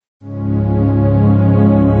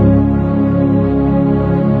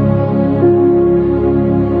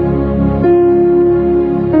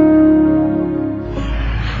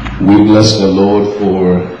bless the Lord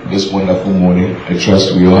for this wonderful morning. I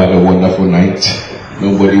trust we all had a wonderful night.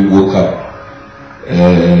 Nobody woke up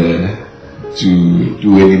to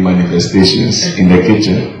do any manifestations in the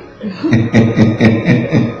kitchen.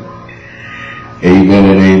 Amen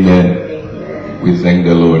and amen. We thank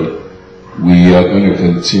the Lord. We are going to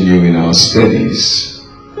continue in our studies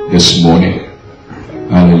this morning.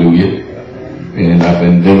 Hallelujah. And I've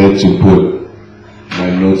endeavored to put my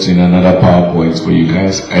notes in another PowerPoint for you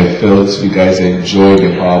guys. I felt you guys enjoyed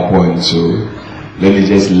the PowerPoint, so let me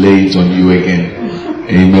just lay it on you again.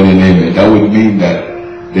 Amen and amen. That would mean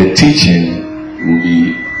that the teaching will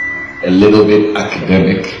be a little bit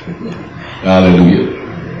academic. Hallelujah.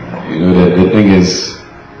 You know, the thing is,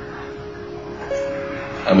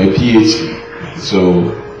 I'm a PhD,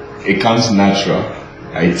 so it comes natural.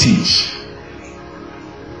 I teach.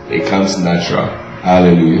 It comes natural.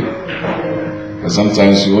 Hallelujah. But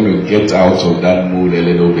sometimes you want to get out of that mood a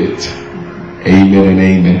little bit. Amen and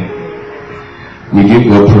amen. We give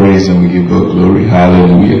God praise and we give God glory.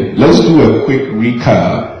 Hallelujah. Let's do a quick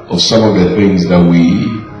recap of some of the things that we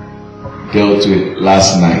dealt with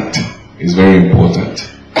last night. It's very important.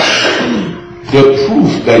 The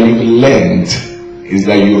proof that you learned is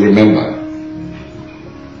that you remember.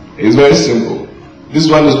 It's very simple. This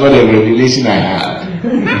one is not a revelation I had.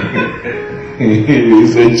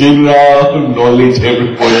 It's a general knowledge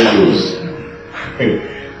everybody knows.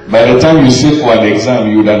 By the time you sit for an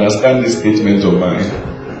exam, you would understand this statement of mine.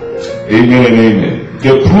 Amen and amen.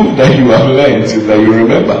 The proof that you have learned is that you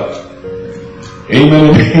remember. Amen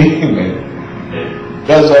and amen.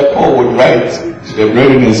 That's why Paul would write to the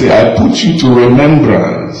brethren and say, I put you to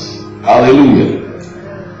remembrance. Hallelujah.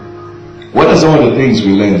 What are some of the things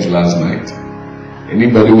we learned last night?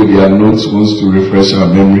 Anybody with their notes wants to refresh our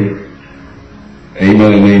memory?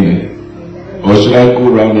 Amen and amen. Or should I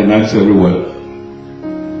go around and ask everyone?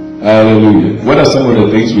 Hallelujah. What are some of the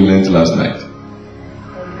things we learned last night?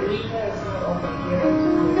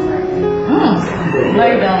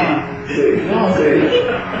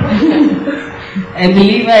 A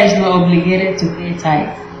believer is not obligated to pay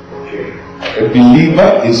tithe. A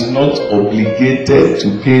believer is not obligated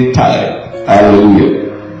to pay tithe.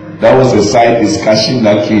 Hallelujah. That was a side discussion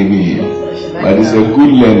that came in. But it's a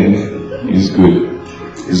good learning. It's good.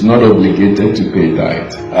 It's not obligated to pay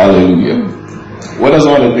tithe. Hallelujah. What are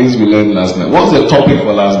some of the things we learned last night? What was the topic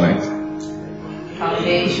for last night?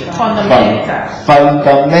 Foundation.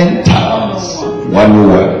 Fundamentals.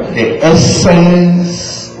 101. The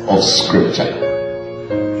essence of Scripture.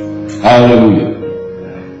 Hallelujah.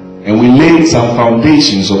 And we laid some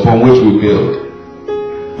foundations upon which we build.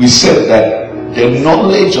 We said that the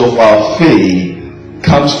knowledge of our faith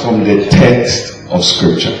comes from the text of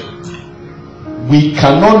Scripture. We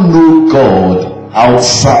cannot know God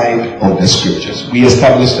outside of the Scriptures. We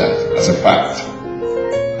established that as a fact.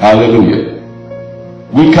 Hallelujah.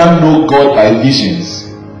 We can't know God by visions.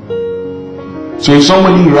 So if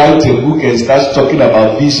somebody writes a book and starts talking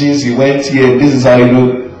about visions, he went here, this is how you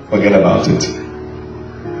know, forget about it.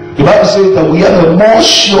 The Bible says that we have a more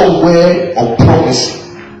sure word of prophecy,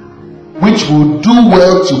 which will do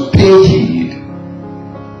well to pay heed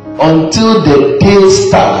until the day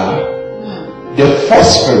star, the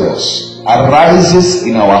phosphorus, arises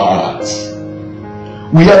in our hearts.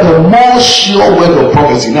 We have a more sure word of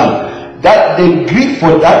prophecy. Now, that the Greek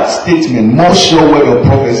for that statement, more sure word of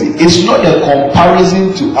prophecy, is not a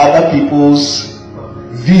comparison to other people's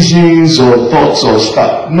visions or thoughts or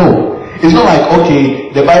stuff. No. It's not like,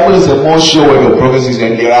 okay, the Bible is a more sure word of prophecies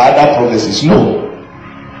and there are other prophecies. No.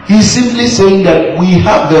 He's simply saying that we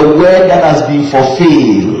have the word that has been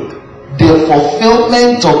fulfilled. The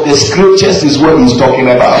fulfillment of the Scriptures is what he's talking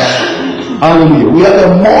about. Hallelujah. We have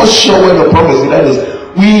a more sure word of prophecy. That is,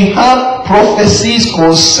 we have prophecies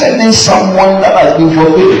concerning someone that has been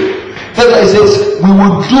fulfilled. That's why it says, we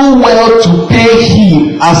will do well to pay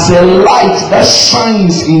him as a light that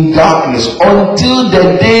shines in darkness until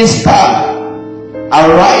the day star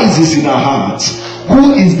arises in our hearts.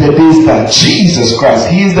 Who is the day star? Jesus Christ.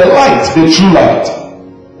 He is the light, the true light.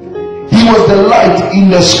 He was the light in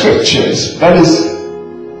the Scriptures. That is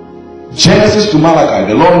Genesis to Malachi,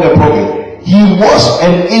 the law and the prophet. He was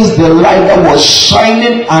and is the light that was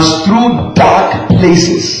shining us through dark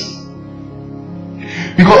places.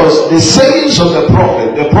 Because the sayings of the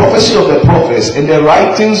prophet, the prophecy of the prophets, and the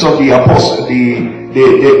writings of the apostle,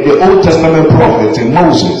 the Old Testament prophets and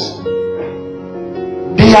Moses,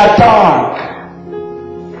 they are dark.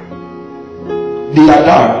 They are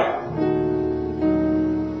dark.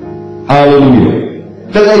 Hallelujah.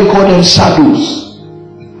 That's why you call them shadows.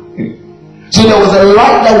 So there was a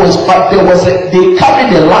light that was, but they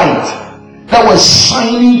carried a light that was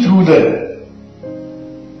shining through them.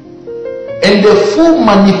 And the full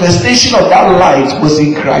manifestation of that light was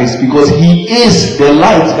in Christ, because he is the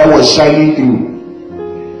light that was shining through.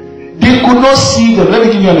 They could not see them. Let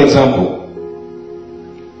me give you an example.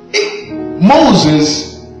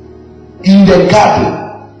 Moses in the garden,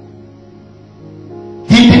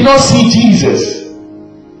 he did not see Jesus.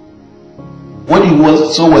 What he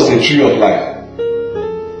saw was a tree of life.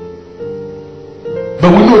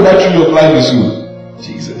 But we know that tree of life is who?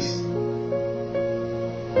 Jesus.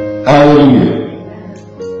 Hallelujah.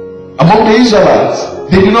 Among the Israelites,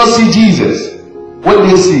 they did not see Jesus. What did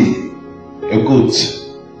they see? A goat,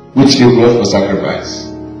 which they brought for sacrifice.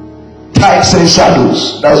 Types and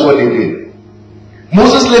shadows. That's what they did.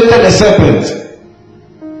 Moses lifted a serpent.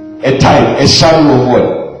 A type, a shadow of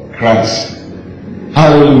what? Christ.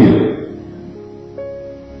 Hallelujah.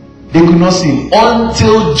 They could not see him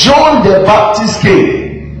until John the Baptist came.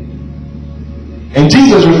 And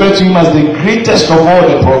Jesus referred to him as the greatest of all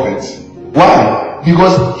the prophets. Why?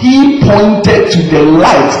 Because he pointed to the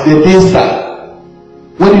light, the day star.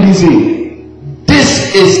 What did he say?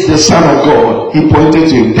 This is the Son of God. He pointed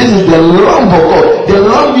to him. This is the Lamb of God. The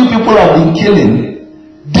Lamb you people have been killing.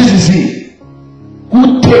 This is he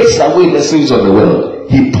who takes away the sins of the world.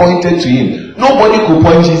 He pointed to him. Nobody could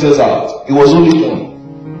point Jesus out. It was only him.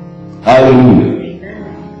 Hallelujah.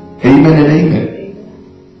 Amen and amen.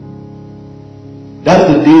 That's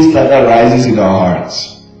the day star that rises in our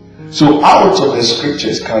hearts. So out of the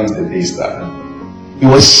scriptures comes the day star. It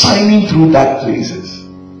was shining through dark places.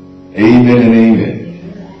 Amen and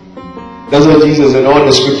amen. That's what Jesus and all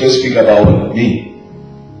the scriptures speak about me.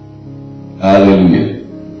 Hallelujah.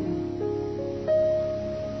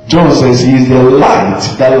 John says he is the light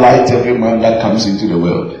that lights every man that comes into the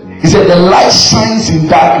world. He said the light shines in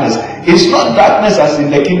darkness. It's not darkness as in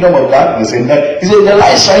the kingdom of darkness. He said the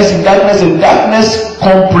light shines in darkness, and darkness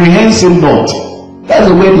comprehends it not. That's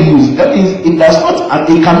the word he used. That means it does not,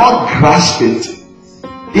 and it cannot grasp it.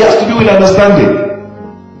 It has to do with understanding.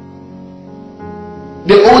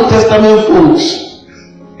 The Old Testament folks,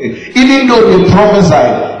 even though they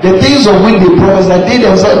prophesied, the things of which they prophesied, they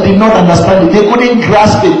themselves did not understand it. They couldn't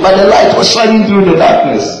grasp it, but the light was shining through the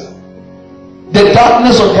darkness. The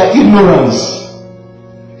darkness of their ignorance,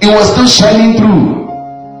 it was still shining through.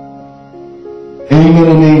 Amen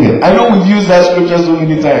and amen. I know we've used that scripture so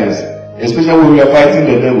many times, especially when we are fighting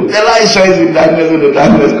the devil. The light shines in darkness, and the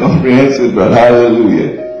darkness comprehends it. But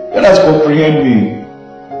hallelujah. What does comprehend mean?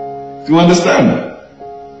 To understand.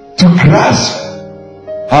 To grasp.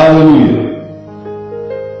 Hallelujah.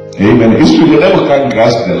 Amen. It's true, the devil can't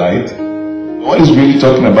grasp the light. What he's really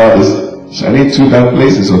talking about is shining through dark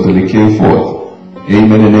places until they came forth.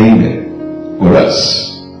 Amen and amen. For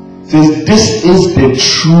us. It says, this is the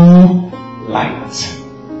true light.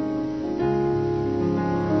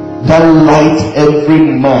 That light every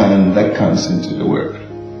man that comes into the world.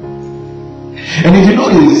 And if you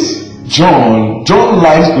notice, John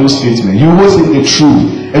likes those statements. He always say the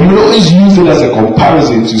truth. And he always use it as a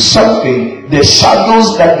comparison to something, the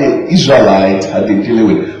shadows that the Israelites had been dealing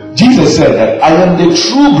with. Jesus said that I am the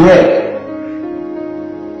true bread.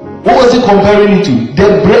 What was he comparing it to?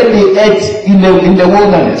 The bread they ate in the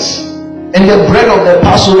wilderness. And the bread of the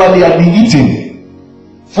Passover they had been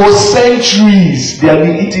eating. For centuries they had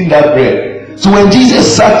been eating that bread. So when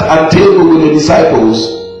Jesus sat at table with the disciples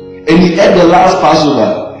and he ate the last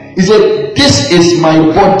Passover, he said, this is my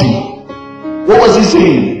body. What was he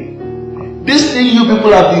saying? This thing you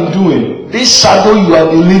people have been doing, this shadow you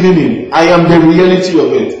have been living in, I am the reality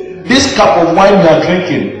of it. This cup of wine you are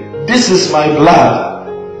drinking, this is my blood.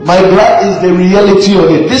 My blood is the reality of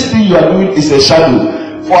it. This thing you are doing is a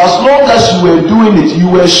shadow. For as long as you were doing it, you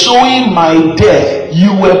were showing my death.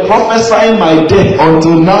 You were prophesying my death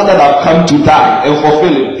until now that I've come to die and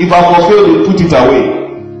fulfill it. If I fulfill it, put it away.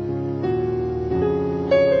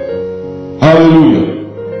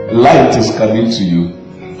 Hallelujah. Light is coming to you.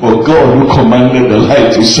 For God who commanded the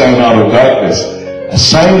light to shine out of darkness,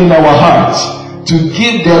 shine in our hearts, to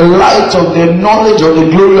give the light of the knowledge of the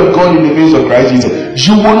glory of God in the face of Christ Jesus.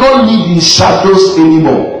 You will not live in shadows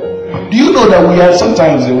anymore. Do you know that we are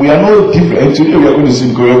sometimes, we are no different? Today we are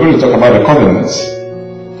going to talk about the covenants.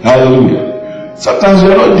 Hallelujah. Sometimes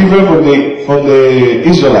we are not different from the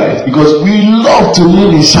Israelites, because we love to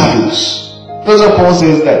live in shadows. That's what Paul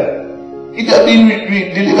says that. If you have been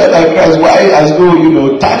delivered by Christ, why as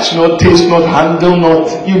though, touch not, taste not, handle not,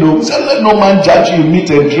 so let no man judge you, meat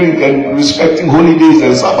and drink, and respecting holy days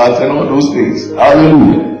and Sabbath and all those things.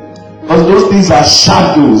 Hallelujah. Because those things are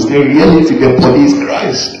shadows. The reality, the body is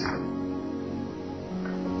Christ.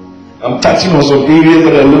 I'm touching on some areas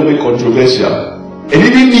that are a little bit controversial. And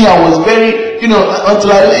even me, I was very,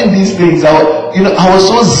 until I learned these things, I was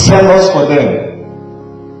so zealous for them.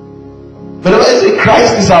 But when I say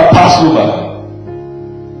Christ is our Passover,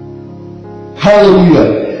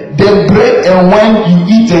 hallelujah. The bread and wine you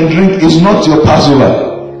eat and drink is not your Passover.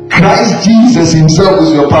 Christ Jesus himself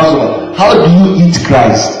is your Passover. How do you eat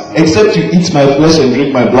Christ? Except you eat my flesh and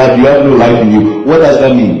drink my blood, you have no life in you. What does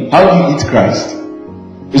that mean? How do you eat Christ?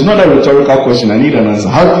 It's not a rhetorical question. I need an answer.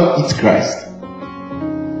 How do you eat Christ?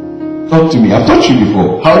 Talk to me. I've taught you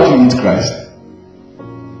before. How do you eat Christ?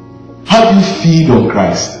 How do you feed on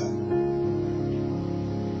Christ?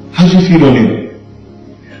 How do you feed on him?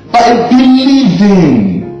 By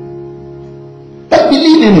believing. By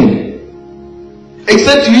believing him.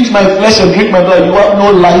 Except you eat my flesh and drink my blood, you have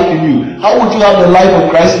no life in you. How would you have the life of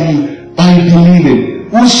Christ in you? By believing.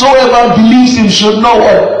 Whosoever believes him should not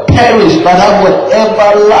what? Perish, but have what?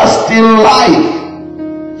 Everlasting life.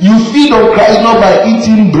 You feed on Christ not by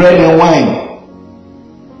eating bread and wine.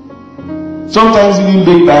 Sometimes even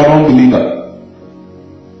baked by an unbeliever.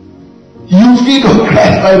 You feed on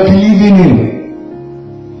Christ by believing him.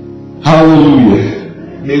 Hallelujah.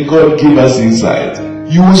 May God give us insight.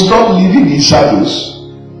 You will stop living in shadows.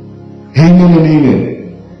 Amen and amen.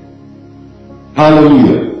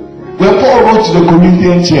 Hallelujah. When Paul wrote to the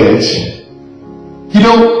Corinthian church,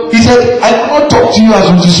 he said, I cannot talk to you as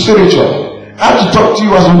unto spiritual. I have to talk to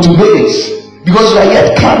you as unto babes, because you are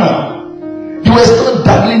yet carnal. You were still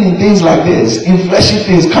dabbling in things like this, in fleshy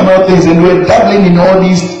things, carnal things, and you were dabbling in all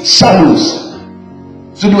these shadows.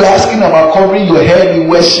 So they were asking about covering your head in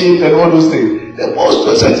worship and all those things. The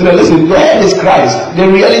pastor said to them, listen, your head is Christ. The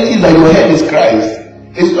reality is that your head is Christ.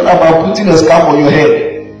 It's not about putting a scarf on your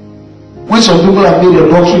head, which some people have made a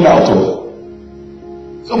doctrine out of.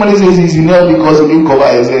 Somebody says he's in hell because he didn't cover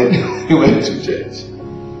his head. He went to church.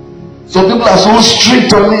 Some people are so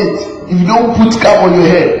strict on it. If you don't put cap on your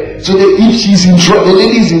head, so that if she's in trouble, the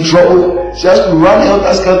lady is in trouble, she has to run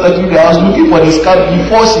helter-skelter through the house looking for the scarf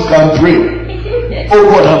before she can pray. Oh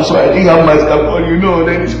God, I'm sorry, I didn't have my scarf on.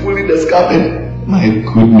 Then he's pulling the scarf and my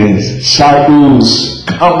goodness, shadows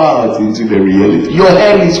come out into the reality. Your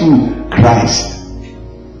head is who? Christ.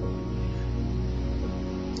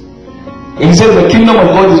 When he says the kingdom of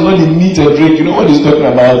God is not in meat and drink, you know what he's talking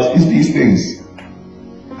about? It's these things.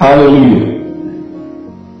 Hallelujah.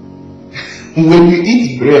 When you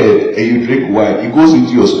eat bread and you drink wine, it goes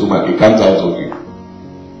into your stomach, it comes out of you.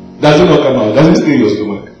 Does it not come out? Does it stay in your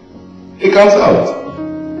stomach? It comes out.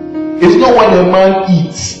 It's not what a man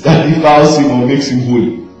eats that defiles him or makes him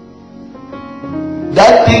holy.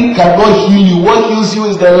 That thing cannot heal you. What heals you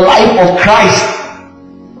is the life of Christ.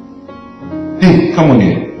 Hey, come on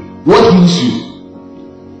here. What heals you?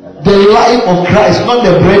 The life of Christ, not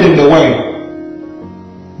the bread and the wine.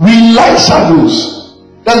 We like shadows.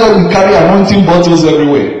 That's why we carry anointing bottles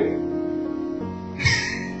everywhere.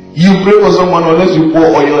 You pray for someone, unless you pour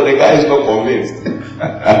oil, the guy is not convinced.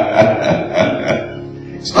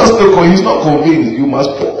 He's not convinced. You must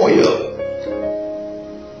pour oil.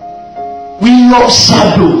 We love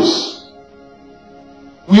shadows.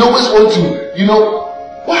 We always want to,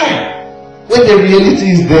 why? When the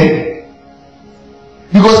reality is there.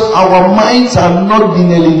 Because our minds have not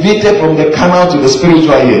been elevated from the carnal to the spiritual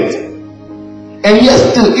yet. And yet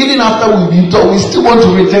still, even after we've been taught, we still want to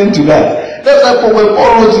return to that. That's why when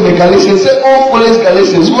Paul wrote to the Galatians, said, "Oh, foolish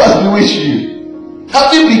Galatians, who has bewitched you?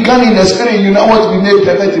 Having begun in the spirit, you now want to be made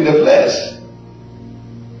perfect in the flesh."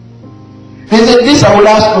 He said, "This I will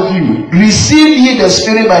ask of you. Receive ye the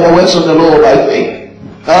spirit by the works of the Lord by faith."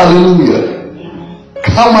 Hallelujah.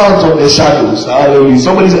 Come out of the shadows. Hallelujah.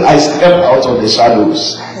 Somebody said, "I step out of the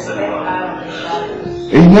shadows."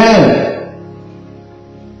 Amen.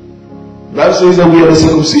 The Bible says that we are the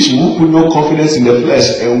circumcision who put no confidence in the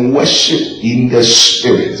flesh and worship in the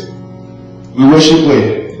spirit. We worship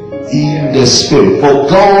where? In the spirit. For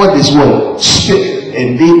God is what? Spirit.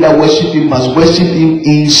 And they that worship him must worship him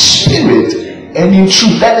in spirit and in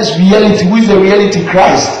truth. That is reality. Who is the reality?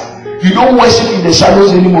 Christ. You don't worship in the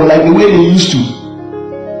shadows anymore like the way they used to.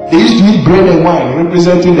 They used to eat bread and wine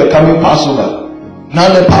representing the coming Passover. Now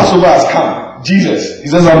the Passover has come. Jesus. He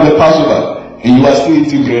says, "I'm the Passover." And you are still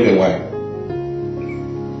eating bread and wine.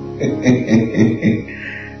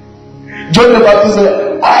 John the Baptist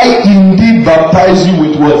said, "I indeed baptize you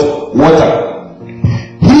with what? Water.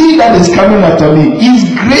 He that is coming after me is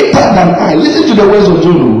greater than I." Listen to the words of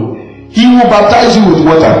John. He will baptize you with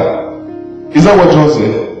water. Is that what John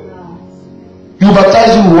said? He will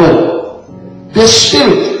baptize you with what? The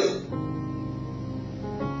Spirit.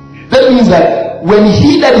 That means that when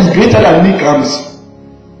he that is greater than me comes,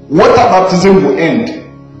 water baptism will end.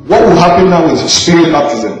 What will happen now is spirit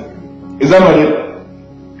baptism. Is that not it?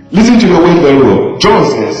 Listen to the word very well. John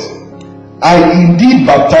says, I indeed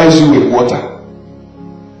baptize you with water.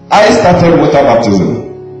 I started water baptism.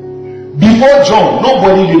 Before John,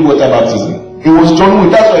 nobody did water baptism. It was John.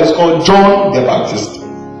 That's why it's called John the Baptist.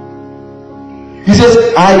 He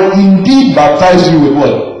says, I indeed baptize you with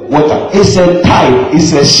what? Water. It's a type.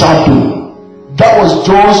 It's a shadow. That was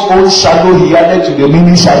John's own shadow he added to the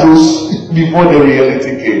many shadows before the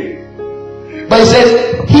reality came. But he says,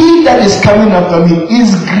 he that is coming after me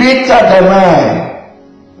is greater than I.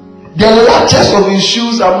 The latches of his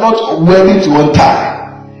shoes I'm not worthy to untie.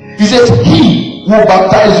 He says, he will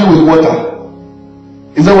baptize you with water.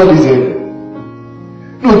 Is that what he said?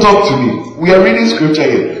 No, talk to me. We are reading scripture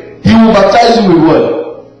here. He will baptize you with what?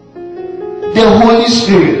 The Holy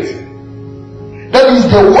Spirit. That means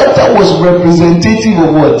the water was representative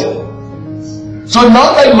of what? So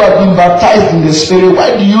now that you have been baptized in the Spirit,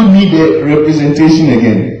 why do you need a representation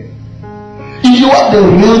again? If you have the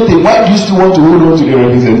real thing, why do you still want to hold on to the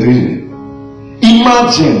representation?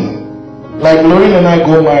 Imagine, like Lauren and I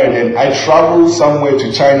got married and I traveled somewhere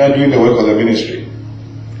to China doing the work of the ministry.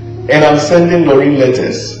 And I'm sending Lauren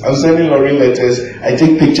letters. I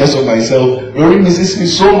take pictures of myself. Lauren misses me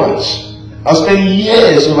so much. I've spent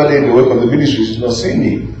years over there in the work of the ministry. She's not seeing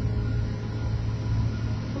me.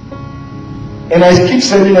 And I keep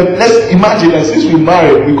sending her. Let's imagine that since we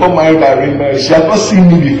got married by arranged marriage, she has not seen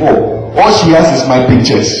me before. All she has is my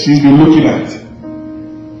pictures. She's been looking at.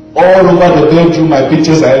 All over the bedroom, my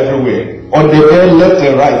pictures are everywhere. On the bed, left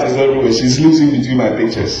and right is everywhere. She sleeps in between my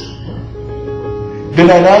pictures. Then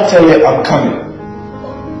I now tell her I'm coming.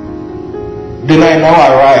 Then I now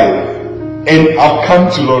arrive and I've come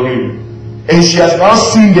to Lauren. And she has now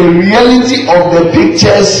seen the reality of the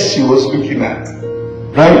pictures she was looking at.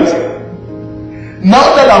 Right?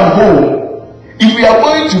 Now that I'm home, if we are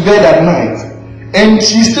going to bed at night and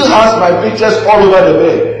she still has my pictures all over the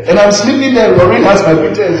bed and I'm sleeping there, Lauren has my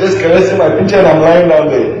picture and just caressing my picture and I'm lying down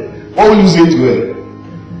there, what will you say to her?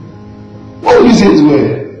 What will you say to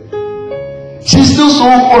her? She's still so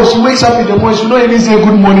full. She wakes up in the morning, she will not even say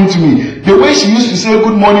good morning to me. The way she used to say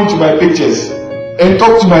good morning to my pictures and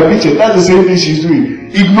talk to my picture, that's the same thing she's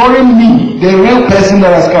doing. Ignoring me, the real person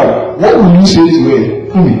that has come. What will you say to her?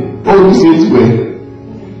 What will you say to her?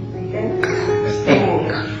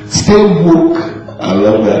 Stay woke. I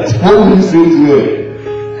love that. What will you say to her?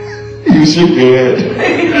 You shake your head.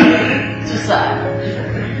 Too sad.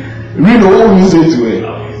 Read, what will you say to her?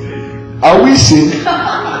 I wish it.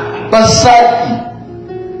 But sadly,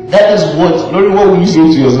 that is what. Lord, what will you say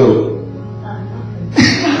to yourself?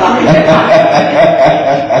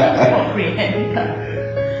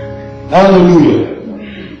 Hallelujah.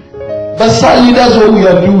 But sadly, that's what we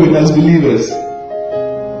are doing as believers.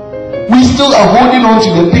 We still are holding on to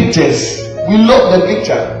the pictures. We love the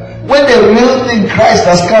picture. When the real thing, Christ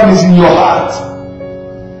has come, is in your heart.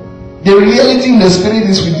 The reality in the Spirit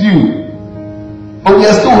is with you. But we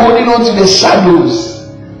are still holding on to the shadows.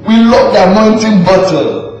 We love the anointing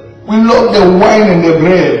bottle. We love the wine and the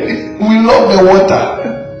bread. We love the water.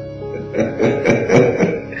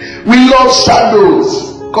 We love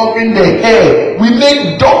shadows covering the hair. We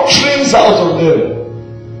make doctrines out of them.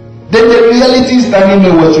 Then the reality is standing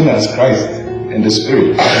there watching us. Christ and the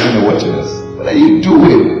Spirit standing there watching us. What are you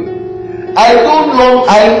doing? I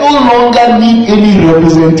no longer need any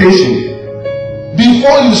representation.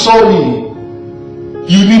 Before you saw me,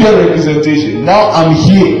 you needed representation. Now I'm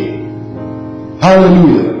here.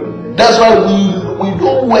 Hallelujah. That's why we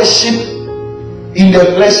don't worship in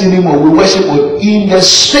the flesh anymore. We worship in the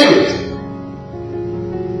Spirit.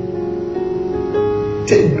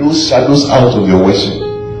 Take those shadows out of your worship.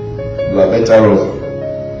 You are better off.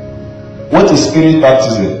 What is Spirit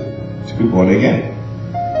baptism? To be born again.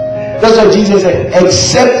 That's what Jesus said.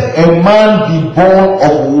 Except a man be born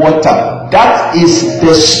of water. That is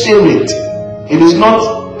the Spirit. It is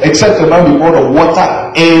not except a man be born of water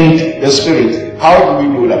and the Spirit. How do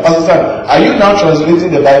we know that? Pastor Sam, are you now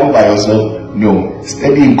translating the Bible by yourself? No.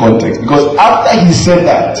 Study in context. Because after he said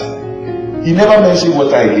that, he never mentioned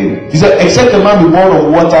water again. He said, except a man be born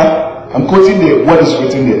of water. I'm quoting what is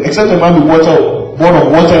written there. Except a man be born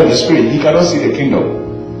of water and the Spirit, he cannot see the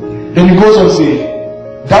kingdom. Then he goes on to say,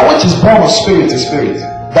 that which is born of Spirit is Spirit.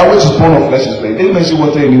 That which is born of flesh is flesh. He didn't mention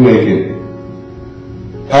water anywhere again.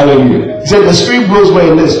 Hallelujah. He said, the Spirit blows where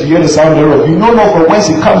it lives, to hear the sound thereof. You know not from whence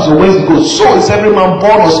it comes or whence it goes. So is every man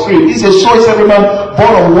born of Spirit. He said, so is every man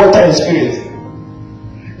born of water and Spirit.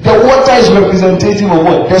 The water is representative of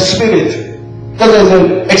what? The Spirit. Because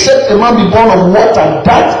except a man be born of water,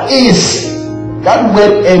 that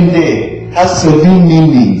word "and" there has 7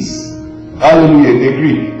 meanings. Hallelujah, in the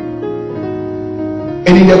Greek.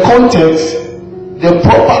 And in the context, the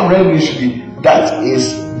proper remedy should be, that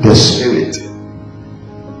is the Spirit.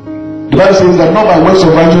 The Bible says that not by works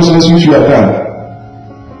of righteousness which you have done,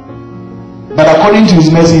 but according to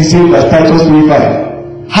his mercy, he saved us. Titus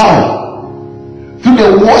 3:5. How? Through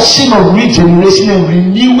the washing of regeneration and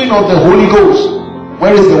renewing of the Holy Ghost.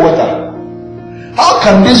 Where is the water? How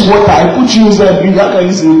can this water, I put you inside, how can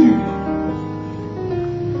you save you?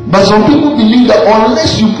 But some people believe that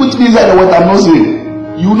unless you put me inside the water, I'm not saved.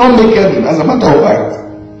 You will not make heaven, as a matter of fact.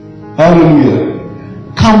 Hallelujah.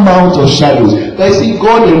 Come out of shadows. I see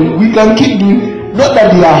God, and we can keep doing, not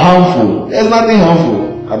that they are harmful. There's nothing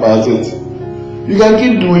harmful about it. You can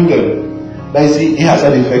keep doing them. But you see, it has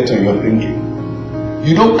an effect on your thinking.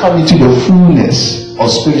 You don't come into the fullness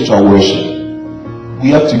of spiritual worship. We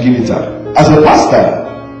have to give it up. As a pastor,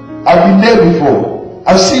 I've been there before.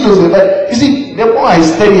 I've seen those. You see, the more I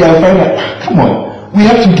study, I find that, come on, we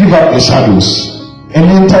have to give up the shadows and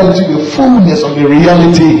enter into the fullness of the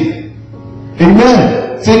reality.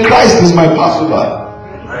 Amen. Say, Christ is my Passover.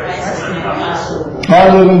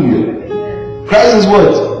 Hallelujah. Christ is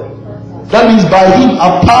what? That means by him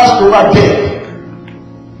I passed over death.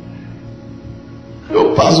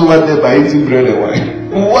 You pass over death by eating bread and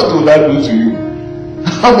wine. What will that do to you?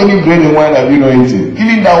 How many bread and wine have you not eaten?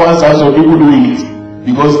 Even that one sounds of people do it.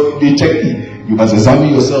 Because they check it. You must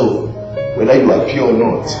examine yourself whether you are pure or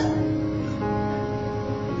not.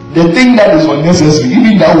 The thing that is unnecessary,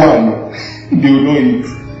 even that one, they will not eat.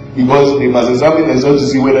 Because they must examine themselves to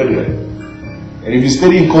see whether they are. And if you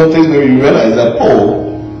study in context, then you realize that Paul,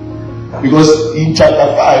 because in chapter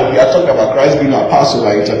 5, we are talking about Christ being our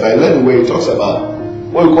Passover. In chapter 11, where he talks about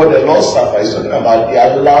what we call the Lord's Supper, he's talking about the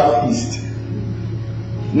Adullam feast.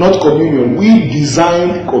 Not communion. We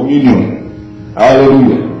designed communion.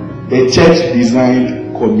 Hallelujah. The church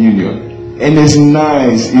designed communion. And it's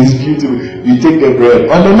nice, it's beautiful. You take the bread.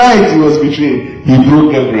 On the night he was betrayed, he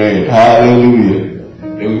broke the bread. Hallelujah.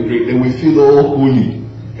 Then we break, then we feel all holy.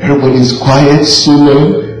 Everybody is quiet,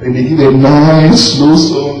 solemn, and they give a nice slow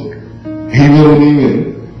song. Amen and amen.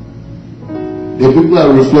 The people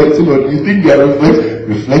are reflecting on, you think they are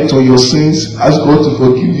reflect on your sins, ask God to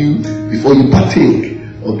forgive you before you partake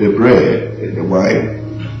of the bread and the wine.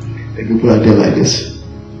 And people are there like this.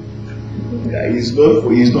 Yeah, he's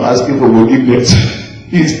not asking for forgiveness.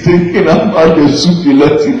 He's thinking about the soup he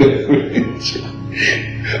left in the fridge.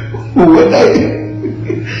 Whether he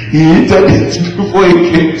eaten it before he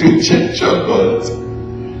came to church or not.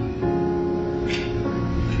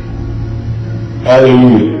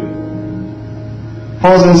 Hallelujah.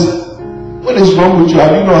 Paul says, what is wrong with you?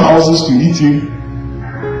 Have you no houses to eat in?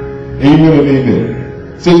 Amen and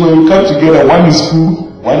amen. Says when you come together, one is full,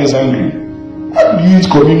 one is hungry. How do you eat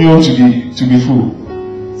communion to be full?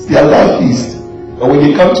 It's their love feast. But when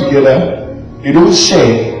they come together, they don't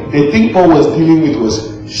share. The thing Paul was dealing with was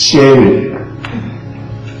sharing.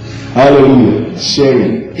 Hallelujah.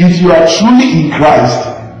 Sharing. If you are truly in Christ,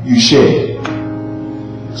 you share.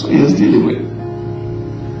 So he is dealing with.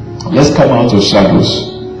 Let's come out of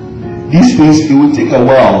shadows. These things, it will take a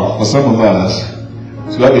while for some of us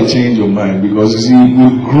to have a change of mind, because you see,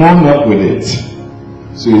 we've grown up with it.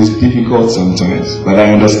 So it's difficult sometimes, but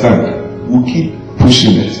I understand. We'll keep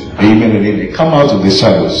pushing it. Amen and amen. Come out of the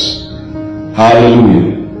shadows.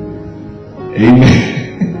 Hallelujah. Amen.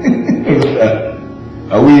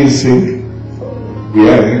 Are we in sync? We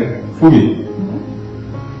are. Fumi.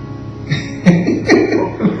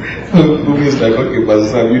 Fumi is like, okay, Pastor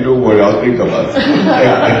Sam, you don't worry, I'll think about it.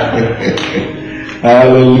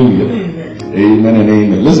 Hallelujah. Amen and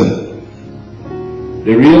amen. Listen.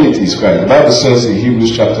 The reality is Christ. The Bible says in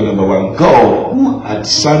Hebrews chapter number 1, God, who at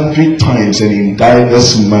sundry times and in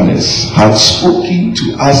diverse manners had spoken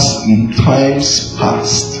to us in times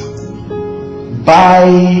past by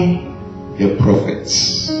the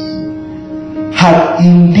prophets, had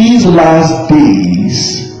in these last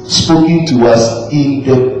days spoken to us in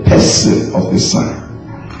the person of the Son.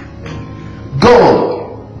 God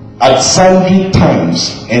at sundry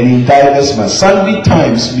times and in diverse manners. Sundry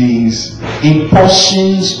times means in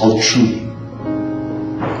portions of truth.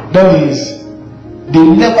 That means they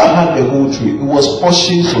never had the whole truth. It was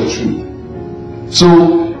portions of truth. So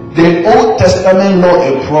the Old Testament law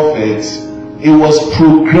and prophets, it was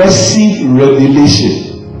progressive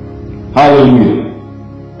revelation. Hallelujah.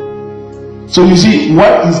 So you see,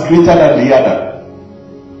 one is greater than the other.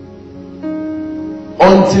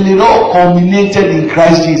 Until it all culminated in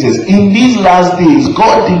Christ Jesus. In these last days,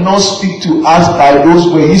 God did not speak to us by those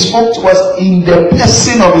words. He spoke to us in the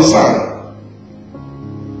person of His Son.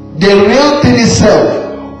 The real thing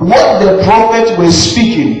itself, what the prophets were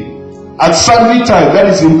speaking At sundry times, that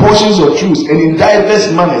is in portions of truth, and in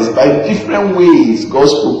diverse manners, by different ways, God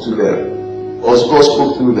spoke to them, or God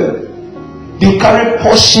spoke through them. They carry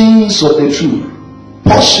portions of the truth,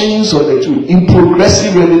 in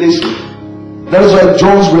progressive revelation. That is why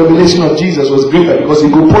John's revelation of Jesus was greater, because he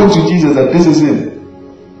could point to Jesus that this is him.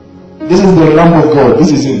 This is the Lamb of God.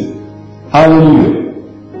 This is him. Hallelujah.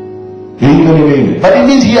 Amen. But it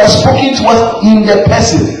means he has spoken to us in the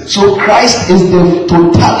person. So Christ is the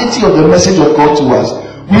totality of the message of God to us.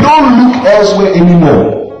 We don't look elsewhere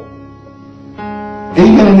anymore.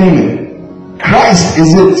 Amen and amen. Christ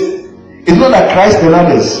is it. It's not that Christ and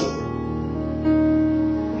others.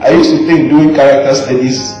 I used to think doing character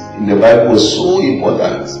studies in the Bible was so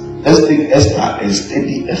important. Let's take Esther and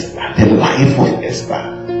study Esther, the life of Esther.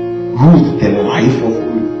 Ruth, the life of Ruth.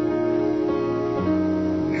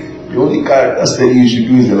 The only character study you should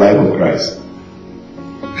do is the life of Christ.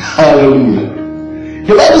 Hallelujah.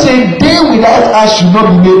 The Bible says, they without us should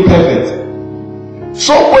not be made perfect.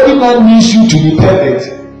 Somebody now needs you to be perfect.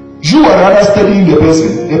 You are rather studying the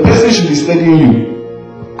person. The person should be studying you.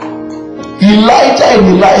 Elijah and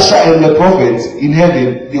Elisha and the prophets in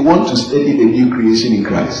heaven, they want to study the new creation in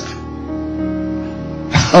Christ.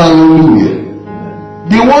 Hallelujah.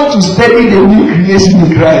 They want to study the new creation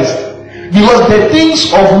in Christ. Because the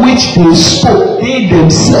things of which they spoke, they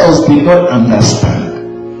themselves did not understand.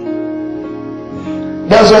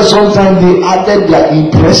 That's why sometimes they added their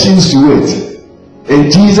impressions to it. And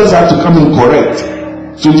Jesus had to come and correct.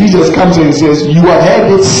 So Jesus comes and says, you have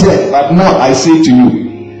heard it said, but now I say to you.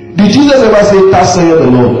 Did Jesus ever say, thus saith the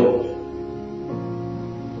Lord?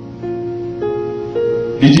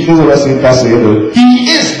 Did Jesus ever say, thus saith the Lord? He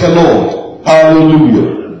is the Lord. Hallelujah.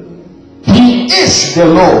 He is the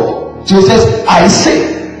Lord. So he says, I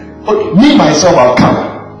say, okay, me myself I'll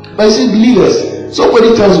come. But you see, believers,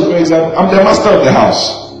 somebody tells you, for example, I'm the master of the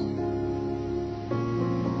house.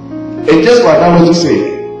 And just for analogy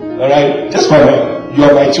sake, alright, just for you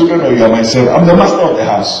are my children or you are my servant, I'm the master of the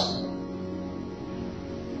house.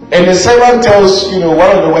 And the servant tells, one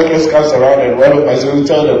of the workers comes around and one of my servants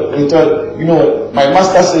tell them, my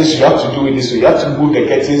master says you have to do it this way, you have to move the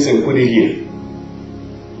curtains and put it here.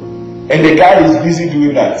 And the guy is busy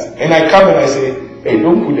doing that. And I come and I say, hey,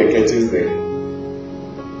 don't put the curtains there.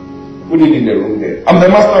 Put it in the room there. I'm the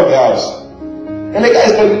master of the house. And the guy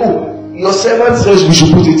is telling me, oh, your servant says we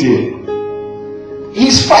should put it here.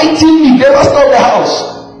 He's fighting me, the master of the house.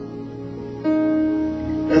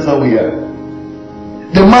 That's how we are.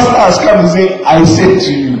 The master has come and said, I said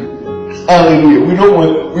to you. Hallelujah.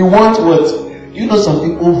 We want what? You know, some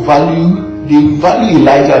people they value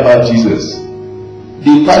Elijah above Jesus.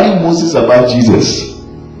 They value Moses above Jesus.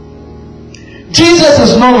 Jesus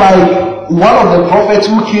is not like one of the prophets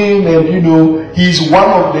who came and he's one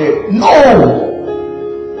of the. No!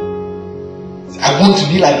 I want to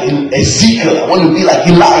be like Ezekiel. I want to be like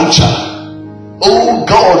Elijah. Oh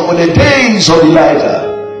God, for the days of Elijah.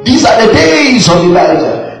 These are the days of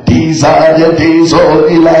Elijah. These are the days of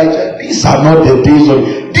Elijah. These are not the days of.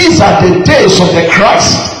 These are the days of the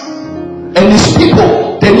Christ and his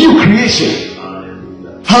people, the new creation.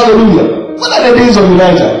 Hallelujah. What are the days of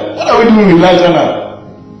Elijah? What are we doing with Elijah now?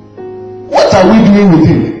 What are we doing with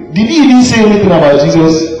him? Did he even say anything about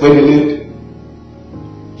Jesus when he lived?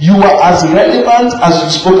 You are as relevant as you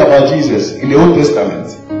spoke about Jesus in the Old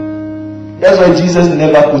Testament. That's why Jesus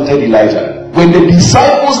never quoted Elijah. When the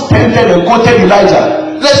disciples tempted and quoted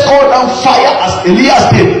Elijah, let's call down fire as Elias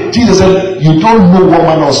did. Jesus said, you don't know what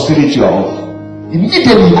manner of spirit you are of.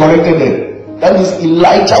 Immediately he corrected them. That means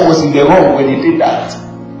Elijah was in the wrong when he did that.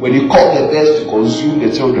 When he called the birds to consume the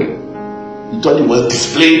children, he thought he was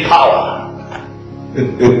displaying power.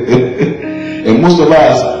 And most of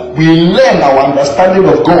us, we learn our understanding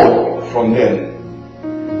of God from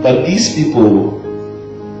them. But these people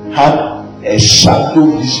have a shadow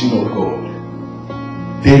vision of God.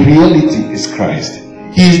 The reality is Christ.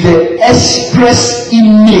 He is the express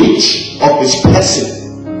image of his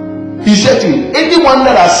person. He said to him, anyone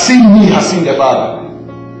that has seen me has seen the Father.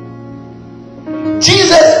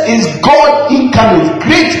 Jesus is God incarnate.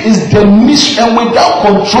 Great is the mystery, and without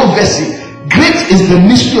controversy, great is the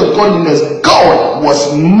mystery of godliness. God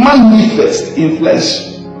was manifest in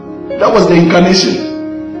flesh. That was the incarnation.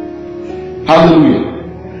 Hallelujah.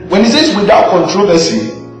 When he says without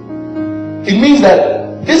controversy, it means that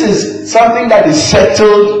this is something that is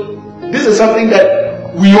settled. This is something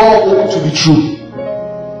that we all hold to be true.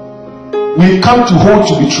 We come to hold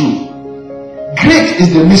to be true. Great is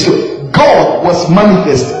the mystery. God was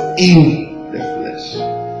manifest in the flesh.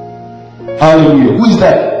 Hallelujah. Who is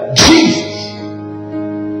that? Jesus.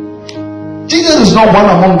 Jesus is not one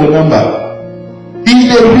among the number. is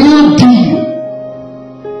the real deal.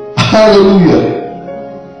 Hallelujah.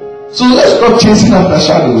 So let's stop chasing after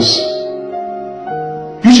shadows.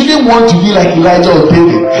 You shouldn't want to be like Elijah or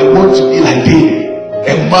David. I want to be like David,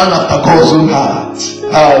 a man after God's own heart.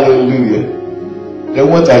 Hallelujah. Then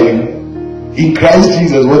what are you? In Christ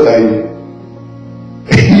Jesus, what are you?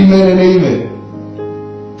 Amen and amen.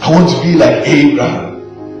 I want to be like Abraham.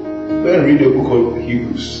 Go and read the book of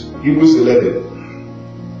Hebrews. Hebrews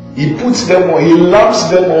 11. He puts them all, he lumps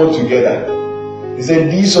them all together. He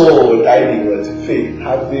said, these all died in what? Faith,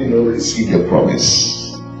 having not received the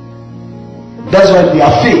promise. That's why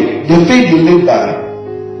their faith, the faith you live by,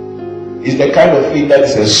 is the kind of faith that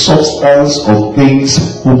is a substance of things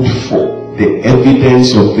hoped for, the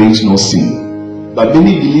evidence of things not seen. But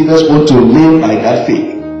many believers want to live by that faith.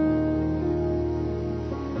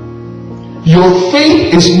 Your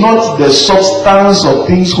faith is not the substance of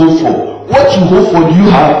things hoped for. What you hope for, do you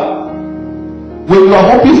have? When you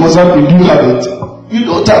are hoping for something, do you have it? You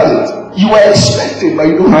don't have it. You are expecting, but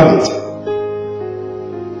you don't have it.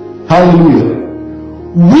 Hallelujah.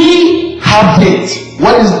 We have it.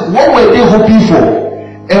 What were they hoping for?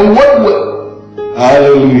 And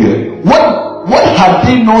hallelujah. What had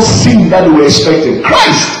they not seen that they were expecting?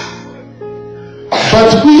 Christ.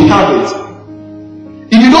 But we have it.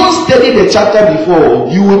 If you don't study the chapter before,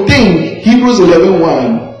 you would think Hebrews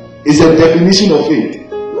 11:1 is a definition of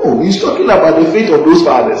faith. No, he's talking about the faith of those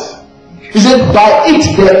fathers. He said, by it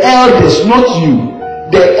the elders, not you,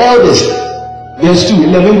 the elders, verse 2,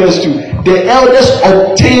 11 verse 2, the elders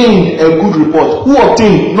obtained a good report. Who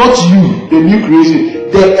obtained? Not you, the new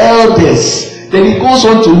creation, the elders. Then he goes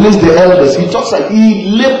on to list the elders. He talks like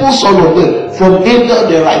he labels all of them, from Abel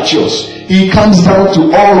the righteous. He comes down to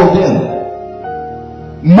all of them.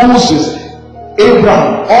 Moses,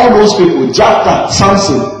 Abraham, all those people, Jephthah,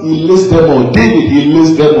 Samson, he lists them all. David, he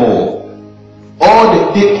lists them all. All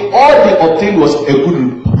they obtained was a good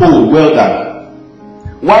report. Oh, well done.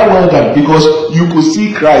 Why well done? Because you could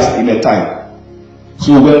see Christ in a time.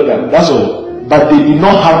 So well done. That's all. But they did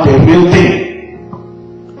not have the real thing.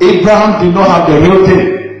 Abraham did not have the real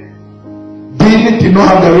thing. David did not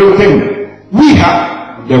have the real thing. We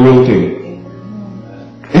have the real thing.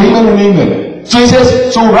 Amen and amen. So he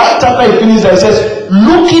says, so right after he finishes, he says,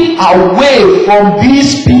 looking away from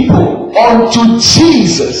these people unto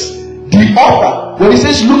Jesus, the author. When he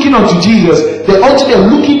says looking unto Jesus, they're actually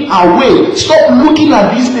looking away. Stop looking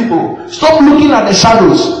at these people. Stop looking at the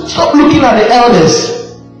shadows. Stop looking at the elders.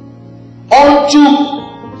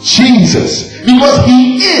 Unto Jesus. Because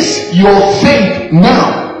he is your faith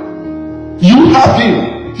now. You have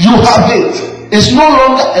him. You have it. It's no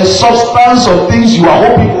longer a substance of things you are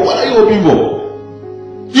hoping for. What are you hoping for?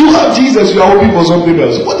 You have Jesus, you are hoping for something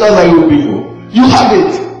else. What else are you hoping for? You have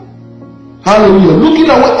it. Hallelujah. Looking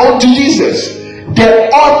away unto Jesus, the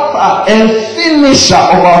author and finisher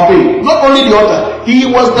of our faith. Not only the author, he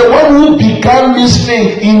was the one who began this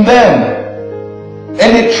faith in them.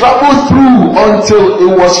 And it traveled through until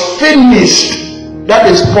it was finished. That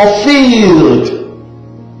is fulfilled.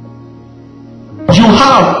 You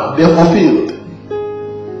have the fulfilled.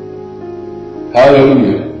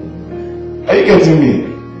 Hallelujah. Are you getting me?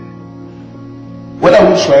 What are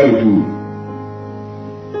we trying to do?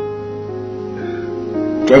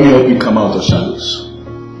 Let me help you come out of shadows.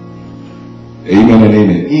 Amen and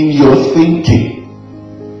amen. In your thinking.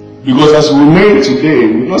 Because as we learn today,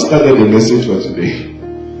 we've not started the message for today.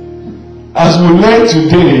 As we learn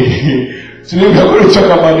today, we are going to talk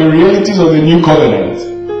about the realities of the new covenant.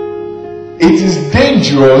 It is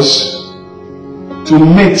dangerous to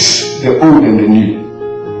mix the old and the new.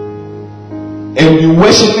 And be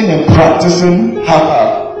worshipping and practicing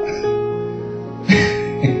half-half.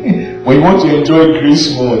 When you want to enjoy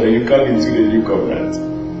grace more, then you come into the new covenant.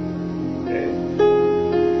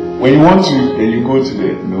 When you want to, then you go to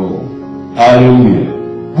the no. Hallelujah.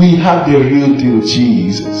 We have the real deal,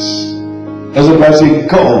 Jesus. As the Bible says,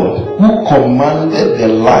 God who commanded the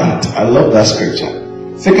light. I love that scripture.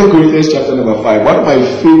 2 Corinthians chapter number 5. One of my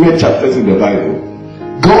favorite chapters in the Bible.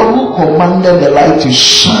 God who commanded the light to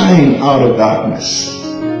shine out of darkness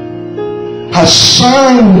has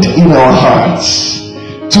shined in our hearts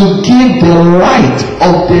to give the light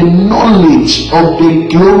of the knowledge of the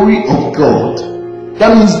glory of God.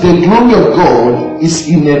 That means the glory of God is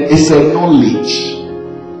a knowledge.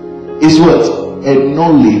 Is what? A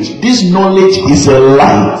knowledge. This knowledge is a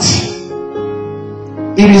light.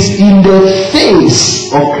 It is in the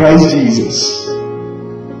face of Christ Jesus.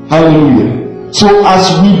 Hallelujah. So as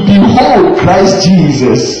we behold Christ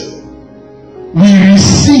Jesus, we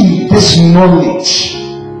receive this knowledge,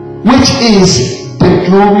 which is the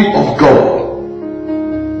glory of God.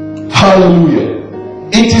 Hallelujah.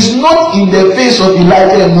 It is not in the face of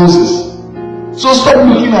Elijah and Moses. So stop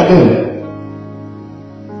looking at them.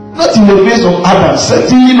 Not in the face of Adam,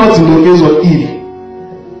 certainly not in the face of Eve.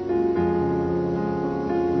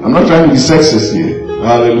 I'm not trying to be sexist here.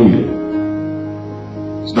 Hallelujah.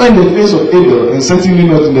 It's not in the face of Abel, and certainly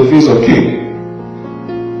not in the face of Cain.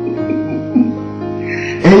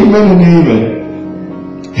 Amen and amen.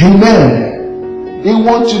 Amen. They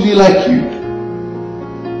want to be like you.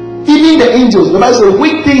 Even the angels, the Bible says,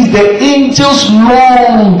 which things the angels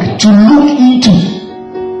long to look into.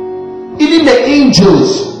 Even the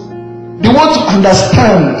angels, they want to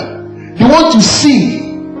understand. They want to see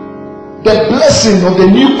the blessing of the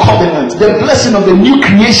new covenant, the blessing of the new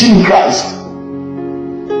creation in Christ.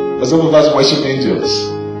 But some of us worship angels.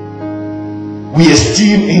 We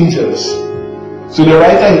esteem angels. So the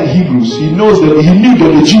writer in Hebrews, he knew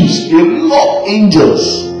that the Jews, they love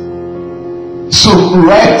angels. So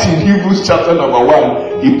right in Hebrews chapter number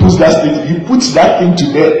 1, he puts that thing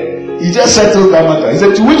to bed. He just settles that matter. He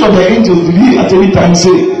said, to which of the angels did he at any time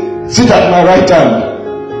say, sit at my right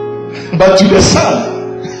hand? But to the Son.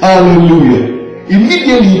 Hallelujah.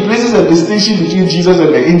 Immediately he places a distinction between Jesus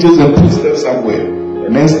and the angels and puts them somewhere.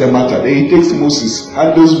 And ends the matter. Then he takes Moses,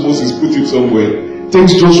 handles Moses, puts him somewhere.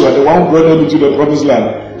 Takes Joshua, the one brought them into the promised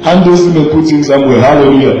land, handles him and puts him somewhere.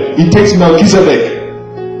 Hallelujah. He takes Melchizedek.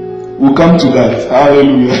 We'll come to that.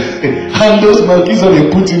 Hallelujah. Handles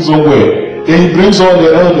Melchizedek, puts him somewhere. Then he brings all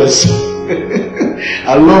the elders.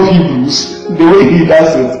 I love Hebrews, the way he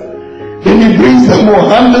does it. Then he brings them all,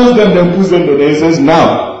 handles them, then puts them there. He says,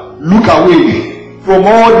 now, look away from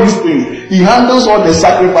all these things. He handles all the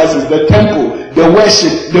sacrifices, the temple, the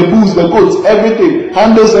worship, the bulls, the goats, everything.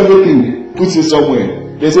 Handles everything, puts it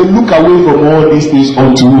somewhere. They say, look away from all these things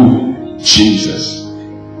unto Jesus.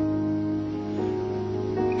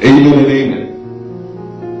 Amen and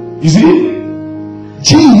amen. You see,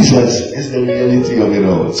 Jesus is the reality of it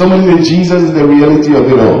all. Somebody say, Jesus is the reality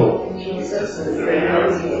of it all. Jesus is the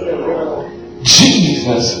reality of it all.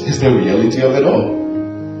 Jesus is the reality of it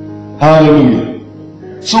all. Hallelujah.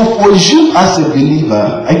 So for you as a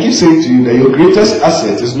believer, I keep saying to you that your greatest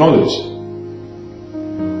asset is knowledge.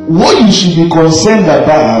 What you should be concerned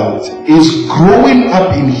about is growing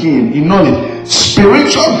up in Him, in knowledge.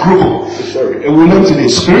 Spiritual growth, and we learn today,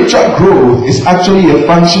 spiritual growth is actually a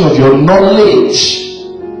function of your knowledge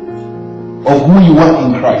of who you are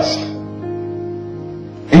in Christ.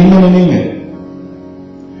 Amen and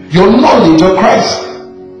amen. Your knowledge of Christ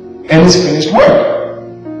and His finished work.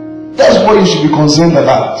 That's what you should be concerned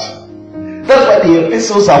about. That's why the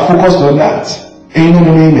epistles are focused on that. Amen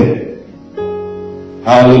and amen.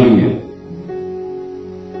 Hallelujah.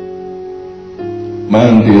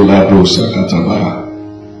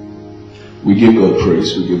 We give God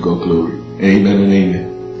praise, we give God glory. Amen and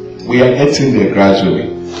amen. We are getting there gradually.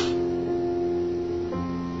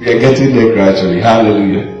 We are getting there gradually.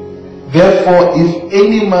 Hallelujah. Therefore, if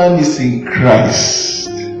any man is in Christ,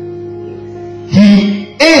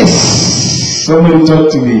 he is, somebody talk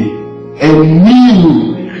to me, a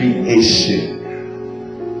new creation.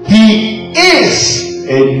 He is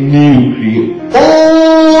a new creation.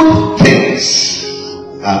 All things.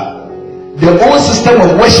 The old system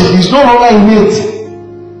of worship is no longer in it.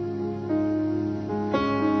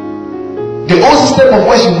 The old system of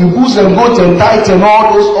worship, with bulls and goats and tithes and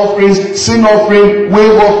all those offerings, sin offering,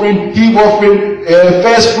 wave offering, heave offering,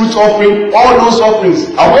 first fruits offering, all those offerings,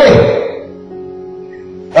 away.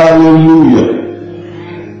 Hallelujah.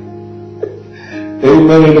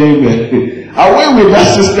 Amen and amen. Away with that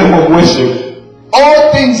system of worship.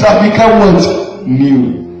 All things have become what?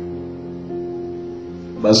 New.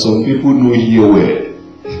 But some people know here where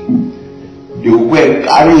they will go and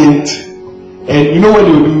carry it, and you know what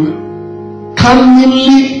they will do?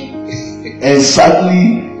 Cunningly and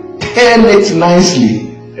sadly turn it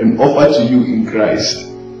nicely and offer to you in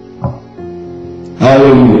Christ.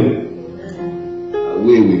 Hallelujah.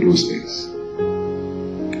 Away with those things.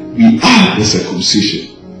 We are the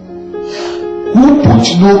circumcision, who put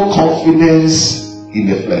no confidence in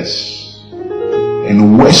the flesh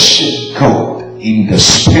and worship God in the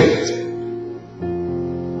Spirit.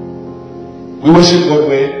 We worship God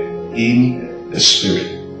where? In the Spirit.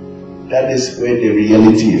 That is where the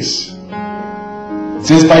reality is. It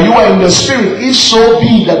says, but you are in the Spirit, if so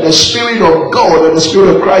be that the Spirit of God and the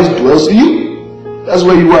Spirit of Christ dwells in you. That's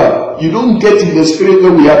where you are. You don't get in the Spirit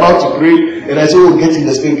when we are about to pray and I say, oh, get in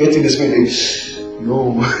the Spirit, get in the Spirit.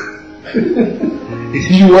 No.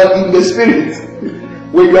 You are in the Spirit.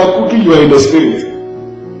 When you are cooking, you are in the Spirit.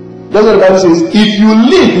 That's what the Bible says. If you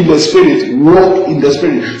live in the Spirit, walk in the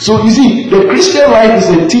Spirit. So you see, the Christian life is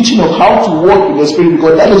a teaching of how to walk in the Spirit,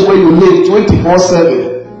 because that is where you live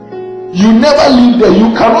 24/7. You never live there.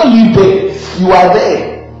 You cannot live there. You are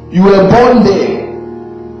there. You were born there.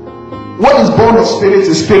 What is born of spirit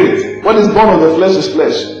is spirit. What is born of the flesh is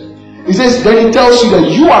flesh. He says, then he tells you that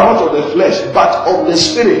you are not of the flesh, but of the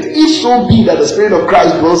spirit. If so be that the spirit of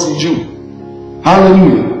Christ dwells in you.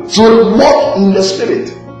 Hallelujah. So walk in the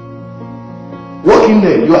spirit. Walk in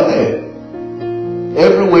there. You are there.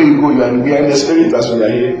 Everywhere you go, we are in the spirit as we are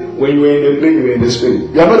here. When you are in the plane, you are in the spirit.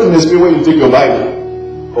 You are not in the spirit when you take your Bible.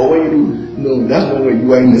 Or when you do. No, that's not when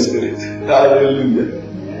you are in the spirit. Hallelujah.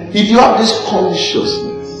 If you have this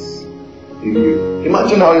consciousness in you,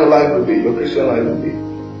 imagine how your life will be, your Christian life will be.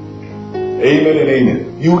 Amen and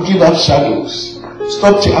amen. You will give up shadows.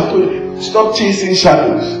 Stop chasing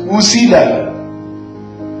shadows. We'll see that.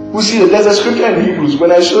 We'll see that. There's a scripture in Hebrews.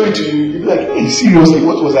 When I show it to you, you'll be like, hey, seriously,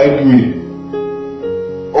 what was I doing?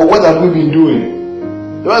 Or what have we been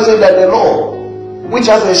doing? The Bible says that the law, which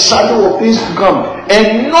has a shadow of things to come,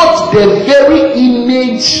 and not the very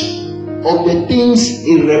image of the things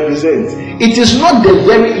it represents. It is not the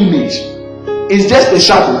very image. It's just a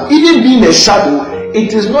shadow. Even being a shadow,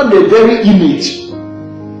 it is not the very image.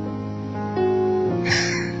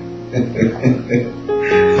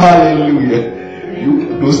 Hallelujah. You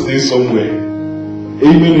put those things somewhere.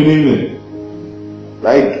 Amen and amen.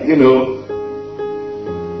 Like,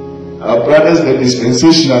 our brothers, the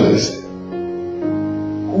dispensationalists,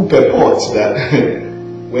 who purports that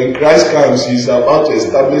when Christ comes, He's about to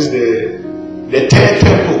establish the third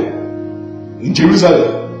temple in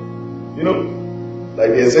Jerusalem.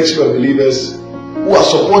 Like the section of believers who are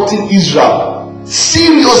supporting Israel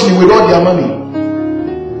seriously with all their money.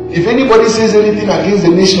 If anybody says anything against the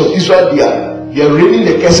nation of Israel, they are raining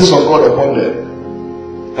the curses of God upon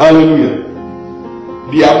them. Hallelujah.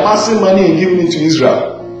 They are amassing money and giving it to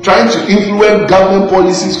Israel, trying to influence government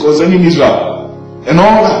policies concerning Israel and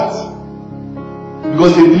all that.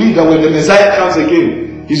 Because they believe that when the Messiah comes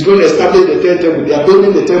again, He's going to establish the third temple. They are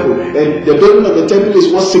building the temple, and the building of the temple is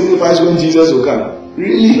what signifies when Jesus will come.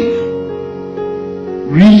 Really?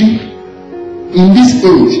 Really? In this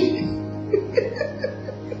age?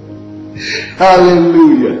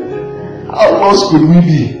 Hallelujah. How lost could we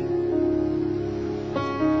be?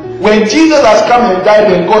 When Jesus has come and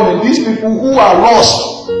died and gone, and these people who are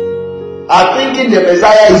lost are thinking the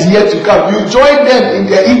Messiah is yet to come, you join them in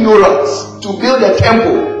their ignorance to build a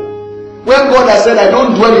temple. When God has said, I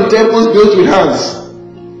don't dwell in temples built with hands,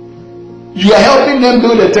 you are helping them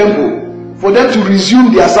build a temple for them to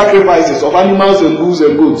resume their sacrifices of animals and bulls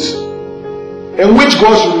and goats. And which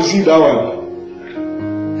God should receive that one?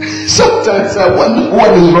 Sometimes I wonder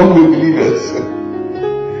what is wrong with believers.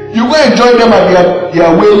 You go and join them at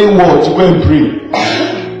their wailing wall to go and pray.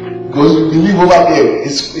 Because you believe over there,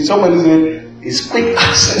 somebody said, it's quick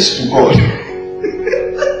access to God.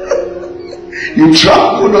 You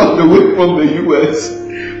traveled all the way from the US,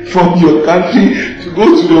 from your country, to go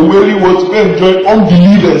to the wailing wall to go and join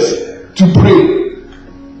unbelievers to pray.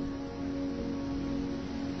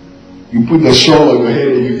 You put the shawl on your head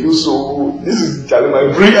and you feel so,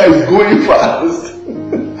 my prayer is going fast.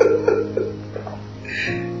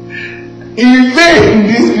 In vain,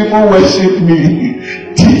 these people worship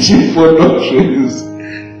me, teaching for doctrines,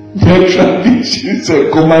 their traditions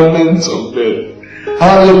and commandments of them.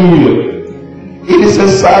 Hallelujah. It is a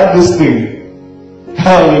sad thing.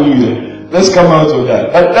 Hallelujah. Let's come out of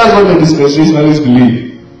that. That's what the dispensationalists believe.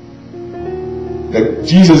 That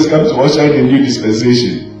Jesus comes to usher in a new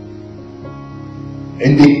dispensation.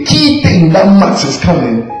 And the key thing that marks his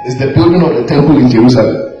coming is the building of the temple in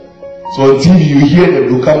Jerusalem. So until you hear them,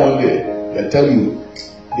 you come on there. They tell you,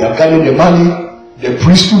 they are carrying the money, the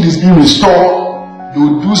priesthood is being restored, they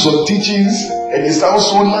will do some teachings, and it sounds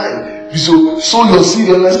so nice. So sow your seed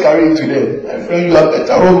and let's carry it to them. My friend, you are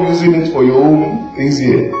better off using it for your own things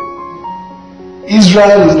here.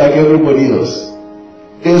 Israel is like everybody else.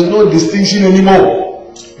 There is no distinction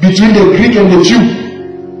anymore between the Greek and the Jew,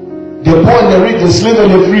 the poor and the rich, the slave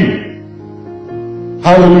and the free.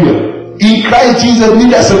 Hallelujah. In Christ Jesus,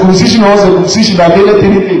 neither circumcision or circumcision availeth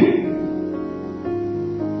anything.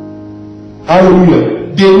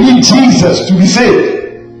 Hallelujah. They need Jesus to be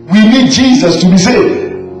saved. We need Jesus to be saved.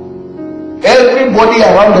 Everybody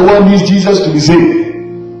around the world needs Jesus to be saved.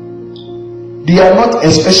 They are not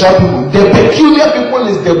a special people. The peculiar people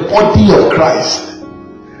is the body of Christ.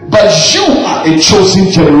 But you are a chosen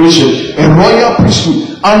generation, a royal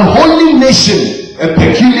priesthood, an holy nation, a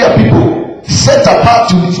peculiar people, set apart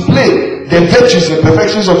to display the virtues and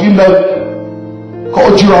perfections of Him that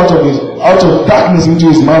called you out of darkness into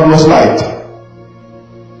His marvelous light.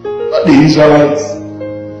 Not the Israelites.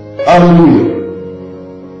 Hallelujah.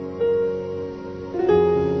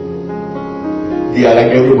 They are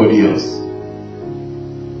like everybody else.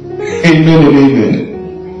 Amen and amen.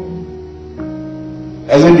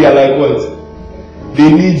 I said they are like what? They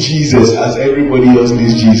need Jesus as everybody else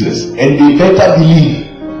needs Jesus. And they better believe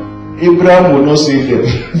Abraham will not save them.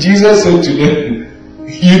 Jesus said to them,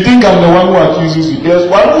 you think I'm the one who accuses you? There's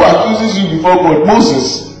one who accuses you before God,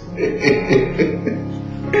 Moses.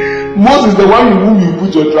 Moses, the one in whom you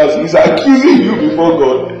put your trust, is accusing you before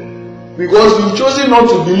God. Because you've chosen not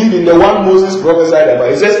to believe in the one Moses prophesied about.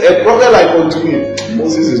 He says, a prophet like unto me.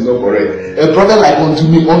 Moses is not correct. A prophet like unto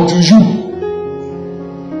me, unto you.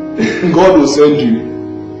 God will send you.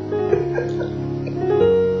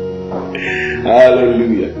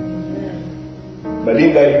 Hallelujah. But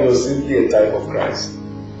in that, he was simply a type of Christ.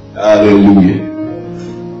 Hallelujah.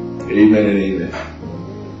 Amen and amen.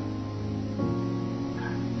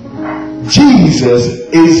 Jesus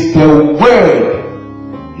is the Word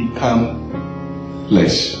become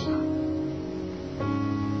flesh.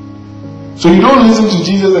 So you don't listen to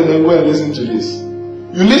Jesus and then go and listen to this.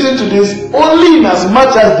 You listen to this only in as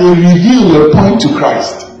much as they reveal a point to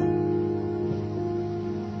Christ.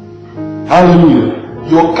 Hallelujah.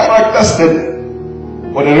 Your character study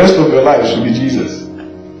for the rest of your life should be Jesus.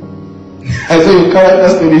 I say your character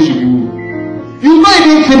study should be who? You've not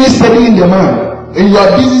even finished studying the man, and you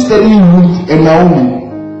are busy studying Ruth and Naomi.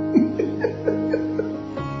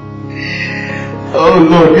 Oh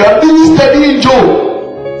Lord, you are busy studying Job.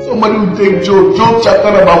 Somebody will take Job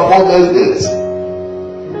chapter number 4 verse this.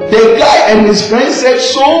 The guy and his friend said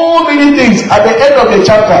so many things. At the end of the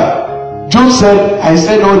chapter, Job said, I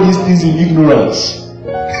said all these things in ignorance.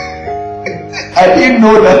 I didn't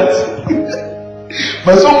know that.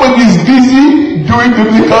 But somebody is busy doing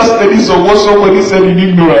biblical studies of what somebody said in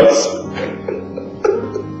ignorance.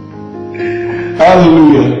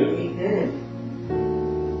 Hallelujah.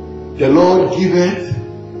 The Lord giveth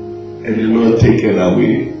and the Lord taketh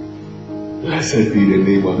away. Blessed be the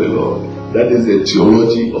name of the Lord. That is the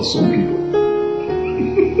theology of some people.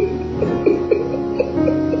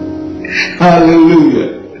 Hallelujah.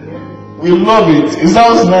 We love it. It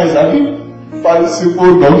sounds nice. I mean,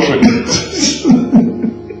 fanciful doctrine.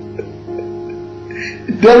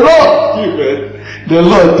 The Lord giveth, the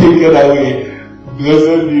Lord taketh away.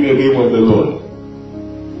 Blessed be the name of the Lord.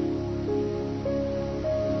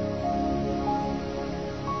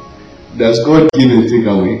 Does God give and take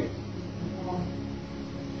away?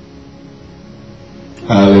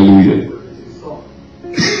 Hallelujah.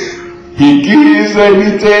 He gives and he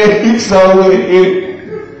takes away.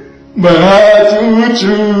 But I to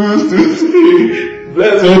choose to say,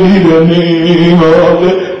 blessed be the name of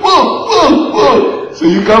the Lord. So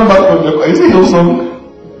you come back from the choir. Is it your song?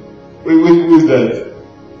 Wait, who is that?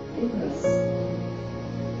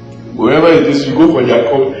 Wherever it is, you go for their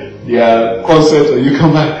concert or you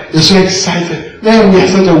come back. You're so excited. Man, we have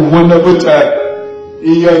such a wonderful time.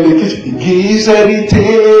 You're in the kitchen. He gives and he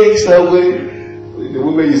takes away. The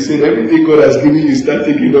moment you said everything God has given you, start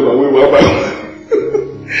taking them away.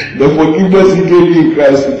 The forgiveness he gave you in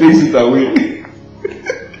Christ, he takes it away.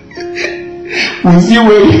 We'll see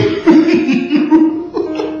where you.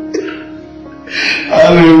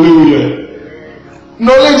 Hallelujah.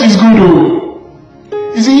 Knowledge is good, though.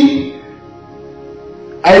 You see,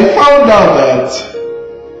 I found out that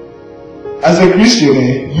as a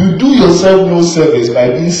Christian, you do yourself no service by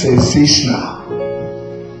being sensational.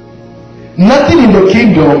 Nothing in the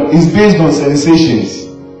kingdom is based on sensations,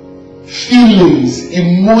 feelings,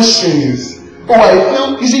 emotions. Oh, I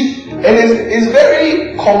feel, you see, and it's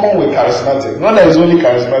very common with charismatic. Not that it's only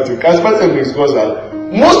charismatic. Charismatic means because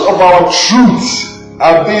most of our truths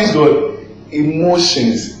are based on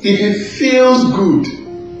emotions. If it feels good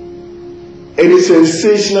and it's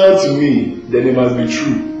sensational to me, then it must be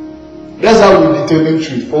true. That's how we determine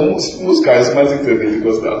truth for most charismatic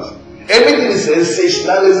Pentecostals. Everything is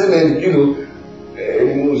sensationalism and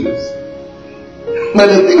emotions. But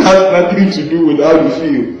the thing has nothing to do with how you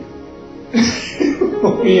feel.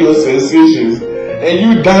 Only your sensations. And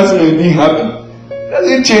you dancing and being happy.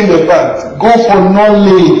 Doesn't change the fact. Go for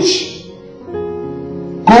knowledge.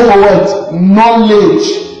 Go for what? Knowledge.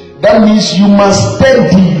 That means you must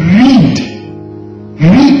study, read.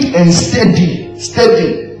 Read and study.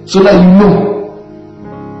 So that you know.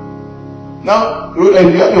 Now, if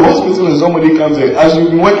you have a hospital and somebody comes in, as you've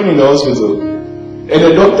been working in the hospital, and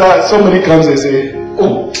the doctor, somebody comes and say,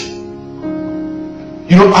 oh,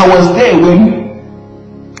 I was there when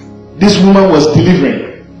this woman was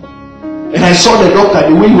delivering. And I saw the doctor,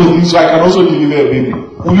 the way he was doing, so I can also deliver a baby.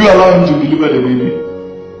 Will you allow him to deliver the baby?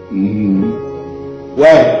 Mm-hmm.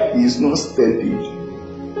 Why? He is not steady.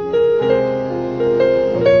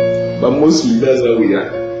 But mostly that's how we are.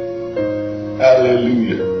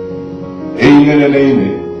 Hallelujah. Amen and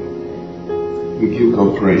amen. We give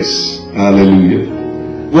God praise. Hallelujah.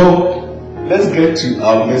 Well, let's get to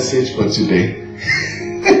our message for today.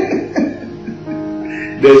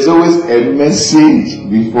 There's always a message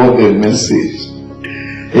before the message.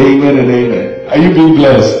 Amen and amen. Are you being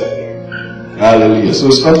blessed? Hallelujah.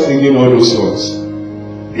 So stop singing all those songs.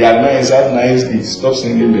 They are nice, have nice beats. Stop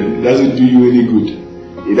singing them. It doesn't do you any good.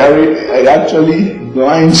 It actually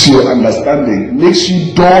blinds your understanding, makes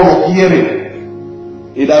you dull of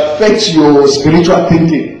hearing. It affects your spiritual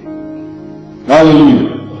thinking.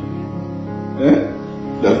 Hallelujah.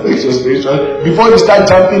 It affects your spiritual. Before you start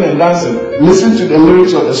jumping and dancing, listen to the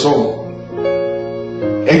lyrics of the song.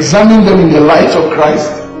 Examine them in the light of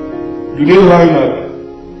Christ. Do they line up?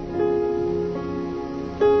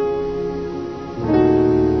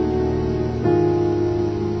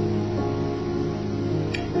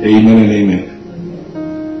 Amen and amen.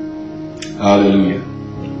 Hallelujah.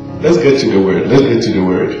 Let's get to the word. Let's get to the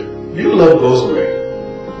word. Do you love God's word?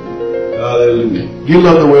 Hallelujah. Do you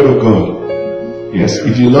love the word of God? Yes.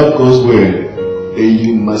 If you love God's word, then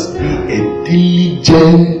you must be a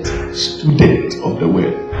diligent student of the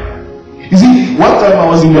word. You see, one time I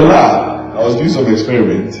was in the lab, I was doing some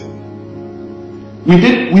experiments. We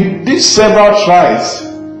did several tries,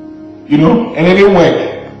 and it didn't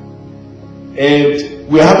work. And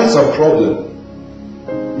we're having some problem.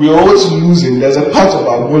 We're always losing. There's a part of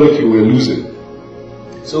our molecule we're losing.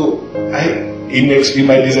 So in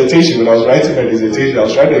my dissertation, when I was writing my dissertation, I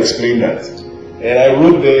was trying to explain that. And I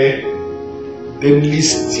wrote the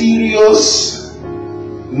mysterious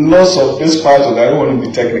loss of this part of, I don't want to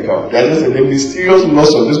be technical. I just said the mysterious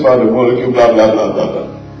loss of this part of the molecule, blah, blah, blah, blah, blah.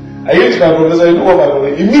 I came to my professor, you know what my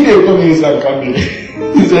professor, immediately told me inside coming.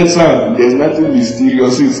 He said, son, there's nothing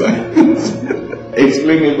mysterious inside.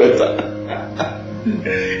 Explain it better.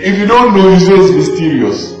 If you don't know, you say it's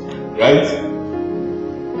mysterious. Right?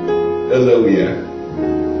 That's how we are.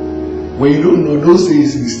 When you don't know, don't say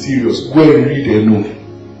it's mysterious. Go and read and know.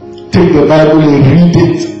 Take the Bible and read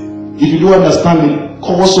it. If you don't understand it,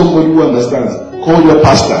 call somebody who understands. Call your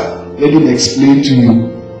pastor. Let him explain to you.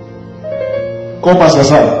 Call Pastor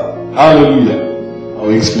Sam. Hallelujah.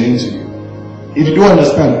 I'll explain to you. If you don't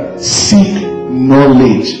understand, seek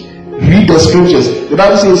knowledge. Read the scriptures. The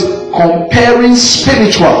Bible says, comparing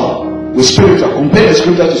spiritual with spiritual. Compare the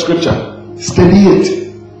scripture to scripture. Study it.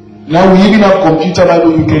 Now we even have computer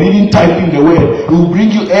Bible. You can even type in the word. It will bring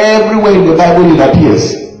you everywhere in the Bible it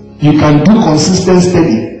appears. You can do consistent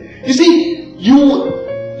study. You see, you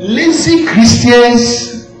lazy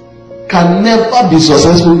Christians can never be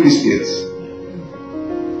successful Christians.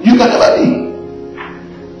 You can never be.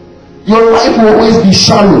 Your life will always be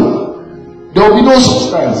shallow. There will be no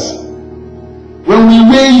substance. When we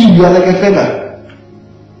weigh you, you are like a feather.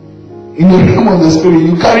 In the realm of the spirit,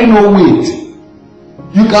 you carry no weight.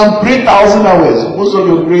 You can pray 1,000 hours. Most of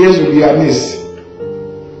your prayers will be amiss.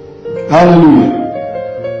 Hallelujah.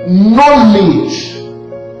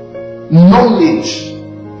 Knowledge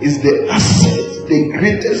is the asset, the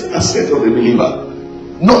greatest asset of the believer.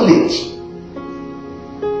 Knowledge.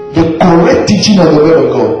 The correct teaching of the word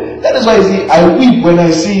of God. That is why I see, I weep when I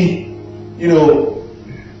see,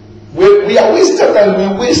 we are wasted and we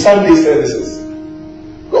waste Sunday services.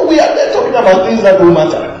 But we are there talking about things that don't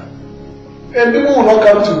matter. And people will not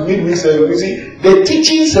come to midweek service. You see, the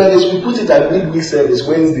teaching service, we put it at midweek service,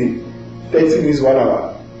 Wednesday, 30 minutes, 1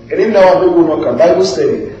 hour. And if now people will not come, Bible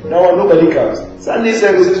study, now nobody comes. Sunday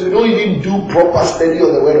services, we don't even do proper study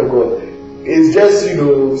of the word of God. It's just,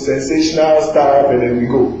 sensational stuff and then we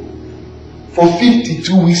go. For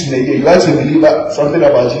 52 weeks in a year, you ask a believer something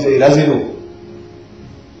about Jesus, he doesn't know.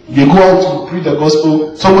 You go out to preach the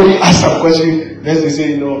gospel, somebody asks a question, then they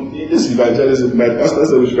say, this evangelism, my pastor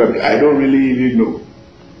said we should have. I don't really even know.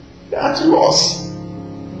 That's loss.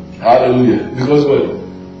 Hallelujah. Because what?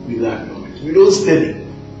 We lack knowledge. We don't study.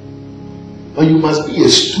 But you must be a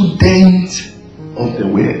student of the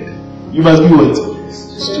word. You must be what?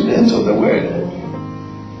 Student of the word.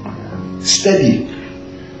 Study.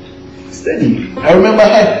 I remember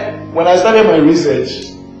when I started my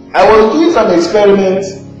research, I was doing some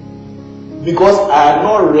experiments because I had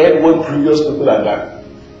not read what previous people had done.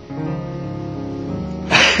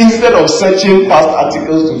 Instead of searching past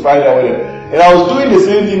articles to find out what, and I was doing the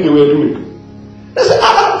same thing they were doing. I said,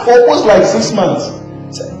 for almost like 6 months.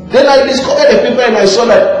 Then I discovered the paper and I saw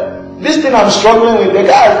that this thing I'm struggling with, the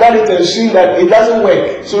guy has done it and seen that it doesn't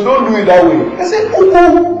work. So don't do it that way. I said, what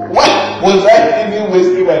was I even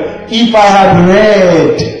wasting my time? If I had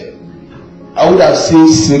read, I would have said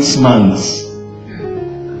 6 months.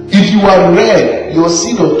 If you had read, your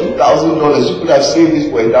seed of $2,000, you could have saved it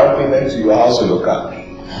for a down payment to your house or your car.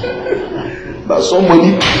 But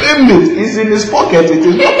somebody claimed it. It's in his pocket. It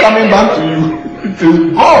is not coming back to you. It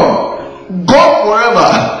is gone. Gone forever.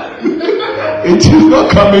 It is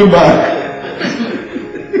not coming back.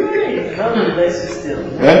 God will bless you still.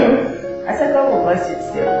 Eh? I said God will bless you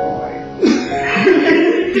still. Don't worry.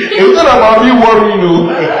 It's not about me worrying, you.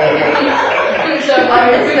 So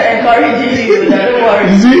I'm still encouraging you, but don't worry.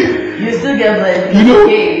 You see? You still get blessed. You know?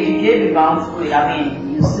 If you gave it bountifully, I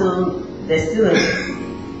mean, you still, there's still a,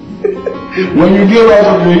 When you give out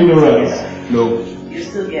of your ignorance, no. you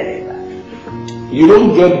still get it back. You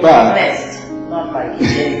don't get back. Blessed. Not like you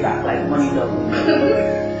get it back, like money double.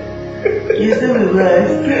 You still be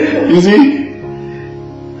blessed. You see?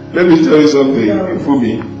 Let me tell you something, for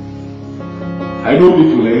me. I know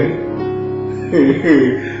people,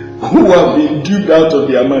 who have been duped out of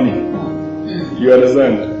their money. You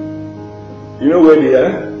understand? You know where they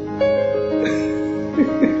are?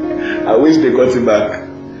 I wish they got it back.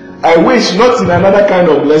 I wish not in another kind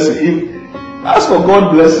of blessing. If as for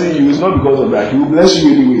God blessing you, it's not because of that. He will bless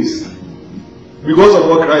you anyways. Because of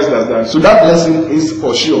what Christ has done. So that blessing is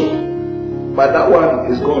for sure. But that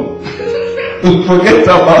one is gone. Forget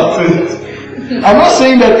about it. I'm not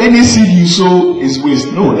saying that any seed you sow is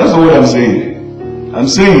waste. No, that's not what I'm saying. I'm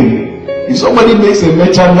saying if somebody makes a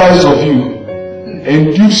merchandise of you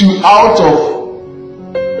and gives you out of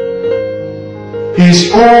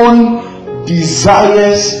his own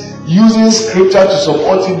desires, using scripture to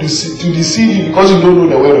support him to deceive you because you don't know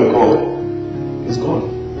the word of God, it's gone.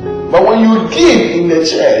 But when you give in the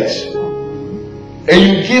church and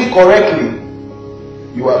you give correctly,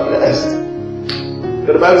 you are blessed.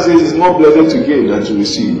 The Bible says it's more blessed to give than to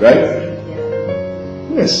receive, right?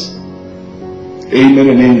 Yes. Amen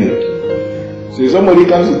and amen. So if somebody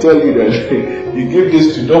comes to tell you that you give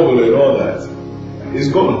this to double and all that, it's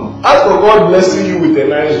gone. As for God blessing you with a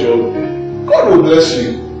nice job, God will bless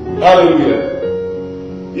you.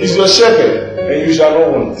 Hallelujah. He's your shepherd and you shall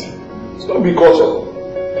not want. It's not because of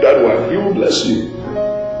that one. He will bless you.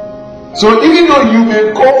 So even though you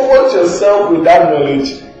may comfort yourself with that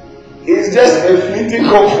knowledge, it's just a fleeting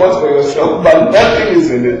comfort for yourself, but nothing is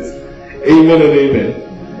in it. Amen and amen.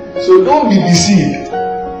 So don't be deceived.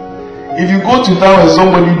 If you go to town and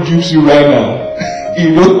somebody dupes you right now,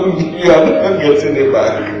 you are not getting it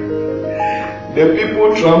back. The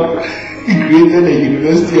people Trump created a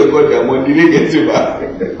university and got their money, they get it back.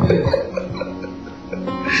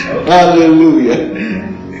 Hallelujah.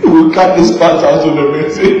 We'll cut this part out of the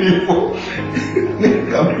message before.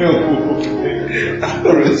 I'm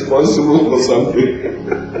responsible for something.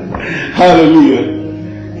 Hallelujah.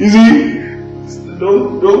 You see,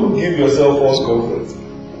 don't give yourself false comfort.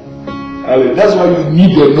 Hallelujah. That's why you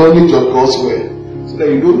need the knowledge of God's word, so that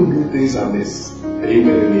you don't do things amiss.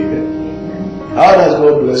 Amen and amen. How does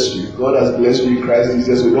God bless you? God has blessed you in Christ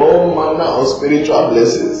Jesus with all manner of spiritual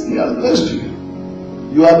blessings. He has blessed you.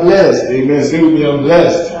 You are blessed. Amen. Say with me, I'm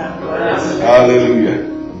blessed. Hallelujah.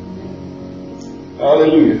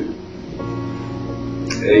 Hallelujah.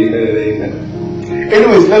 Amen and amen.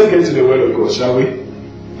 Anyways, let's get to the word of God, shall we?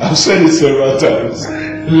 I've said it several times.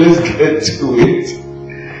 Let's get to it.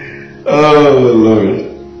 Oh Lord.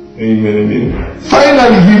 Amen and amen.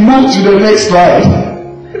 Finally, we move to the next slide.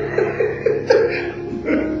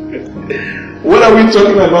 What are we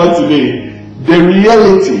talking about today? The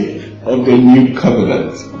reality of the new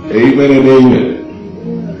covenant. Amen and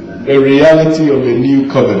amen. The reality of the new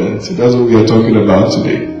covenant. That's what we are talking about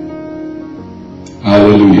today.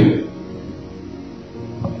 Hallelujah.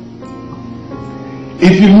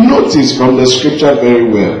 If you notice from the scripture very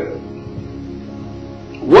well,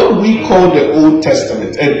 what we call the Old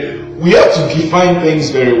Testament, and we have to define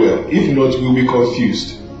things very well, if not we'll be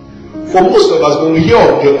confused. For most of us, when we hear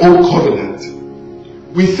of the Old Covenant,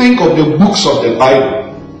 we think of the books of the Bible.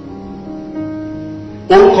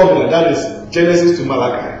 Old Covenant, that is Genesis to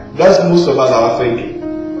Malachi. That's most of us are thinking.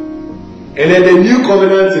 And then the New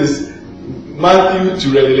Covenant is Matthew to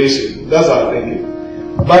Revelation. That's our thinking.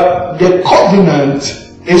 But the covenant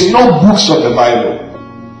is not books of the Bible.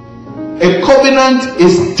 A covenant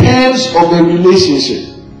is terms of a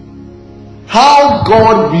relationship. How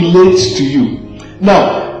God relates to you.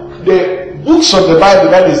 Now, the books of the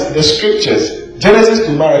Bible, that is the scriptures, Genesis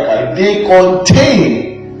to Malachi, they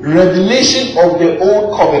contain revelation of the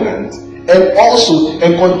Old Covenant and also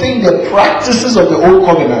contain the practices of the Old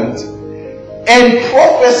Covenant and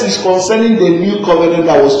prophecies concerning the new covenant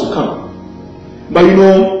that was to come. But you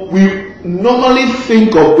know, we normally think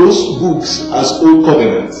of those books as Old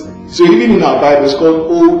Covenant. So even in our Bible, it's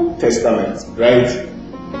called Old Testament, right?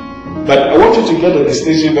 But I want you to get the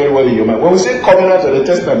distinction very well in your mind. When we say covenant or the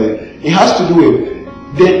testament, it has to do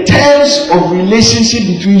with the terms of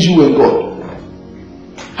relationship between you and God.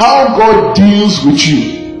 How God deals with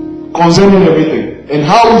you concerning everything, and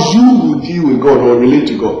how you will deal with God or relate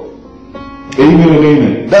to God. Amen and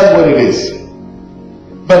amen. That's what it is.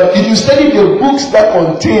 But if you study the books that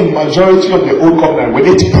contain majority of the old covenant with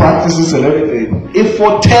its practices and everything, it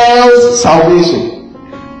foretells salvation.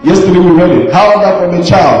 Yesterday we read it. How that from a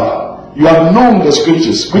child you have known the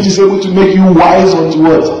scriptures, which is able to make you wise unto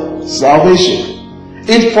what? Salvation.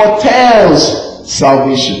 It foretells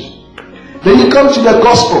salvation. Then you come to the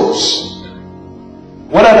Gospels.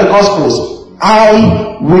 What are the Gospels?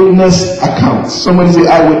 Eyewitness accounts. Somebody say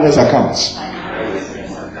eyewitness accounts.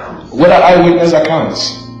 What are eyewitness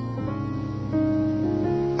accounts?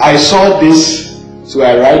 I saw this, so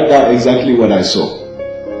I write down exactly what I saw.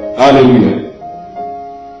 Hallelujah.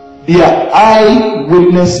 They are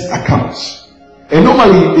eyewitness accounts. And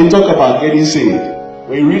normally they talk about getting saved.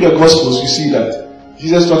 When you read the Gospels, you see that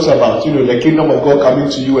Jesus talks about, the kingdom of God coming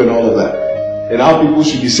to you and all of that. And how people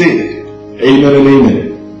should be saved. Amen and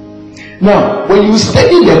amen. Now, when you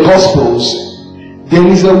study the Gospels, there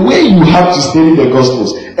is a way you have to study the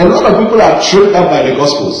Gospels. A lot of people are tripped up by the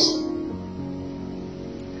Gospels.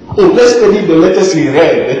 Oh, let's study the letters he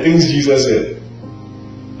read, the things Jesus said.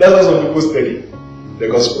 That's how some people study the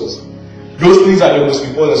Gospels. Those things are the most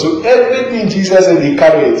important. So everything Jesus said, he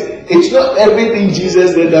carried it. It's not everything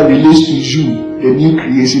Jesus said that relates to you, the new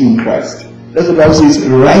creation in Christ. That's what the Bible says,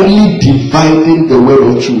 rightly dividing the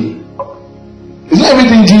word of truth. It's not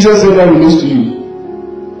everything Jesus said that relates to you.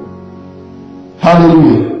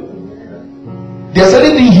 Hallelujah. There are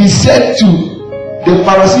certain things he said to the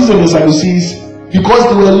Pharisees and the Sadducees because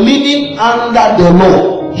they were living under the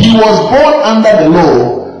law. He was born under the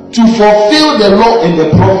law to fulfill the law and the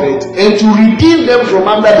prophet and to redeem them from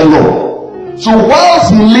under the law. So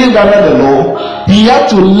whilst he lived under the law, he had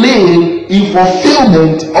to live in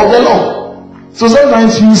fulfillment of the law. So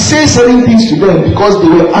sometimes you say certain things to them because they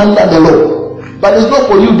were under the law, but it's not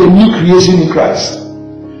for you the new creation in Christ.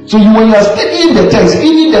 So when you are studying the text,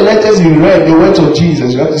 even the letters you read, the words of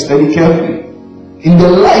Jesus, you have to study carefully in the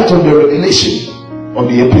light of the revelation of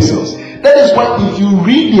the epistles. That is why if you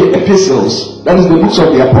read the epistles, that is the books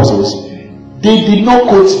of the apostles, they did not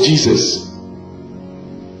quote Jesus.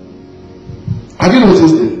 Have you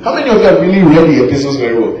noticed it? How many of you have really read the epistles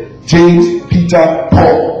very well? James, Peter,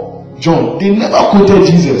 Paul, John, they never quoted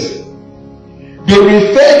Jesus. They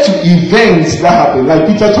refer to events that happened, like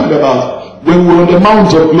Peter talked about. When we were on the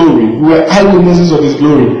Mount of Glory, we were eyewitnesses of his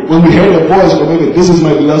glory. When we heard a voice from heaven, this is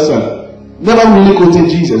my beloved son. Never really quoted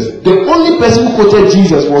Jesus. The only person who quoted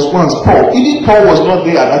Jesus was once Paul. Even Paul was not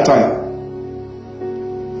there at that time.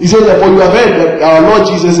 He said that, for you have heard that our Lord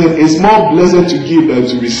Jesus said, it's more blessed to give than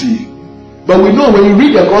to receive. But we know when you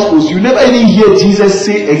read the Gospels, you never even hear Jesus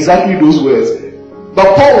say exactly those words.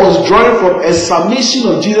 But Paul was drawing from a summation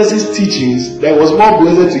of Jesus' teachings that was more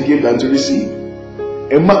blessed to give than to receive.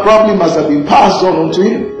 And probably must have been passed on unto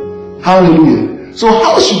him. Hallelujah. So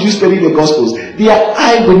how should you study the Gospels? They are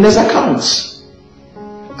eyewitness accounts.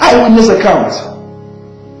 Eyewitness accounts.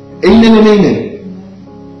 Amen and amen.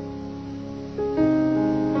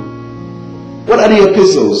 What are the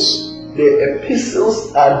epistles? The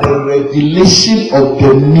epistles are the revelation of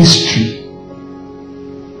the mystery,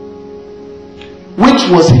 which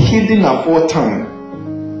was hidden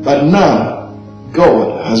aforetime, but now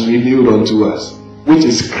God has revealed unto us, which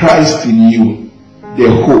is Christ in you, the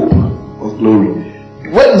hope of glory.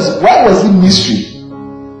 Why was it mystery?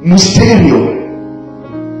 Mysterio.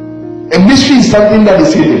 A mystery is something that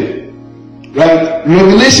is hidden. Right?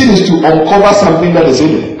 Revelation is to uncover something that is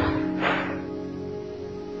hidden.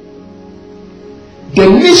 The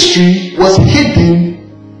mystery was hidden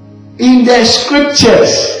in the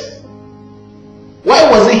scriptures. Why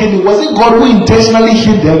was it hidden? Was it God who intentionally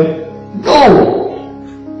hid them? No.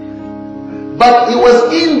 But it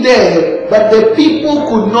was in there, but the people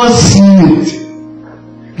could not see it.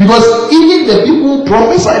 Because even the people who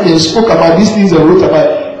prophesied and spoke about these things and wrote about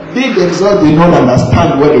it, they themselves did not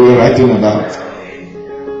understand what they were writing about.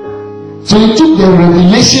 So it took the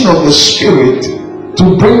revelation of the Spirit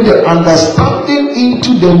to bring the understanding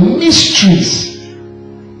into the mysteries.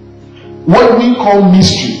 What we call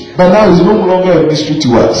mystery, but now is no longer a mystery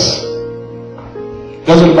to us.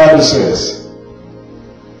 That's what the Bible says.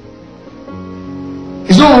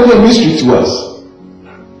 It's no longer a mystery to us.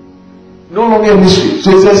 No longer a mystery.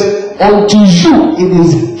 So it says, unto you it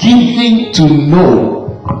is given to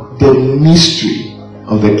know the mystery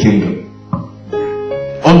of the kingdom.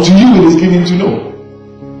 Unto you it is given to know.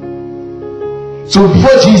 So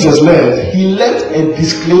before Jesus left, he left a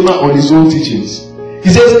disclaimer on his own teachings. He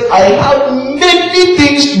says, I have many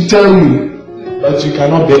things to tell you, but you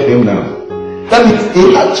cannot bear them now. That means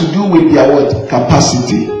it had to do with their what?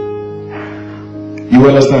 Capacity. You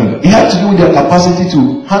understand? It had to do with their capacity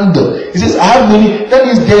to handle. He says, I have many. That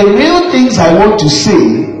means the real things I want to say,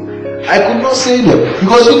 I could not say them.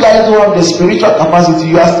 Because you guys don't have the spiritual capacity.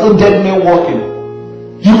 You are still dead men walking.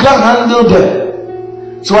 You can't handle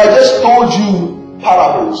them. So I just told you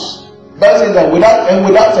parables. That's it. That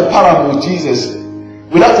without a parable, Jesus,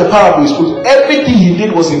 without a parable, he spoke. Everything he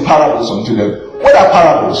did was in parables unto them. What are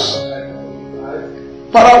parables?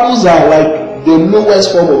 Parables are like the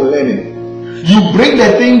lowest form of learning. You bring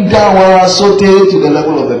the thing down or saute to the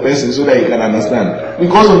level of the person so that you can understand.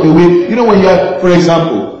 Because of the way, you know, when you are, for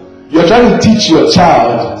example, you're trying to teach your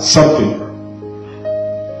child something.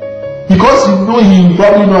 Because you know he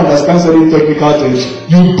probably don't understand certain technical things,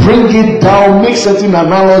 you bring it down, make certain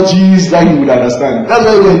analogies that he would understand. That's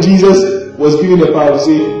why when Jesus was giving the parable,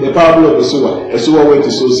 say the parable of the sower went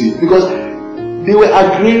to sow seed. Because they were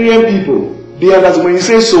agrarian people. They understand. When you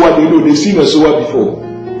say sower, they know they've seen a sower before.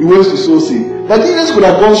 He went to sow seed. But Jesus could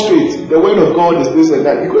have gone straight. The word of God is this and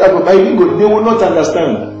that. He could have, but he didn't go. They will not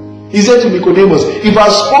understand. He said to Nicodemus, if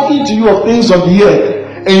I've spoken to you of things of the earth,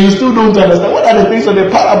 and you still don't understand, what are the things of the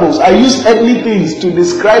parables? I use earthly things to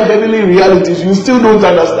describe heavenly realities. You still don't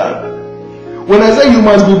understand. When I say you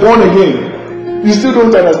must be born again, you still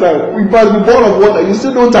don't understand. We must be born of water. You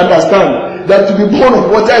still don't understand that to be born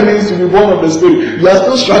of water means to be born of the Spirit. You are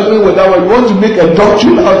still struggling with that one. You want to make a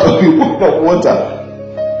doctrine out of being born of water.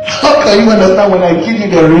 How can you understand when I give you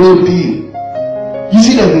the real deal? You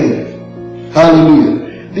see the thing?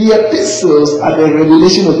 Hallelujah. The epistles are the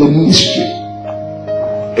revelation of the mystery.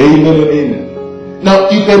 Amen and amen. Now,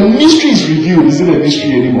 if the mystery is revealed, is it a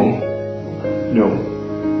mystery anymore?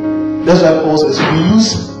 No. That's why Paul says we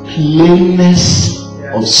use plainness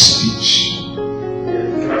of speech.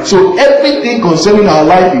 So everything concerning our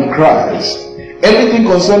life in Christ, everything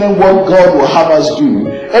concerning what God will have us do,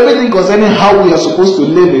 everything concerning how we are supposed to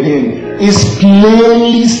live in Him is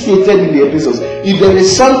plainly stated in the epistles. If there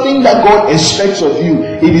is something that God expects of you,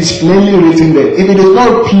 it is plainly written there. If it is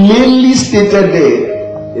not plainly stated there,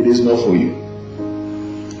 it is not for you.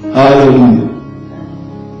 Hallelujah.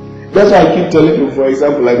 That's why I keep telling you, for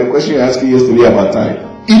example, like the question you asked me yesterday about time.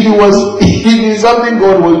 If it is something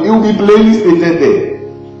God will, it will be plainly stated there.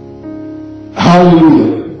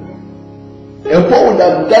 Hallelujah. And Paul would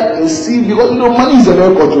have that see, because you know money is a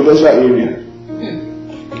very controversial area.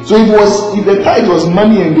 So if the tithe was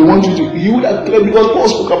money and they want you to, he would have cleared, because Paul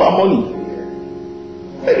spoke about money.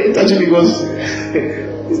 I didn't touch it because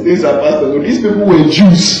these things are pastors. But these people were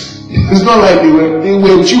Jews. It's not like they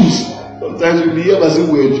were Jews. Sometimes we behave as if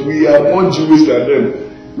we are more Jewish than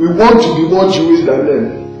them. We want to be more Jewish than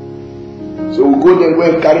them. So we go there, go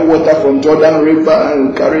and carry water from Jordan River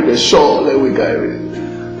and carry the shore that we carry.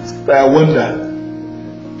 I wonder.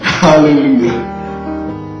 Hallelujah.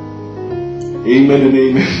 Amen and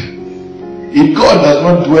amen. If God does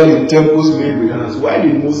not dwell in temples made with hands, why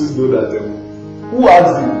did Moses build that temple? Who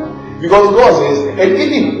asked him? Because God says, and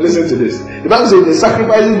even, listen to this. The Bible says the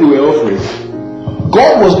sacrifices they were offering,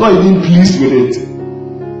 God was not even pleased with it.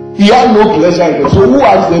 He had no pleasure in it. So who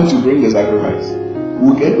asked them to bring the sacrifice?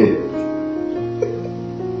 We'll get there.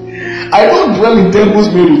 I don't dwell in temples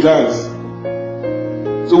made with hands.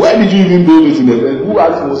 So why did you even build it in the first? Who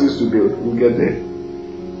asked Moses to build? We'll get there.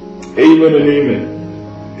 Amen and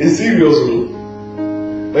amen. It's serious, though.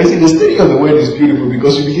 But you see, the study of the word is beautiful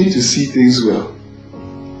because you begin to see things well.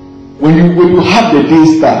 When you have the day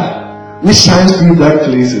star, which shines through dark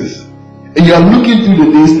places, and you are looking through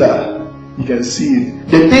the day star, you can see it.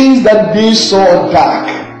 The things that they saw dark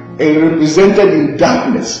and represented in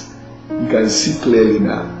darkness, you can see clearly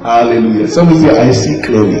now. Hallelujah. Somebody say, I see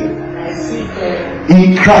clearly. I see clearly.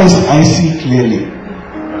 In Christ, I see clearly.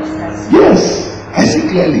 Yes, I see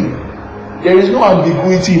clearly. There is no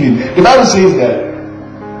ambiguity in it. The Bible says that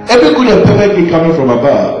every good and perfect thing coming from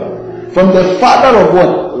above, from the Father of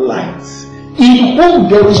what? Light, in whom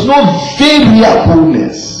there is no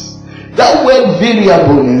variableness. That word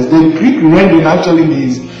variableness, the Greek rendering actually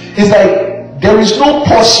means, is like there is no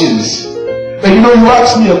portions. But you know, you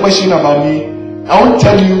ask me a question about me, I won't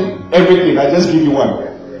tell you everything, I just give you one.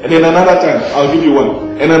 And then another time, I'll give you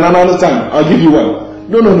one. And then another time, I'll give you one.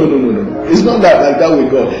 No. It's not that like that with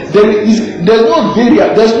God. There's no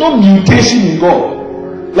there's no mutation in God.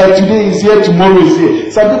 Like today is here, tomorrow is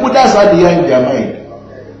here. Some people, that's how they are in their mind.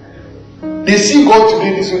 They see God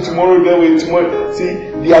today this way, tomorrow that way, tomorrow. See,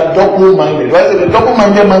 they are double-minded. Right? The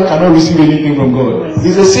double-minded man cannot receive anything from God.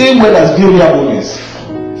 It's the same word as variableness.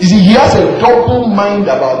 You see, he has a double mind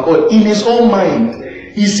about God. In his own mind,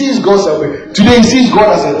 he sees God somewhere. Today he sees God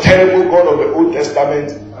as a terrible God of the Old Testament.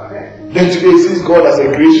 Then today he sees God as a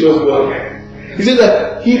gracious God. He says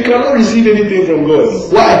that he cannot receive anything from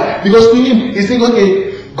God. Why? Because to him, he's thinking,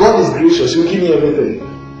 okay, God is gracious, he'll give me everything.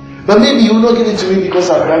 But maybe you will not give it to me because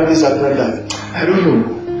I've done this, I've done that. I don't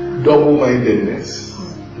know. Double-mindedness.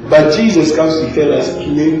 But Jesus comes to tell us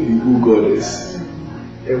plainly who God is.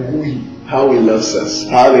 And how he loves us.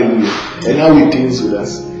 Hallelujah. And how he deals with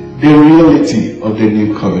us. The reality of the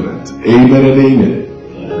new covenant. Amen and amen.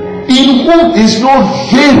 In whom is no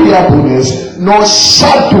variableness, nor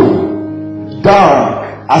shadow,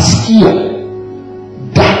 dark, askia,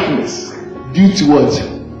 darkness, due to what?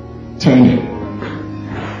 Turning.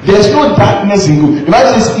 There's no darkness in him. The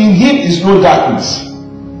Bible says, in him is no darkness.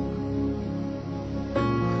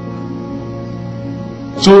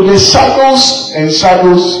 So the shadows and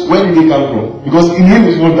shadows, where did they come from? Because in him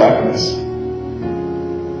is no darkness.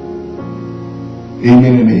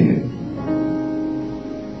 Amen and amen.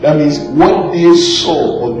 That means what they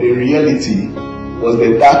saw of the reality was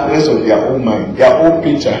the darkness of their own mind, their own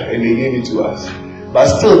picture, and they gave it to us. But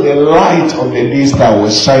still, the light of the day star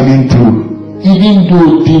was shining through. Even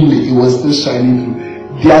though dimly, it was still shining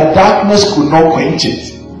through. Their darkness could not quench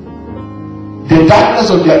it. The darkness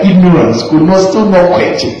of their ignorance could still not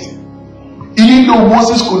quench it. Even though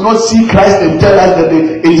Moses could not see Christ and tell us that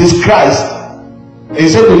it is Christ, and he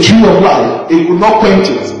said the tree of life, it could not quench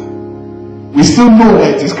it. We still know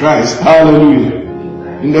that it is Christ. Hallelujah.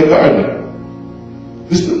 In the garden.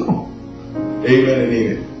 We still know. Amen and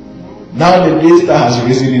amen. Now the day star has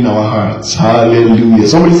risen in our hearts. Hallelujah.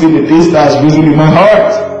 Somebody say the day star has risen in my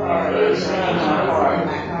heart.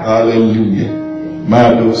 Hallelujah.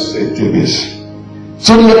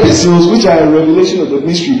 So the epistles, which are a revelation of the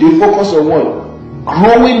mystery, they focus on what?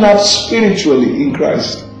 Growing up spiritually in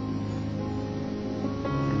Christ.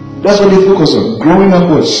 That's what they focus on. Growing up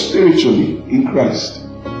what? Spiritually in Christ.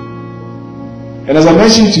 And as I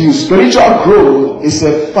mentioned to you, spiritual growth is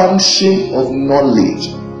a function of knowledge.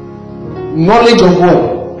 Knowledge of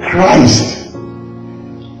what? Christ.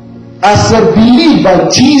 As a believer,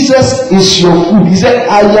 Jesus is your food. He said,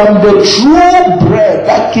 I am the true bread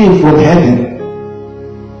that came from heaven.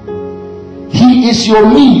 He is your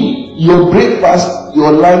meal, your breakfast,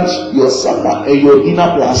 your lunch, your supper, and your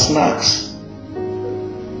dinner plus snacks.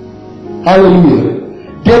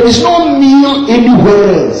 Hallelujah. There is no meal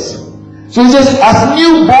anywhere else. So he says, as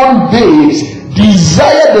newborn babes,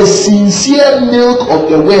 desire the sincere milk of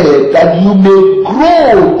the word that you may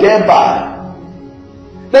grow thereby.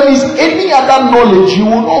 That means any other knowledge, you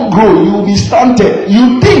will not grow, you will be stunted.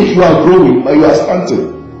 You think you are growing, but you are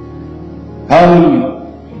stunted. Hallelujah.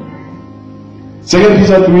 2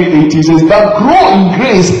 Peter 3:18 says, but grow in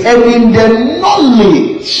grace and in the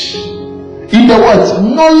knowledge. In the what?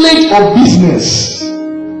 Knowledge of business,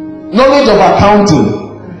 knowledge of accounting,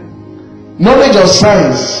 knowledge of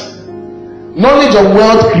science, knowledge of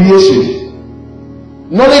wealth creation,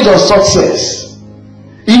 knowledge of success.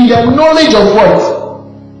 In the knowledge of what?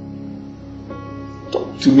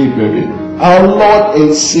 Talk to me, baby. Our Lord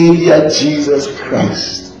and Savior Jesus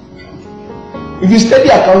Christ. If you study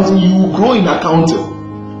accounting, you will grow in accounting.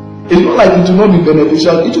 It's not like it will not be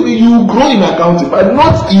beneficial. It will be you will grow in accounting, but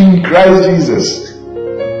not in Christ Jesus.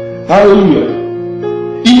 Hallelujah.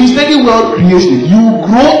 If you study wealth creation, you will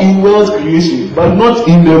grow in wealth creation, but not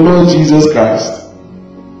in the Lord Jesus Christ.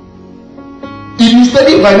 If you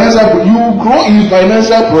study financial, you will grow in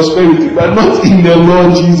financial prosperity, but not in the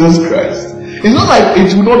Lord Jesus Christ. It's not like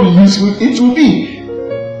it will not be useful. It will be,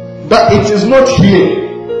 but it is not here.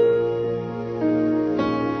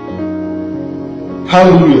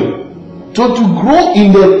 Hallelujah. So to grow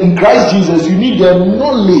in Christ Jesus, you need the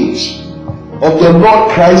knowledge of the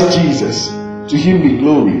Lord Christ Jesus. To him be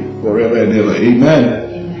glory forever and ever.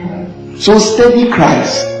 Amen. So study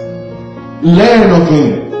Christ. Learn of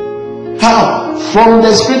him. How? From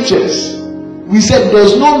the scriptures. We said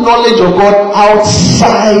there's no knowledge of God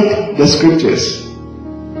outside the scriptures.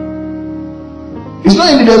 It's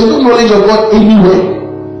not there's no knowledge of God anywhere.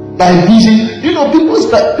 By vision. You know,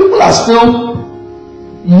 people are still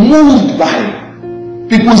moved by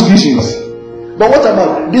people's visions. But what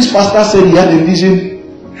about this pastor said he had a vision?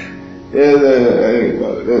 There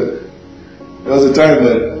was a time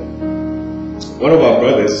that one of our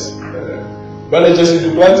brothers, Brother Jesse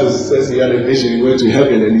Duplantis, says he had a vision. He went to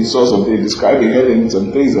heaven and he saw something describing heaven and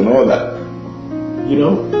some things and all that. You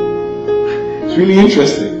know, it's really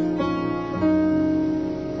interesting.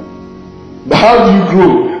 But how do you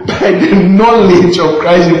grow? By the knowledge of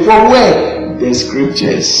Christ. From where? The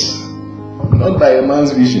scriptures, not by a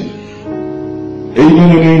man's vision. Amen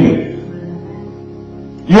and amen.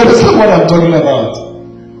 You understand what I'm talking about?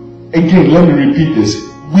 Again, let me repeat this.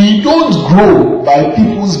 We don't grow by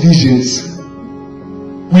people's visions.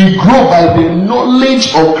 We grow by the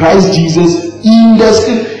knowledge of Christ Jesus in the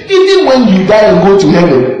scripture. Even when you die and go to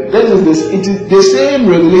heaven, it is the same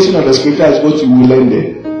revelation of the scripture as what you will learn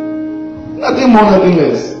there. Nothing more, nothing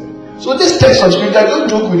less. So this text of scripture, don't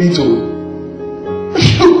joke with it.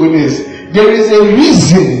 Look with this. There is a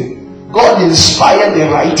reason God inspired the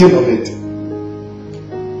writing of it.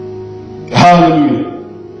 Hallelujah.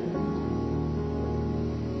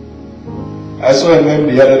 I saw a man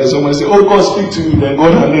the other day, someone said, oh, God speak to me, then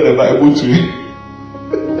God handed the Bible to him.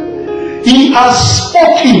 He has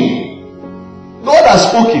spoken. God has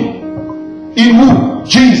spoken. In who?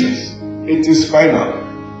 Jesus. It is final.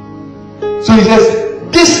 So he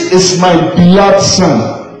says, this is my beloved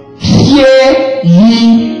son. Hear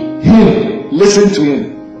ye him. Listen to him.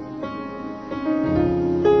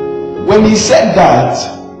 When he said that,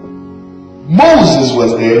 Moses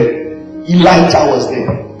was there, Elijah was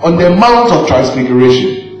there, on the Mount of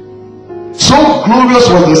Transfiguration. So glorious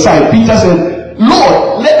was the sight. Peter said,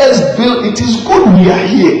 Lord, let us build. It is good we are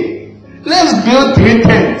here. Let's build 3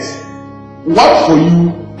 tents. One for you,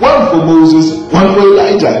 one for Moses, one for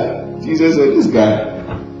Elijah. Jesus said, this guy,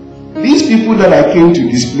 these people that I came to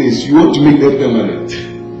this place, you want to make them permanent.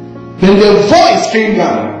 Then the voice came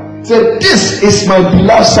down, said, this is my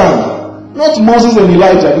beloved son. Not Moses and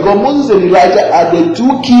Elijah, because Moses and Elijah are the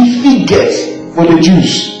 2 key figures for the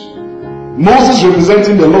Jews. Moses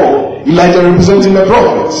representing the law, Elijah representing the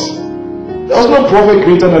prophets. There was no prophet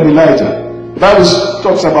greater than Elijah. The Bible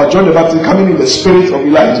talks about John the Baptist coming in the spirit of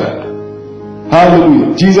Elijah.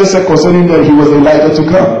 Hallelujah. Jesus said concerning that he was Elijah to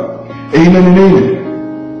come. Amen and amen.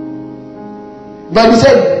 But he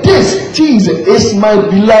said, this Jesus is my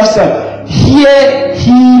beloved son. Hear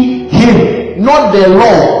he him. Not the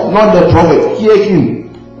law, not the prophet. Hear him.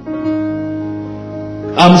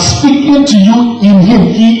 I'm speaking to you in him.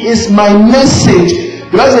 He is my message.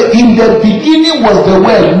 Because in the beginning was the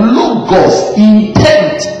word, logos,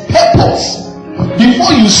 intent, purpose.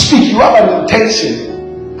 Before you speak, you have an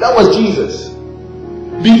intention. That was Jesus.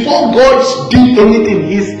 Before God did anything,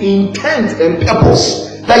 his intent and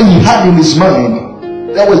purpose that he had in his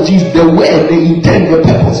mind, that was Jesus. The word, the intent, the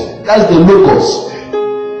purpose. That's the logos.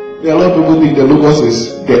 There are a lot of people think the logos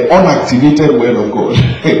is the unactivated word of God.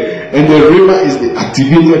 And the rhema is the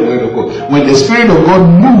activated word of God. When the Spirit of God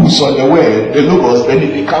moves on the word, the logos, then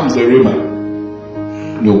it becomes the rhema.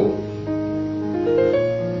 No.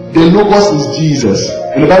 The logos is Jesus.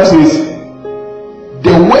 And the Bible says,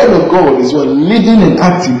 the word of God is what? Living and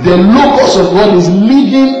active. The logos of God is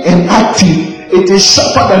living and active. It is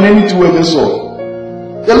sharper than any two-edged sword.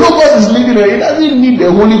 The logos is living and it doesn't need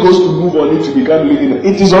the Holy Ghost to move on it to become living.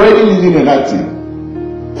 It is already living and active.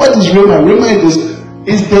 What is rhema? Rhema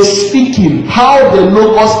is the speaking. How the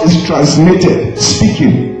logos is transmitted.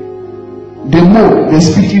 Speaking. The mode, the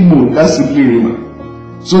speaking mode, that's simply rhema.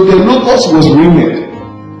 So the logos was rhema.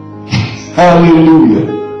 Hallelujah.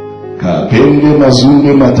 Kapende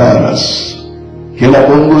mazunde mataras.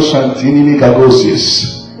 Kelabongo shantini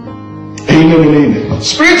nikagosies. Amen and amen.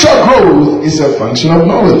 Spiritual growth is a function of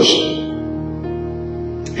knowledge.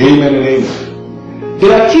 Amen and amen.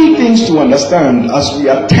 There are key things to understand as we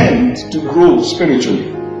attempt to grow spiritually.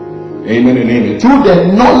 Amen and amen. Through the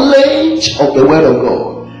knowledge of the Word of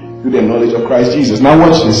God. Through the knowledge of Christ Jesus. Now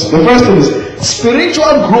watch this. The first thing is,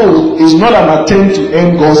 spiritual growth is not an attempt to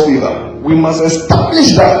earn God's favor. We must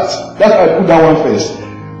establish that. That's why I put that one first.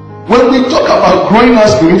 When we talk about growing up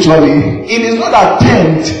spiritually, it is not an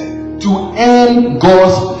attempt to earn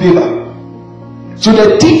God's favor. So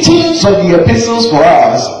the teachings of the epistles for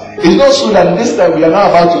us is not so that this time we are now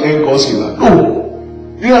about to earn God's favor.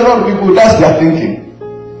 No. There are a lot of people, that's their thinking.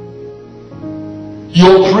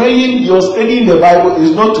 Your praying, your studying the Bible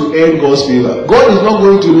is not to earn God's favor. God is not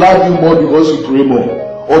going to love you more because you pray more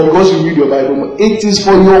or because you read your Bible more. It is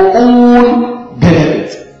for your own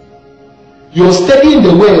benefit. You're studying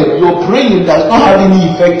the word, your praying does not have any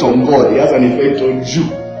effect on God. It has an effect on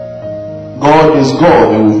you. God is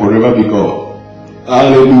God and will forever be God.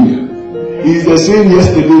 Hallelujah. He is the same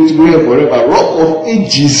yesterday, today, and forever. Rock of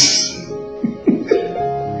ages.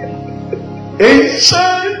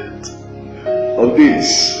 Ancient of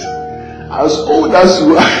this. As old as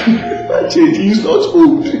you are, he is not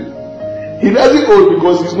old. He doesn't old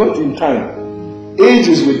because he's not in time. Age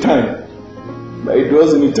is with time. But it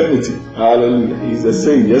was in eternity. Hallelujah. He is the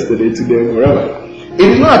same yesterday, today, and forever. It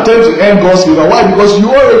is not attempt to earn God's favor. Why? Because you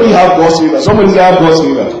already have God's favor. Somebody say, I have God's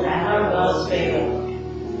favor. I have God's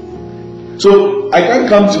favor. So I can't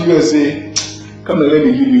come to you and say, come and let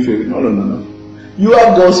me give you favor. No. You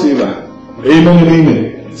have God's favor. Amen and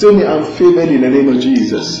amen. Tell me, I'm favored in the name of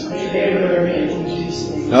Jesus.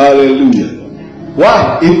 Hallelujah.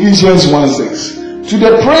 Why? Ephesians 1:6. To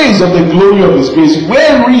the praise of the glory of his grace,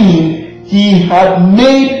 wherein he had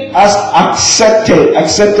made us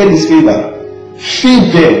accepted his favor.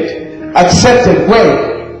 Favored, accepted where?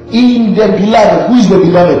 In the beloved. Who is the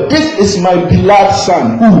beloved? This is my beloved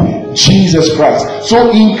son. Who? Jesus Christ.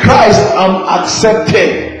 So in Christ, I'm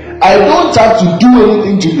accepted. I don't have to do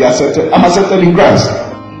anything to be accepted. I'm accepted in Christ.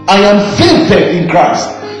 I am favored in Christ.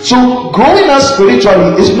 So growing up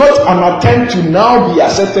spiritually is not an attempt to now be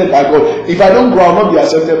accepted by God. If I don't grow, I'll not be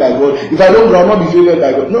accepted by God. If I don't grow, I'll not be favored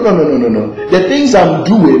by God. No. The things I'm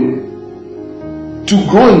doing to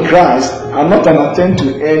grow in Christ are not an attempt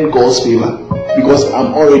to earn God's favor, because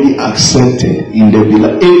I'm already accepted in the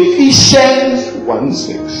beloved. Ephesians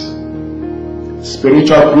 1:6.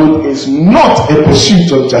 Spiritual growth is not a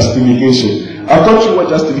pursuit of justification. I've taught you what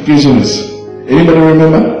justification is. Anybody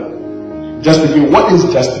remember? Justification. What is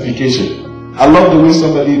justification? I love the way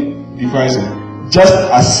somebody defines it. Just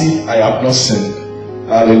as if I have not sinned.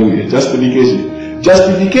 Hallelujah. Justification.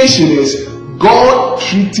 Justification is God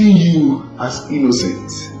treating you as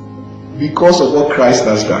innocent because of what Christ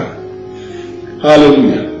has done.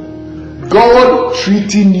 Hallelujah. God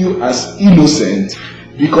treating you as innocent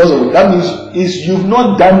because of it. That means you've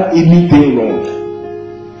not done anything wrong.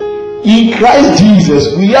 In Christ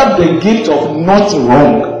Jesus, we have the gift of not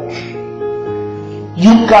wrong.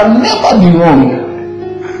 You can never be wrong.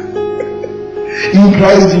 In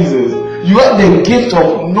Christ Jesus, you have the gift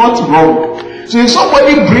of not wrong. So if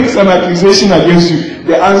somebody brings an accusation against you,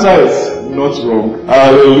 the answer is not wrong.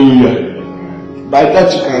 Hallelujah. By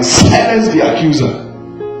that you can silence the accuser.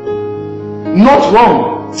 Not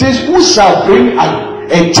wrong. It says, who shall bring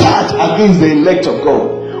a charge against the elect of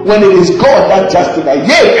God, when it is God that justifies?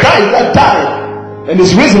 Yea, Christ that died and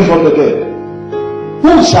is risen from the dead.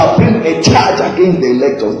 Who shall bring a charge against the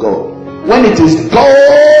elect of God, when it is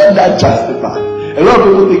God that justifies? A lot of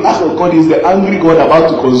people think, oh, God is the angry God about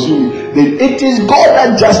to consume you. Then it is God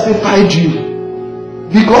that justified you.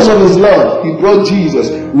 Because of his love, he brought Jesus,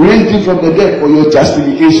 raised him from the dead for your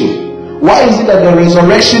justification. Why is it that the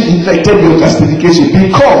resurrection effected your justification?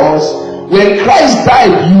 Because when Christ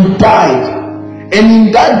died, you died. And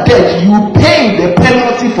in that death, you paid the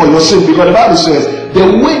penalty for your sin. Because the Bible says, the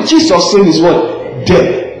wages of sin is what?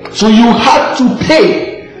 Death. So you had to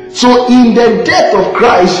pay. So in the death of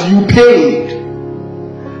Christ, you paid.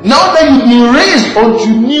 Now that you've been raised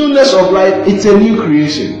unto newness of life, it's a new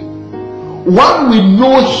creation. One with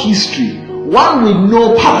no history, one with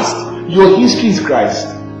no past. Your history is Christ.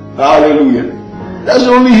 Hallelujah. That's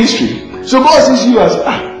the only history. So God sees you as,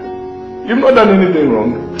 you've not done anything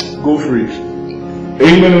wrong. Go free.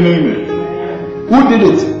 Amen and amen. Who did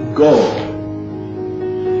it? God.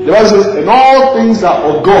 The Bible says, and all things are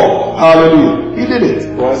of God. Hallelujah. He did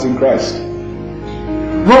it for us in Christ.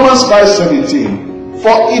 Romans 5:17.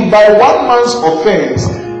 For if by one man's offense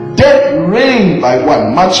death reigned by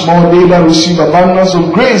one, much more they that receive abundance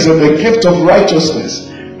of grace and the gift of righteousness.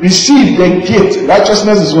 Receive the gift.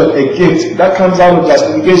 Righteousness is what? A gift. That comes out of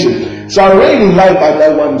justification. Shall reign in life by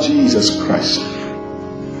that one, Jesus Christ.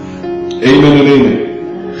 Amen and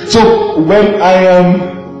amen. So when I am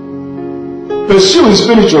pursuing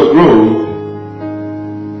spiritual growth,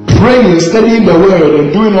 praying, studying the word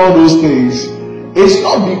and doing all those things, it's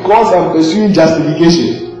not because I'm pursuing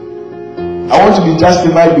justification. I want to be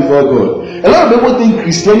justified before God. A lot of people think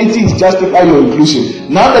Christianity is justify your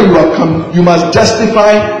inclusion. Now that you have come, you must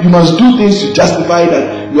justify, you must do things to justify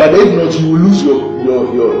that you are there. If not, you will lose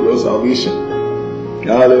your salvation.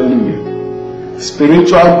 Hallelujah.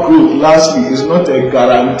 Spiritual growth, lastly, is not a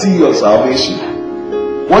guarantee of salvation.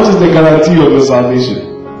 What is the guarantee of your salvation?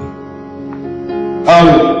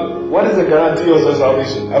 What is the guarantee of your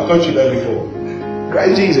salvation? I've taught you that before.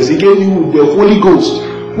 Christ Jesus, he gave you the Holy Ghost,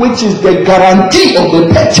 which is the guarantee of the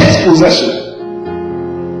purchased possession.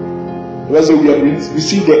 That's why we have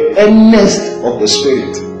received the earnest of the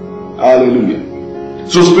Spirit. Hallelujah.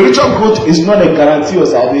 So spiritual growth is not a guarantee of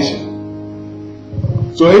salvation.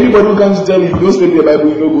 So anybody who comes to tell you, if you don't study the Bible,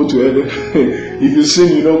 you don't go to heaven. If you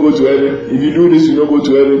sin, you don't go to heaven. If you do this, you don't go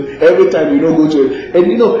to heaven. Every time you don't go to heaven.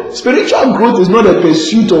 And you know, spiritual growth is not a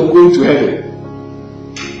pursuit of going to heaven.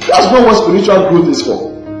 That's not what spiritual growth is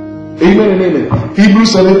for. Amen and amen.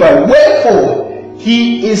 Hebrews 7:5. Wherefore,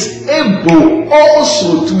 he is able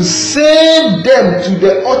also to save them to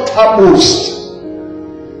the uttermost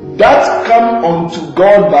that come unto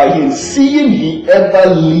God by him, seeing he ever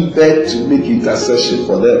liveth to make intercession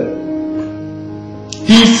for them.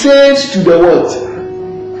 He says to the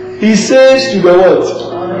what? He says to the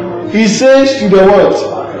what? He says to the what?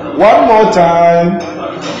 One more time.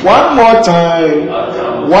 One more time.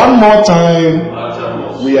 One more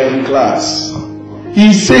time. We are in class.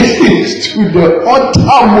 He says to the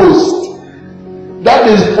uttermost. That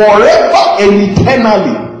is forever and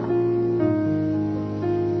eternally.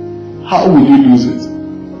 How will you lose it?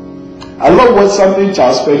 I love what something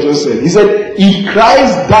Charles Spurgeon said. He said, if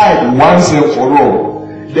Christ died once and for all,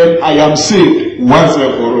 then I am saved once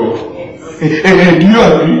and for all. Do you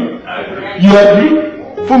agree? You agree?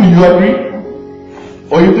 For me, you agree?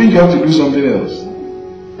 Or you think you have to do something else?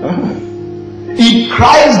 If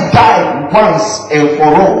Christ died once and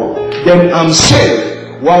for all, then I'm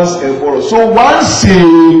saved once and for all. So once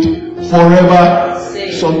saved, forever.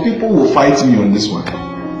 Some people will fight me on this one.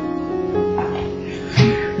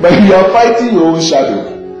 But you are fighting your own shadow.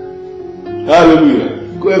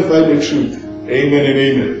 Hallelujah. Go and find the truth. Amen and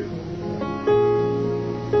amen.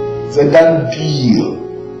 It's a done deal.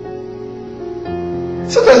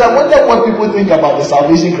 Sometimes I wonder what people think about the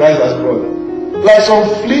salvation Christ has brought. Like some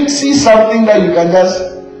flimsy something that you can just...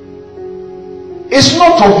 It's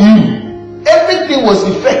not of you. Everything was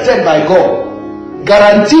effected by God.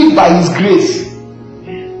 Guaranteed by His grace.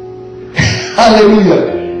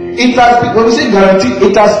 Hallelujah. It has, when we say guaranteed,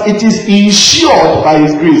 it is insured by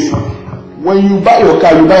His grace. When you buy your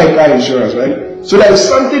car, you buy a car insurance, right? So that if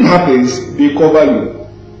something happens, they cover you.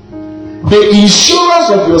 The insurance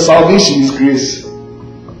of your salvation is grace.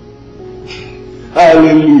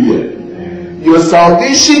 Hallelujah. Your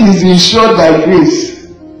salvation is insured by grace.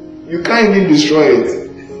 You can't even destroy it.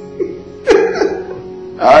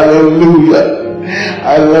 Hallelujah.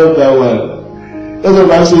 I love that one. That's what the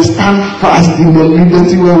Bible says, stand fast in the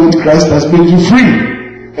liberty wherewith Christ has made you free.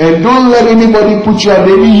 And don't let anybody put you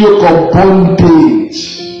under any yoke of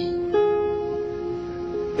bondage.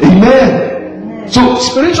 Amen. So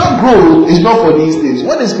spiritual growth is not for these things.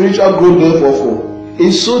 What is spiritual growth therefore for?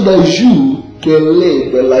 It's so that you can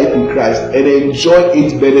live the life in Christ and enjoy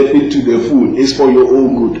its benefit to the full. It's for your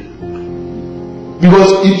own good.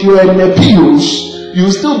 Because if you are in a pious, you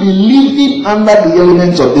will still be living under the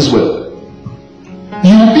elements of this world.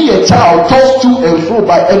 You will be a child tossed to and fro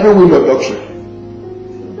by every wind of doctrine.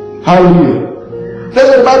 Hallelujah. That's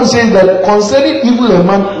what the Bible says, that concerning evil and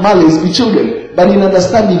malice be children, but in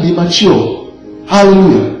understanding be mature.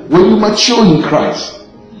 Hallelujah. When you mature in Christ,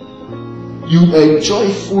 you enjoy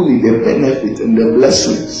fully the benefit and the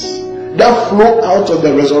blessings that flow out of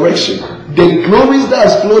the resurrection. The glories that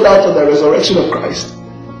has flowed out of the resurrection of Christ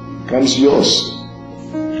comes yours.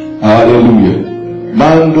 Hallelujah.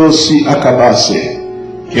 Mando si akabase.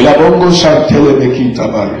 Kilabongo shantele mekinta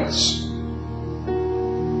varias.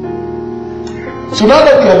 So now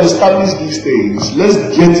that we have established these things, let's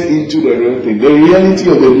get into the real thing, the reality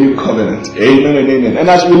of the new covenant. Amen and amen. And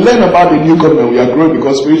as we learn about the new covenant, we are growing,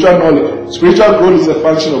 because spiritual growth is a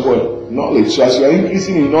function of what? Knowledge. So as you are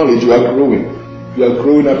increasing in knowledge, you are growing. You are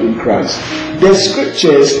growing up in Christ. The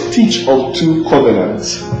scriptures teach of two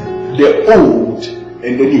covenants, the old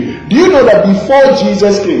and the new. Do you know that before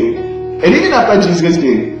Jesus came, and even after Jesus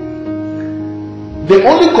came, the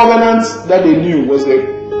only covenant that they knew was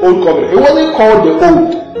the old covenant. It wasn't called the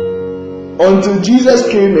old until Jesus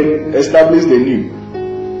came and established the new.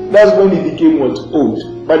 That's when it became what?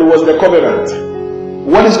 Old. But it was the covenant.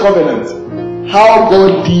 What is covenant? How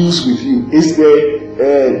God deals with you. It's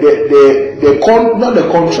not the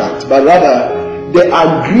contract, but rather the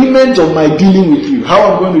agreement of my dealing with you. How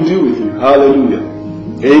I'm going to deal with you. Hallelujah.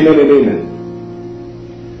 Amen and amen.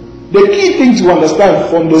 The key thing to understand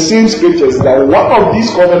from the same scriptures is that one of these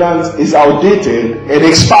covenants is outdated and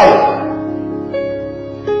expired.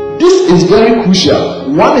 This is very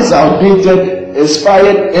crucial. One is outdated,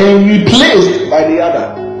 expired, and replaced by the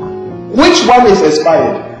other. Which one is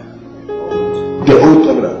expired? The old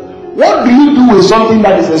covenant. What do you do with something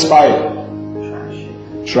that is expired?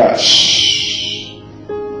 Trash.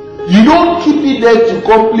 You don't keep it there to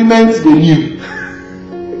complement the new.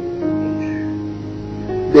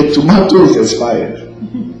 The tomato is expired.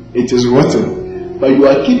 It is rotten. But you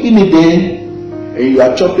are keeping it there and you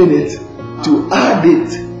are chopping it to add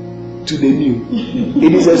it to the new.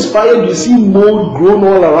 It is expired. You see mold grown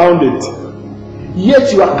all around it.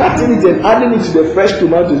 Yet you are cutting it and adding it to the fresh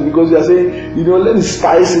tomatoes, because you are saying, let me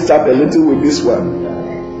spice it up a little with this one.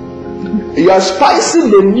 You are spicing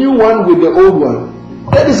the new one with the old one.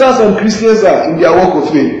 That is how some Christians are in their walk of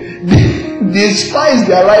faith. They spice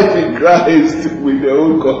their life in Christ with their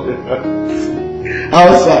own covenant.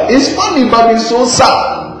 How sad. It's funny, but it's so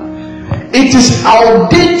sad. It is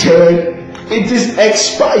outdated, it is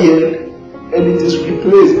expired, and it is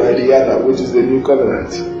replaced by the other, which is the new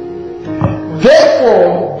covenant.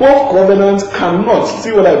 Therefore, both covenants cannot,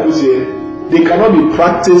 see what I put here, they cannot be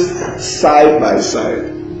practiced side by side.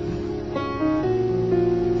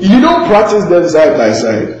 You don't practice them side by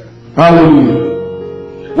side.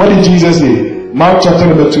 Hallelujah. What did Jesus say? Mark chapter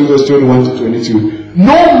number 2 verse 21 to 22.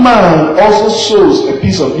 No man also sews a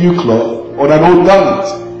piece of new cloth on an old garment,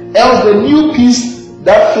 else the new piece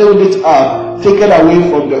that filled it up taken away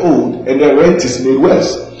from the old, and the rent is made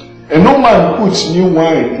worse. And no man puts new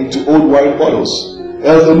wine into old wine bottles,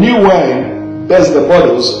 else the new wine bursts the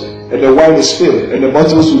bottles, and the wine is spilled, and the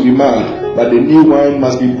bottles will be marred. But the new wine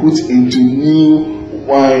must be put into new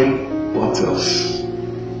wine bottles.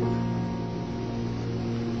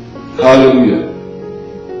 Hallelujah.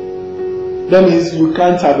 That means you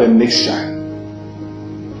can't have a mixture.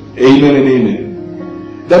 Amen and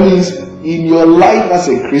amen. That means in your life as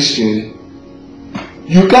a Christian,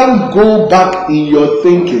 you can't go back in your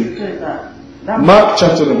thinking. Mark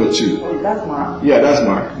chapter number 2. Oh, that's Mark? Yeah, that's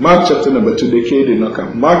Mark. Mark chapter number 2. The K did not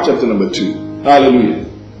come. Mark chapter number 2. Hallelujah.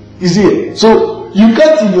 You see, so you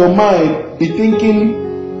can't in your mind be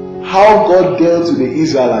thinking how God dealt with the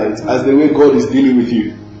Israelites as the way God is dealing with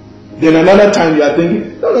you. Then another time you are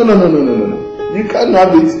thinking, no. You can't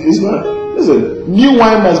have it. It's not. Listen, new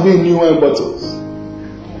wine must be in new wine bottles.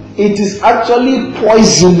 It is actually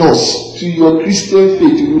poisonous to your Christian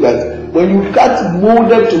faith to do that. When you cut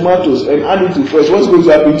molded tomatoes and add it to fresh, what's going to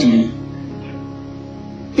happen to you?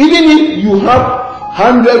 Even if you have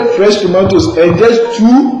 100 fresh tomatoes and just 2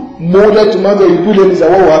 molded tomatoes, you put them inside,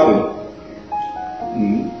 what will happen?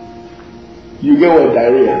 You get what?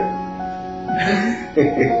 Diarrhea.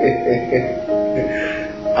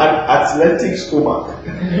 An athletic stomach.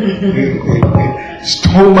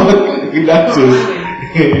 Stomach, that is.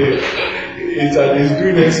 It's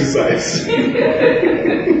doing exercise.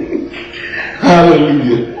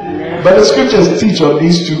 Hallelujah. But the scriptures teach on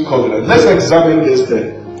these two covenants. Let's examine this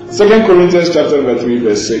then. 2 Corinthians chapter number 3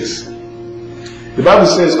 verse 6. The Bible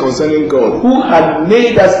says concerning God, who had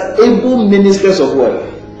made us able ministers of what?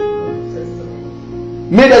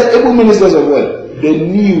 Made us able ministers of what? The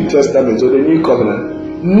New Testament or the New Covenant.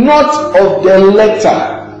 Not of the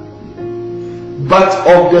letter, but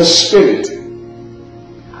of the Spirit.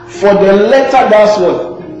 For the letter does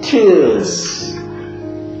what? Kills.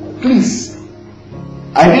 Please,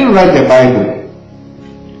 I didn't write the Bible.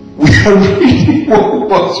 We are reading what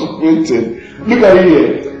was written. Look at it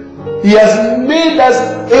here. He has made us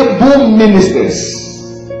able ministers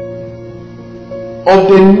of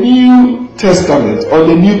the New Testament or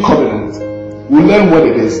the New Covenant. We'll learn what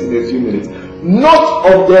it is in a few minutes. Not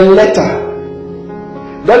of the letter.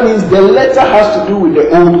 That means the letter has to do with the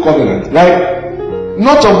Old Covenant, right?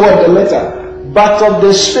 Not of what? The letter, but of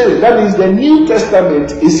the Spirit. That means the New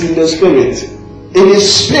Testament is in the Spirit. It is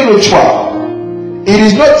spiritual. It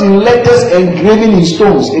is not in letters engraven in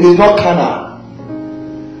stones. It is not carnal.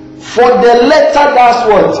 For the letter does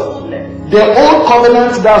what? The Old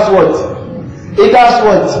Covenant does what? It does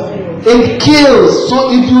what? It kills.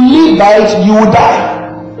 So if you live by it, you will die.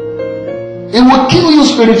 It will kill you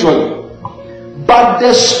spiritually. But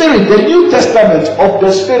the Spirit, the New Testament of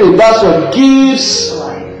the Spirit, that's what gives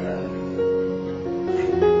life.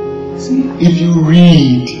 See, if you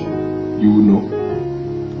read, you will know.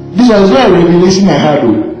 This was not a revelation I had.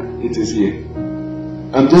 It is here.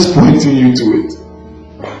 I'm just pointing you to it.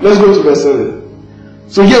 Let's go to verse 7.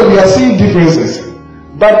 So here we are seeing differences.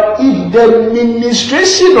 But if the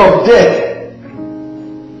ministration of death,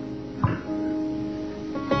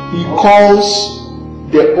 he calls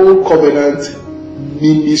the Old Covenant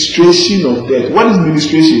ministration of death. What is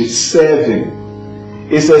ministration? Serving.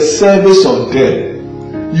 It's a service of death.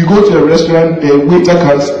 You go to a restaurant, the waiter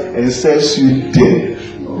comes and serves you death.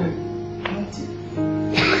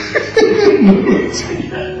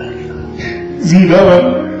 See that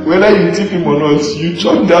one? Whether you tip him or not, you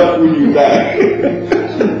chop that when you die.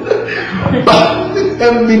 But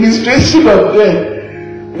administration of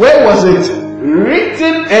death, where was it?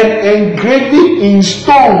 Written and engraved in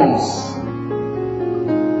stones.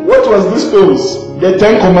 What was the stones? The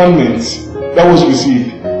 10 Commandments that was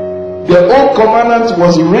received. The Old Commandment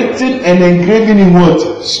was written and engraved in what?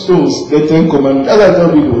 Stones. The 10 Commandments. As I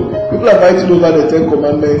tell people, people are fighting over the 10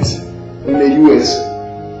 Commandments in the US.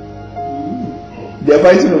 They are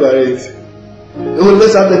fighting over it. Oh,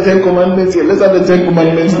 let's have the 10 Commandments here. Let's have the 10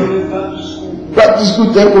 Commandments here. Back to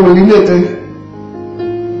school, 10 Commandments.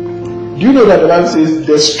 Do you know that the Bible says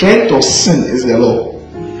the strength of sin is the law?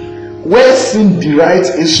 Where sin derives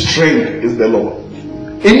its strength is the law.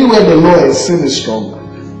 Anywhere the law is, sin is strong.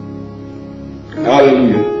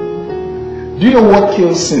 Hallelujah. Do you know what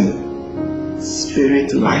kills sin?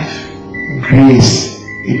 Spirit life. Grace.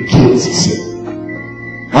 It kills sin.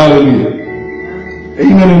 Hallelujah.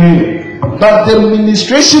 Amen and amen. But the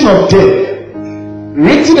ministration of death,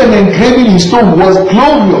 written and engraven in stone, was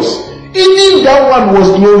glorious. Even that one was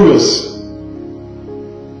glorious.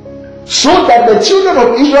 So that the children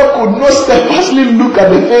of Israel could not steadfastly look at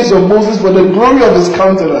the face of Moses for the glory of his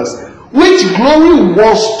countenance, which glory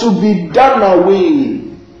was to be done away.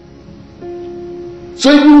 So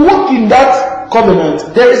if you walk in that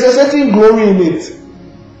covenant, there is a certain glory in it.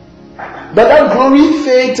 But that glory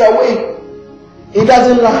fades away. It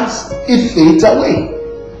doesn't last. It fades away.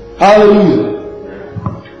 Hallelujah.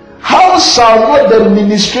 How shall not the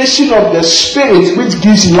ministration of the Spirit which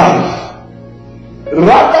gives life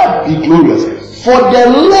rather be glorious? For the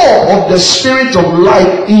law of the Spirit of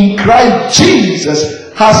life in Christ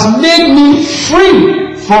Jesus has made me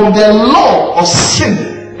free from the law of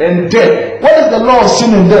sin and death. What is the law of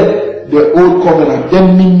sin and death? The old covenant, the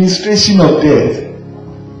ministration of death.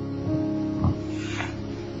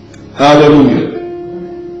 Hallelujah.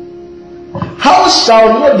 How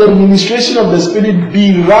shall not the ministration of the Spirit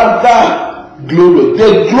be rather glorious?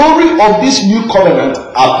 The glory of this new covenant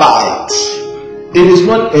abides. It is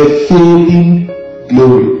not a fading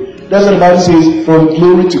glory. That's what the Bible says, from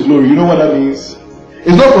glory to glory. You know what that means?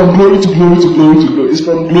 It's not from glory to glory to glory to glory. It's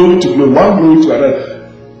from glory to glory. One glory to another.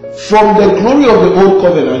 From the glory of the old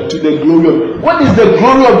covenant to the glory of... What is the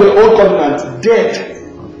glory of the old covenant? Death.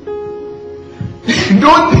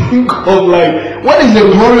 Don't think of like, what is the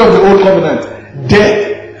glory of the old covenant?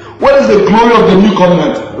 Death. What is the glory of the new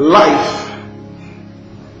covenant? Life.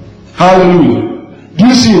 Hallelujah. Do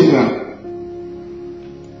you see it now?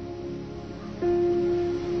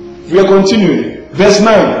 We are continuing. Verse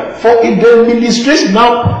 9. For in the ministration,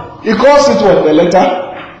 now, he calls it what? The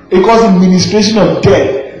letter? He calls it ministration of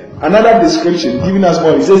death. Another description, giving us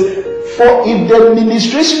more. He says, for in the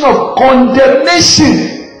ministration of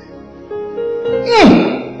condemnation,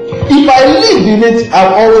 if I live in it,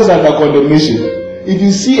 I'm always under condemnation. If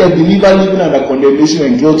you see a believer living under condemnation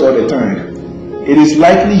and guilt all the time, it is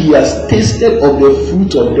likely he has tasted of the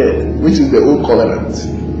fruit of death, which is the old covenant.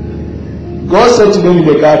 God said to them in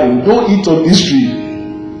the garden, don't eat of this tree.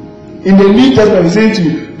 In the New Testament, he said to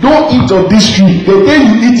you, don't eat of this tree. The day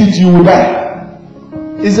you eat it, you will die.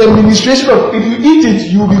 It's a ministration of, if you eat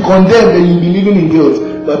it, you will be condemned and you will be living in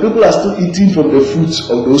guilt. But people are still eating from the fruits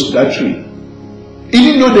of that tree.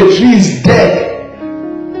 Even though the tree is dead,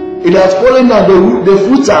 it has fallen down, the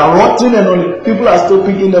fruits are rotten and all, people are still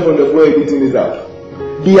picking them from the floor and eating it out.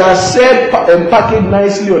 They are served and packaged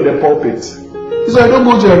nicely on the pulpit. So I don't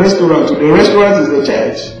go to a restaurant. The restaurant is the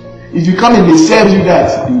church. If you come and they serve you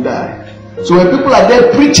that, you die. So when people are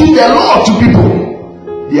there preaching the law to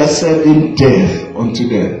people, they are serving death unto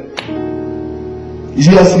them. You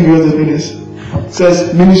see how serious it is? It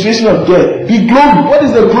says ministration of death. Be glory. What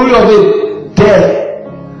is the glory of it? Death.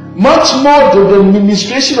 Much more than the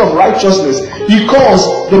ministration of righteousness. He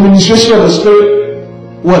calls the ministration of the Spirit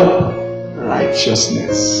what?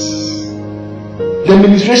 Righteousness. The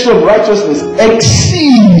ministration of righteousness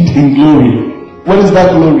exceed in glory. What is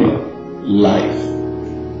that glory? Life.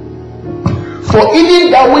 For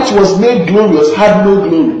even that which was made glorious had no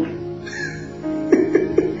glory.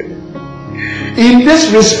 In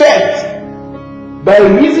this respect, by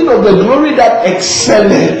reason of the glory that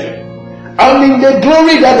excelleth, I mean the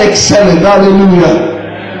glory that excelleth, hallelujah.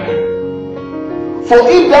 For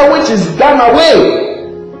if that which is done away,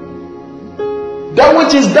 that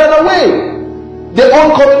which is done away, the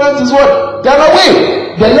old covenant is what? Done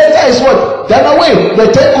away. The letter is what? Done away.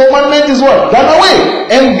 The 10 commandments is what? Done away.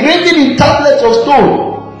 Engraved in tablets of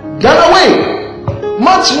stone. Done away.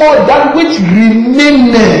 Much more that which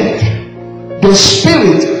remaineth. The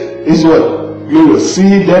Spirit is what? Glorious.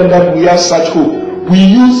 See then that we have such hope. We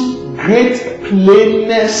use great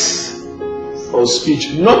plainness of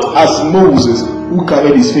speech. Not as Moses who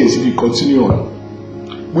covered his face. If you continue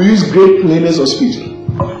on. We use great plainness of speech.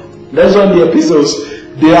 That's why the epistles,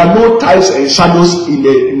 there are no types and shadows in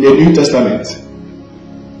the New Testament.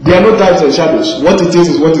 There are no types and shadows. What it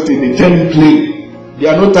is what it is. They tell you plain.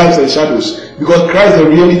 There are no types and shadows. Because Christ, the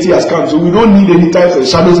reality has come. So we don't need any types and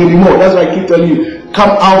shadows anymore. That's why I keep telling you,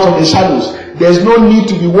 come out of the shadows. There's no need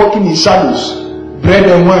to be walking in shadows. Bread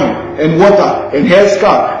and wine, and water, and hair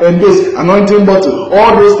scarf, and this, anointing bottle.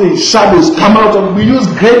 All those things, shadows, come out of. We use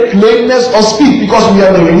great plainness of speech because we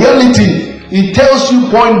have the reality. It tells you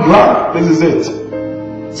point blank. This is it.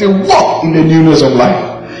 Say, walk in the newness of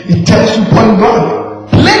life. It tells you point blank.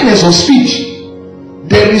 Plainness of speech.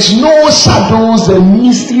 There is no shadows and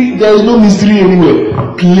mystery. There is no mystery anywhere.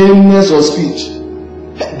 Plainness of speech.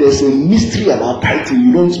 There's a mystery about title.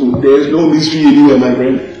 You don't know. There is no mystery anywhere, my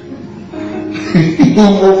friend. You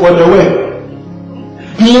go for the way.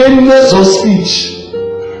 plainness of speech.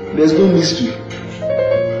 There's no mystery.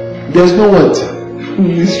 There's no what?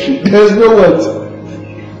 Mystery. There's no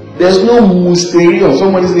what? There's no mysterium.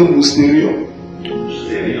 Somebody say mysterium.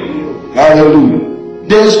 Hallelujah.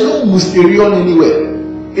 There's no mysterium anywhere.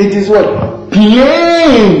 It is what?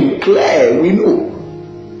 Plain, clear. We know.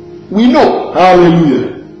 We know.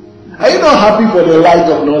 Hallelujah. Are you not happy for the light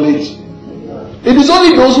of knowledge? It is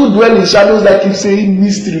only those who dwell in shadows that keep saying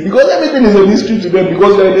mystery, because everything is a mystery to them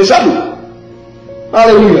because they are in the shadow.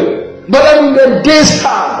 Hallelujah. But I'm in the day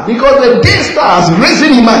star because the day star has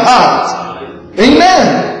risen in my heart.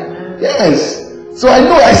 Amen. Yes. So I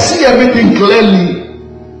know I see everything clearly.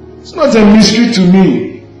 It's not a mystery to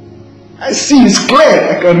me. I see it's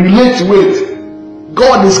clear. I can relate to it.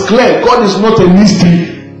 God is clear. God is not a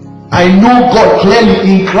mystery. I know God clearly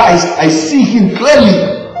in Christ. I see Him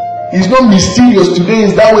clearly. He's not mysterious. Today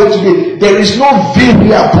is that way today. There is no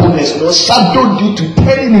variableness, no shadow due to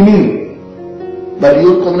telling Him. But the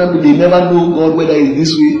old covenant, they never know God whether it's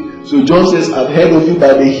this way. So John says, I've heard of you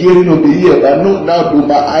by the hearing of the ear, but not now do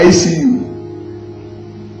my eyes see you.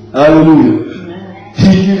 Hallelujah.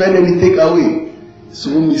 He give and then He take away.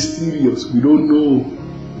 So mysterious. We don't know.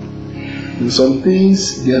 And some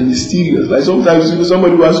things, they are mysterious. Like sometimes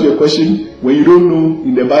somebody will ask you a question when you don't know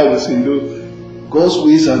in the Bible, say, God's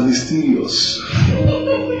ways are mysterious.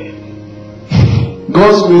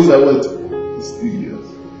 God's ways are what? Mysterious.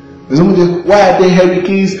 And somebody says, why are there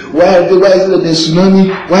hurricanes? Why is there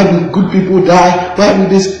tsunami? Why do good people die? Why do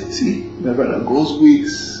this? See, my brother, God's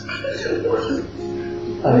ways.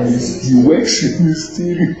 And He works in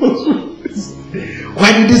mysterious ways.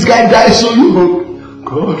 Why did this guy die so young?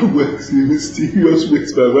 God works in mysterious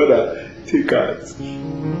ways, my brother. Take heart.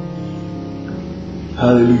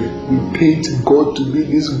 Hallelujah. We paint God to be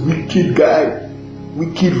this wicked guy,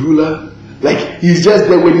 wicked ruler. Like He's just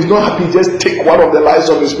there when He's not happy, just take one of the lives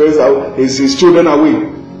of His parents out, his children away.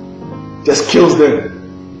 Just kills them.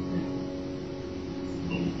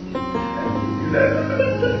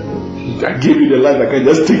 I give you the life, I can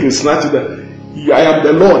just take it, snatch it. I am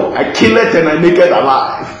the Lord. I kill it and I make it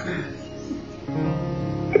alive.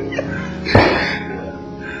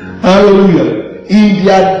 Hallelujah. In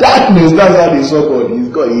their darkness, that's how they saw God. He's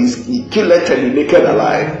God. He killed it and He make it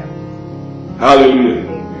alive. Hallelujah.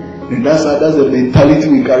 And that's the mentality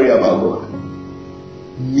we carry about God.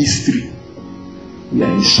 Mystery. We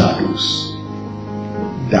are in shadows.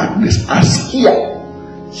 Darkness. As here.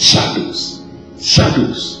 Shadows.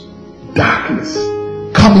 Shadows. Darkness.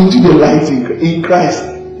 Come into the light in Christ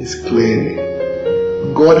is clearly.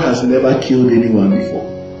 God has never killed anyone before.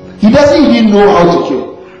 He doesn't even know how to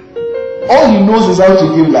kill. All He knows is how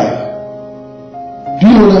to give life. Do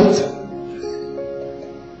you know that?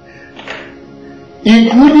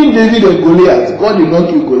 Including David and Goliath. God did not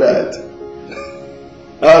kill Goliath.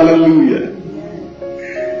 Hallelujah.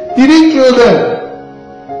 He didn't kill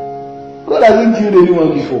them. God hasn't killed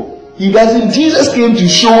anyone before. He doesn't. Jesus came to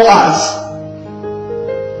show us.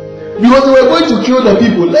 Because they were going to kill the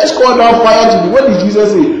people. Let's call down fire to me. What did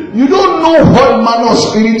Jesus say? You don't know what manner of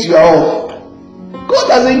spirit you are of. God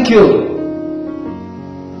doesn't kill.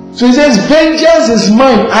 So He says, vengeance is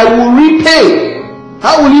mine. I will repay.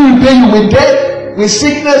 How will He repay you? With death? With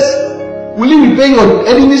sickness? Will He repay your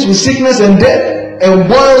enemies with sickness and death? And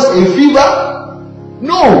boils and fever?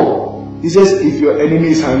 No. He says, if your enemy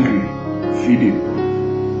is hungry, feed him.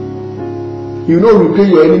 He will not repay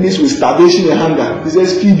your enemies with starvation and hunger. He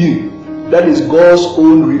says, feed him. That is God's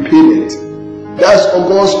own repayment. That's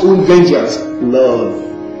God's own vengeance.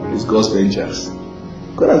 Love is God's vengeance.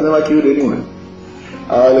 God has never killed anyone.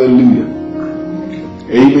 Hallelujah.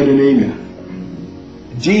 Amen and amen.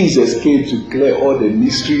 Jesus came to clear all the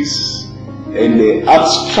mysteries and the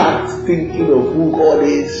abstract thinking of who God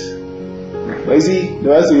is. But you see, the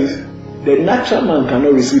Bible says, the natural man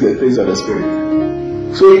cannot receive the things of the Spirit.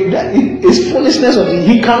 So it's foolishness of him.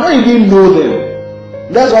 He cannot even know them.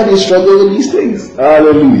 That's why they struggle with these things.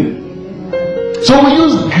 Hallelujah. So we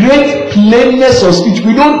use great plainness of speech.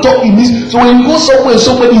 We don't talk in this. So when you go somewhere,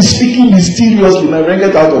 somebody is speaking mysteriously, my friend,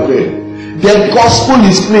 get out of there. The gospel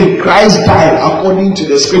is plain. Christ died according to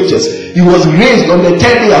the scriptures. He was raised on the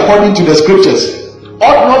 10th day according to the scriptures.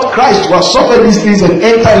 Ought not Christ to have suffered these things and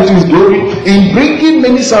enter into His glory in bringing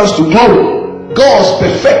many sons to glory? God has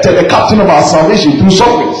perfected the captain of our salvation through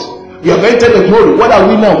sufferings. We have entered the glory. What are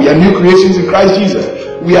we now? We are new creations in Christ Jesus.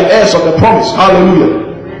 We are heirs of the promise. Hallelujah.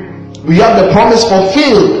 We have the promise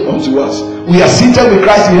fulfilled unto us. We are seated with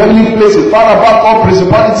Christ in heavenly places, far above all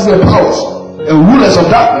principalities and powers and rulers of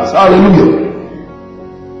darkness. Hallelujah.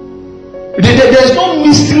 There is no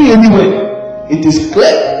mystery anywhere. It is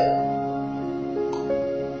clear.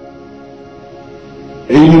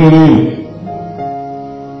 Amen.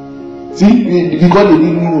 See, because they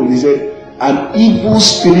didn't know, he said, an evil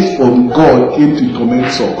spirit from God came to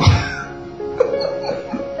torment Saul.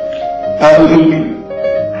 Hallelujah.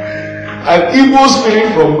 An evil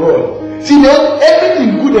spirit from God. See, now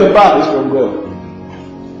everything good and bad is from God.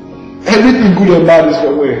 Everything good and bad is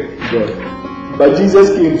from where? God. But Jesus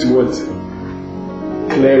came to what?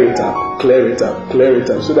 Clear it up, clear it up, clear it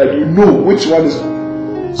up, so that you know which one is.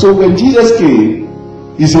 So when Jesus came,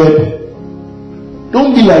 he said,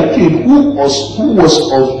 don't be like Cain, who was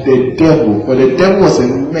of the devil, for the devil was a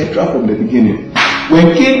murderer from the beginning.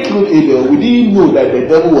 When Cain killed Abel, we didn't know that the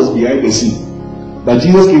devil was behind the scene. But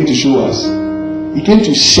Jesus came to show us. He came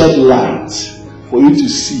to shed light for you to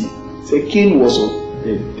see. So Cain was of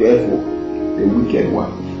the devil, the wicked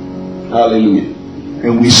one. Hallelujah.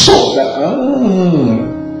 And we saw that.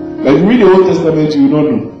 Like you read the Old Testament, you don't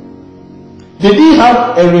know. They didn't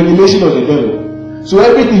have a revelation of the devil. So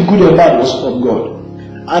everything good and bad was from God.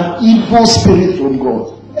 An evil spirit from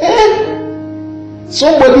God.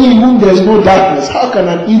 Somebody in whom there is no darkness, how can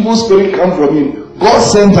an evil spirit come from him? God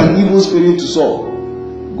sent an evil spirit to Saul.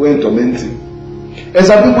 Go and torment him. And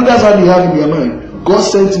some people, that's how they have in their mind. God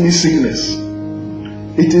sent me sickness.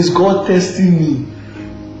 It is God testing me.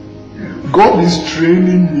 God is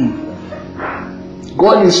training me.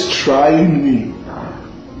 God is trying me.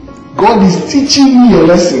 God is teaching me a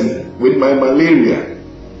lesson with my malaria.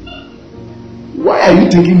 Why are you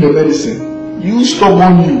taking the medicine? You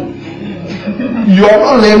stubborn you. You are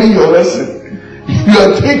not learning your lesson. You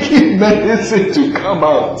are taking medicine to come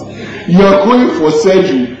out. You are going for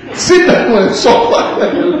surgery. Sit down and suffer.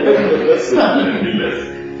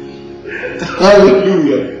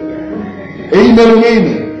 Hallelujah. Amen.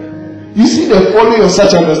 Amen. You see the folly of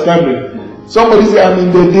such understanding. Somebody say, I'm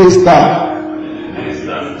in the day star.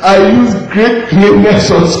 I use great clearness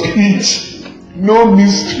of speech. No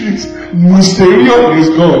mysteries. Mysterium is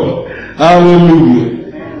God. Hallelujah.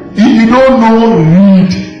 If you don't know,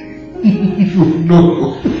 read. You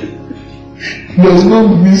know. There's no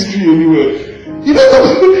mystery anywhere. You know,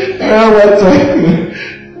 one time,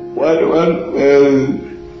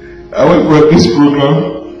 I went for this program,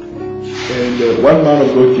 and one man of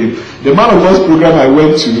God came. The man of God's program I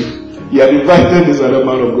went to, he had invited this other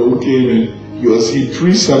man of God who came, and he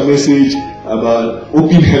preached some message about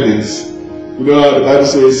open heavens. You know how the Bible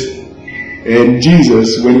says, and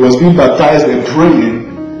Jesus, when he was being baptized and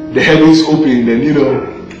praying, the heavens opened, and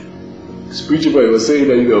spiritually, he was saying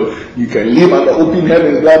that you can live under open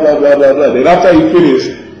heavens, blah blah blah blah blah. Then after he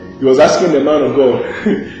finished, he was asking the man of God,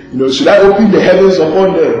 should I open the heavens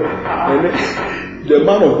upon them? And then, the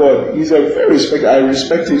man of God, he's a very respected. I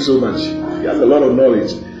respect him so much. He has a lot of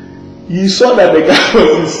knowledge. He saw that the guy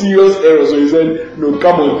was in serious error, so he said, "No,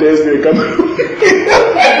 come on Thursday, come on."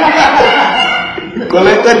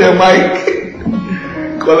 Collected the mic.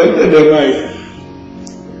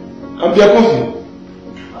 Abia Kofi.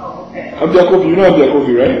 Abia Kofi, you know Abia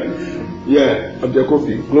Kofi, right? Yeah, Abia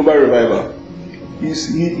Kofi, Global Revival.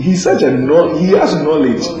 He's such a he has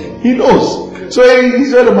knowledge. He knows. So he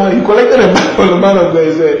said, he collected a mic from the man of God.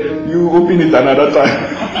 He said, "You open it another time."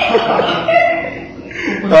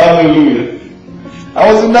 Hallelujah. I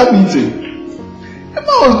was in that meeting. I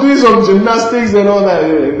was doing some gymnastics and all that.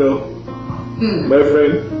 My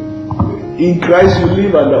friend, in Christ you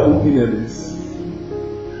live under open heavens.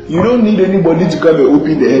 You don't need anybody to come and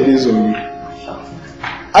open the heavens on you.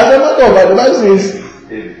 As a matter of fact, the Bible says,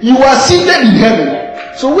 you are seated in heaven.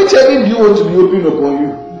 So which heaven do you want to be opened upon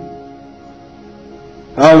you?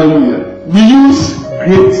 Hallelujah. We use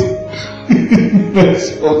greatness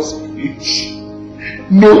of speech.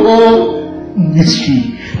 No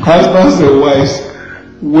mystery. Husbands and wives,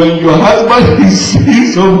 when your husband is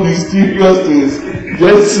saying some mysterious things,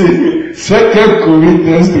 just say 2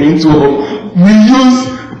 Corinthians 3:12. We use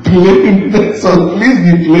plainness, so please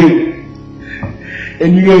be plain.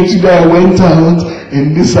 And today I went out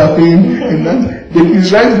and this happened and that. If he's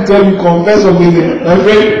trying to tell you, confess something, my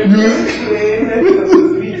friend, use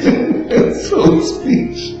so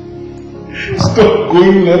speech. Stop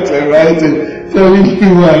going left and right and telling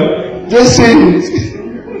everyone. Just say it.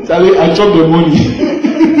 Charlie, I chopped the money.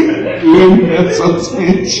 Plainness of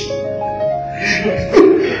speech.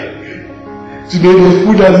 Today the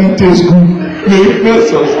food doesn't taste good.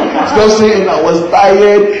 Stop saying I was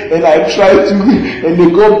tired and I tried to, and they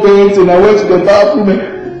got bent and I went to the bathroom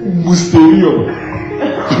and Mysterium.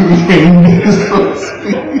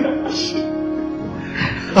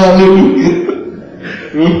 Hallelujah.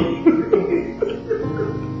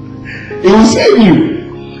 It will save you.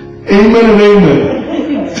 Amen and amen.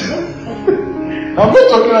 I'm not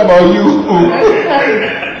talking about you.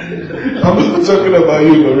 I'm not talking about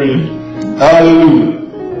you, Lorraine. Hallelujah.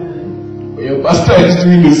 When your pastor is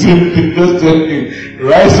doing the same thing, just tell him,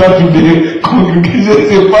 rise up in the congregation,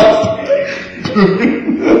 say, Pastor,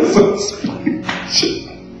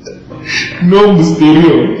 no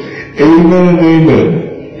mysterious. Amen and amen.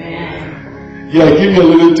 Yeah, give me a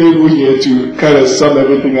little table here to kind of sum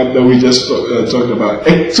everything up that we just talked about.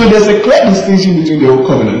 So there's a clear distinction between the old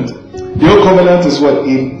covenant. The old covenant is what?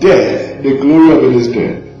 In death, the glory of it is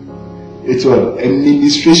death. It's what? A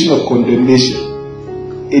ministration of condemnation.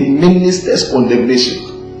 It ministers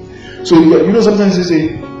condemnation. So you know sometimes you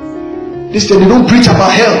say, this they don't preach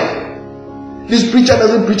about hell. This preacher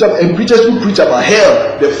doesn't preach about, and preachers who preach about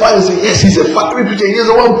hell, the fire say, yes, he's a factory preacher, he's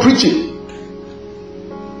the one preaching.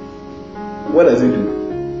 What does he do?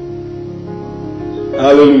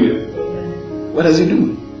 Hallelujah. What does he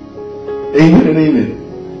do? Amen and amen.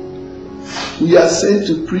 We are sent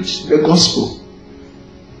to preach the gospel.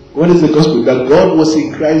 What is the gospel? That God was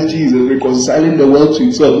in Christ Jesus, reconciling the world to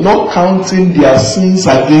himself, not counting their sins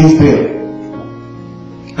against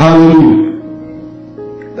them. Hallelujah.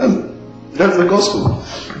 That's the gospel.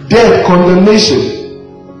 Death, condemnation.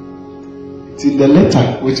 It's in the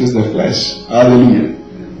letter, which is the flesh. Hallelujah.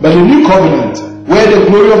 But the new covenant, where the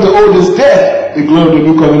glory of the old is death, the glory of the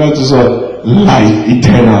new covenant is what? Life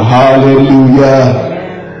eternal. Hallelujah.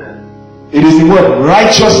 It is the word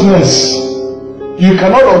righteousness. You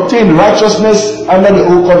cannot obtain righteousness under the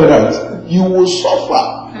old covenant. You will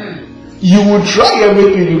suffer. You will try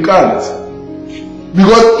everything, you can't.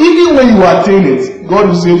 Because even when you attain it, God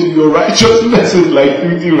will say to you, your righteousness is like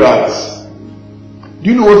filthy rags. Do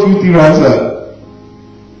you know what filthy rags are?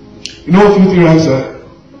 You know what filthy rags are?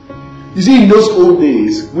 You see, in those old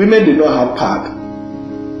days, women did not have pad.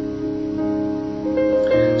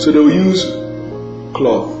 So they will use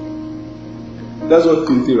cloth. That's what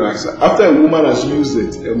filthy rags are. After a woman has used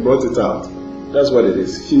it and brought it out, that's what it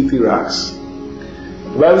is, filthy rags.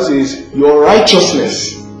 The Bible says, your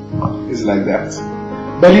righteousness is like that.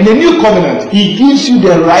 But in the new covenant, he gives you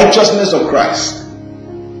the righteousness of Christ.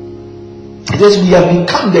 Because we have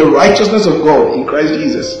become the righteousness of God in Christ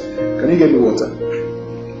Jesus. Can you get me water?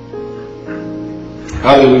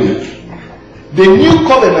 Hallelujah. The new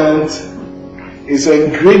covenant is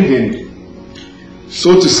engraved,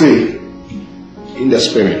 so to say, in the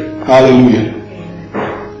Spirit. Hallelujah.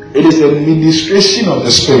 It is a ministration of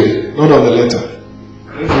the Spirit, not of the letter.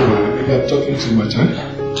 Maybe I'm talking too much, huh?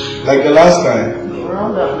 Like the last time.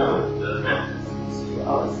 Round up now. 2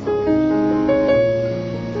 hours.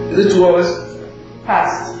 Is it 2 hours?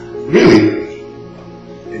 Past. Really?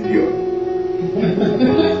 Endure.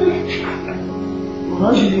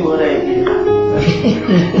 Not usually what I do.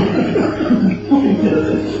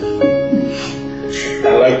 I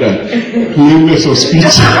like that. Lameness of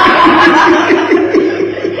speech.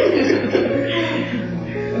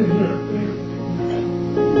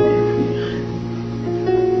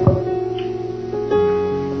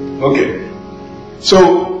 Okay. So,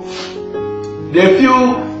 there are a few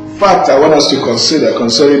facts I want us to consider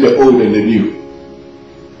concerning the old and the new.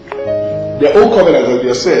 The old covenant, as we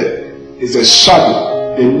have said, is a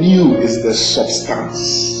shadow. The new is the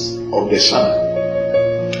substance of the shadow.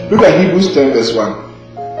 Look at Hebrews 10 verse 1.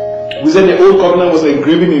 We said the old covenant was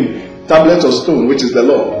engraven in tablets of stone, which is the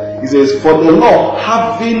law. He says, for the law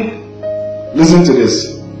having, listen to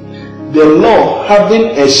this, the law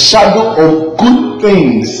having a shadow of good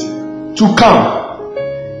things to come,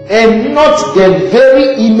 and not the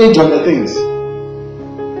very image of the things,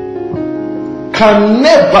 can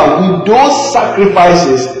never, with those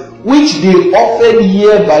sacrifices which they offered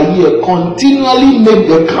year by year, continually make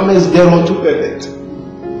the comers thereunto perfect.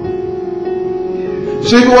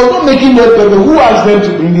 So if he was not making them perfect, who asked them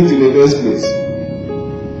to bring it in the first place?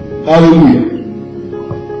 Hallelujah.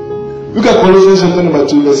 Look at Colossians chapter number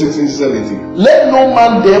 2, verse 16 to 17. Let no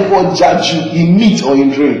man therefore judge you in meat or in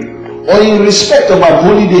drink, or in respect of a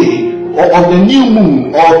holy day, or of the new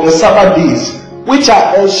moon, or of the Sabbath days, which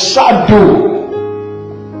are a shadow.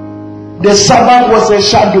 The Sabbath was a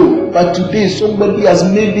shadow, but today somebody has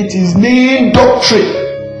made it his main doctrine.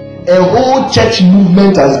 A whole church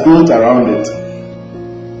movement has built around it.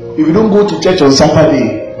 If you don't go to church on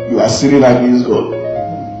Saturday, you are sinning against God.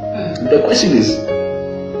 The question is,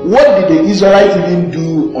 what did the Israelites even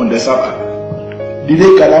do on the Sabbath? Did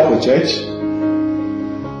they gather for church?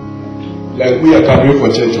 Like we are coming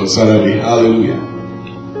for church on Saturday. Hallelujah.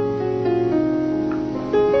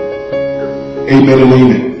 Amen and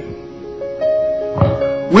amen.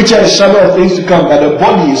 Which are a shadow of things to come, but the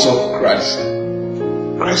body is of Christ.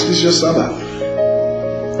 Christ is your Sabbath.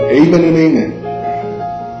 Amen and amen.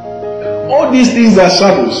 All these things are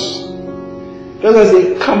shadows. That's why I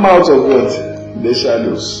say, come out of what? The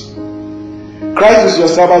shadows. Christ is your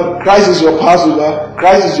Sabbath, Christ is your Passover,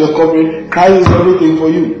 Christ is your covering, Christ is everything for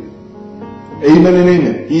you. Amen and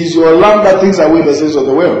amen. He is your lamb that takes away the sins of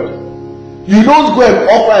the world. You don't go and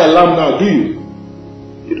offer a lamb now, do you?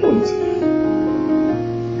 You don't.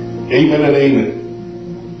 Amen and amen.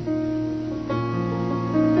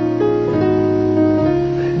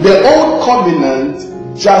 The old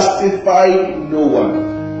covenant justified no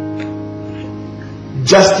one.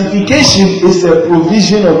 Justification is a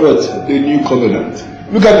provision of it, the new covenant.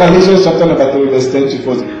 Look at Galatians chapter number 3, verse 10 to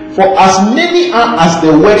 14. For as many are as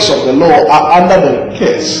the works of the law are under the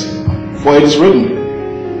curse, for it is written,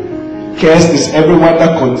 cursed is everyone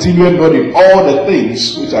that continueth not in all the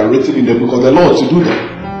things which are written in the book of the law to do them.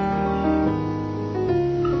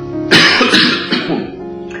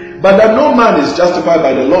 But that no man is justified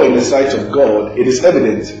by the law in the sight of God, it is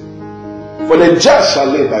evident. For the just shall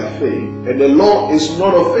live by faith, and the law is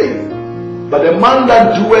not of faith, but the man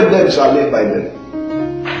that doeth them shall live by them.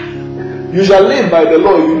 You shall live by the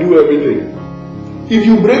law if you do everything. If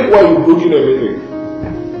you break one, you've broken everything.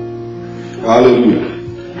 Hallelujah.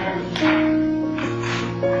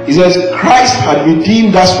 He says, Christ had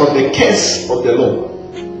redeemed us from the curse of the law,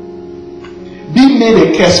 being made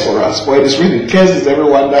a curse for us, for it is written, cursed is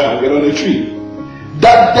everyone that hangeth on a tree,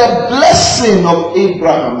 that the blessing of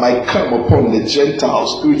Abraham might come upon the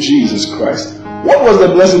Gentiles through Jesus Christ. What was the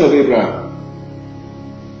blessing of Abraham?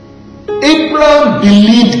 Abraham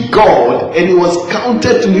believed God and it was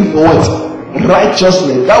counted to him for what?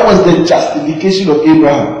 Righteousness. That was the justification of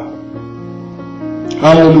Abraham.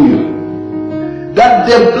 Hallelujah. That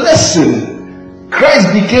the blessing,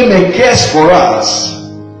 Christ became a curse for us,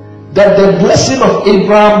 that the blessing of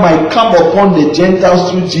Abraham might come upon the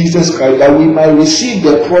Gentiles through Jesus Christ, that we might receive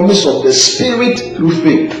the promise of the Spirit through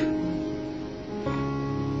faith.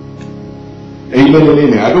 Amen and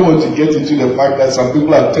amen. I don't want to get into the fact that some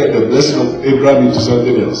people have turned the blessing of Abraham into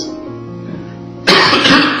something else.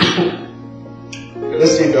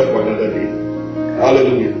 Let's take that for another day.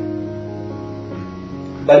 Hallelujah.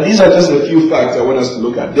 But these are just a few facts I want us to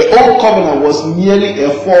look at. The old covenant was merely a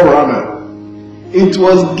forerunner. It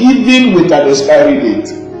was given with an expiry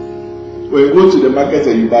date. When you go to the market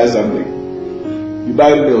and you buy something, you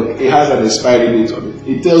buy milk, it has an expiry date on it.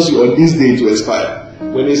 It tells you on this day to expire.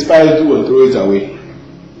 When it expires, do or throw it away.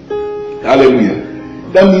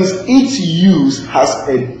 Hallelujah. That means its use has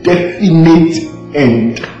a definite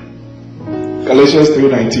end. Galatians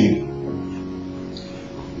 3:19.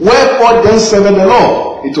 Wherefore then serveth the law?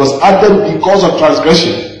 It was added because of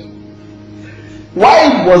transgression.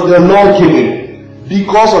 Why was the law given?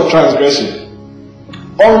 Because of transgression.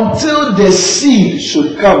 Until the seed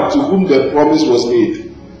should come to whom the promise was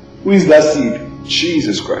made. Who is that seed?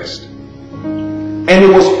 Jesus Christ. And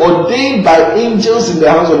it was ordained by angels in the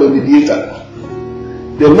hands of a mediator.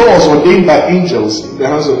 The law was ordained by angels in the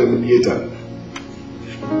hands of a mediator.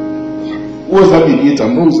 Who was that mediator?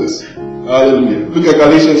 Moses. Hallelujah. Look at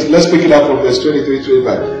Galatians. Let's pick it up from verse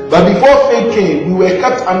 23-25. But before faith came, we were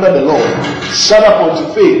kept under the law, shut up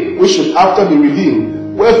unto faith, which should after be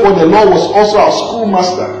revealed. Wherefore the law was also our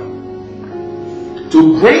schoolmaster,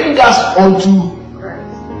 to bring us unto.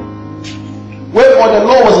 Wherefore the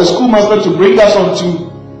law was a schoolmaster to bring us unto.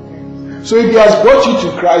 So if he has brought you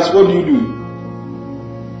to Christ, what do?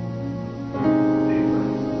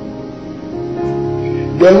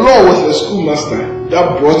 The law was a schoolmaster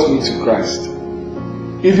that brought me to Christ.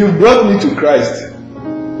 If you brought me to Christ,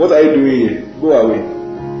 what are you doing here? Go away.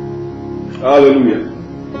 Hallelujah.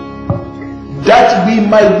 That we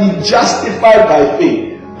might be justified by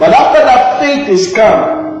faith. But after that faith is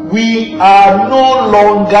come, we are no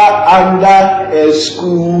longer under a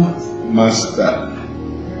schoolmaster.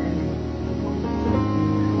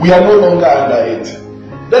 We are no longer under it.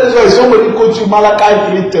 That is why somebody quotes you Malachi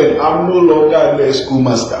 3:10. I'm no longer under a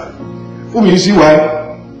schoolmaster. Who will you see why?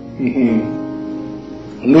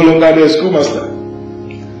 I'm no longer under a schoolmaster.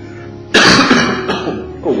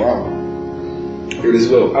 Oh wow. It is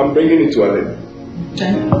well. I'm bringing it to an end.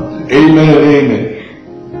 Amen and amen.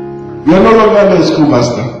 We are no longer under a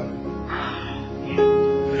schoolmaster.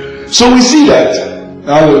 So we see that.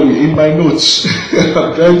 Hallelujah. In my notes,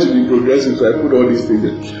 I'm trying to be progressive, so I put all these things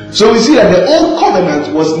in. So we see that the old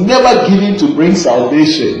covenant was never given to bring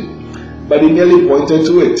salvation, but it merely pointed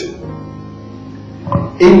to it.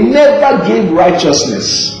 It never gave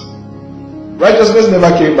righteousness. Righteousness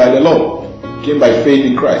never came by the law. It came by faith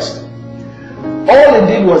in Christ. All it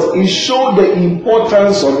did was it showed the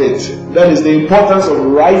importance of it. That is the importance of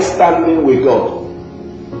right standing with God.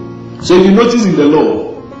 So if you notice in the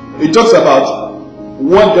law, it talks about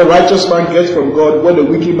what the righteous man gets from God, what the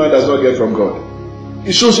wicked man does not get from God.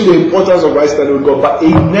 It shows you the importance of right standing with God, but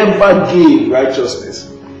it never gave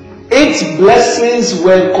righteousness. Its blessings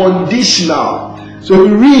were conditional. So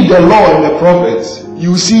if you read the law and the prophets,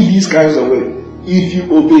 you see these kinds of ways. If you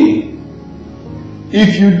obey,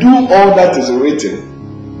 if you do all that is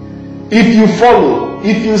written, if you follow,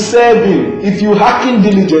 if you serve Him, if you hearken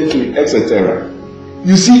diligently, etc.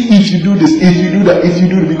 You see, if you do this, if you do that, if you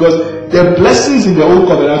do it, because the blessings in the old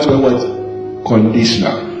covenant were what?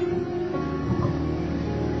 Conditional.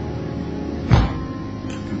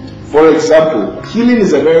 For example, healing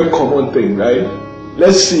is a very common thing, right?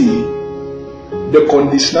 Let's see the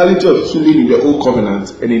conditionality of healing in the old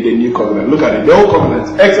covenant and in the new covenant. Look at it. The old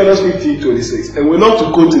covenant, Exodus 15:26, and we love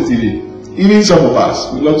to quote it even some of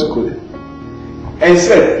us, we love to quote it. And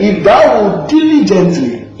said, if thou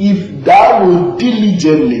wilt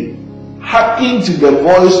diligently hearken to the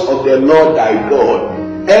voice of the Lord thy God,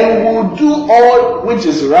 and will do all which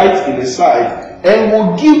is right in His sight, and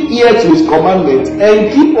will give ear to His commandments,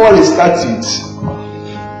 and keep all His statutes.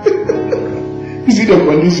 You see the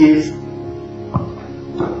conditions?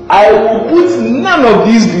 I will put none of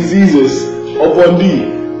these diseases upon thee,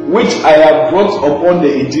 which I have brought upon the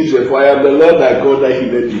Egyptians, for I am the Lord thy God that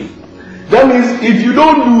healeth thee. That means if you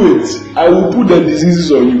don't do it, I will put the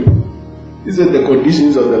diseases on you. These are the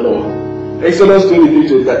conditions of the Lord. Exodus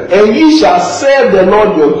 23, and ye shall serve the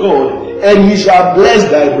Lord your God, and He shall bless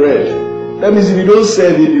thy bread. That means if you don't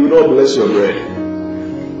serve Him, He will not bless your bread.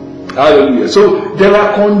 Hallelujah. So there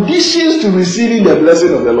are conditions to receiving the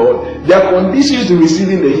blessing of the Lord. There are conditions to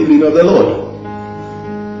receiving the healing of the Lord.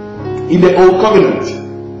 In the old covenant.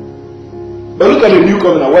 But look at the new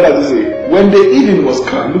covenant. What does it say? When the evening was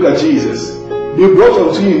come, look at Jesus. They brought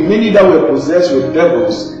unto Him many that were possessed with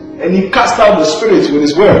devils, and He cast out the spirits with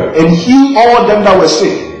His word, and healed all them that were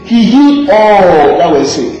sick. He healed all that were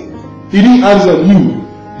sick. He didn't answer you.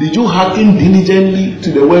 Did you hearken diligently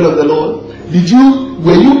to the word of the Lord?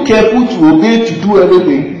 Were you careful to obey, to do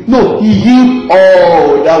everything? No, He healed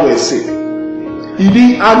all that were sick. He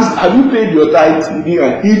didn't ask, have you paid your tithe? He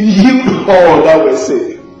healed all that were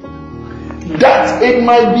sick. That it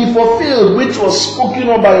might be fulfilled, which was spoken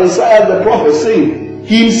of by Isaiah the prophet, saying,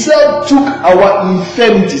 He Himself took our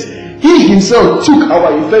infirmities. He Himself took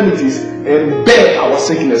our infirmities and bare our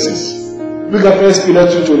sicknesses. Look at 1 Peter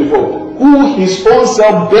 2:24. Who His own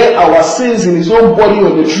self bare our sins in His own body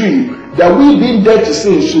on the tree, that we being dead to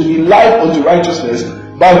sin should be life unto righteousness,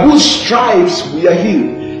 by whose stripes we are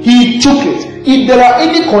healed. He took it. If there are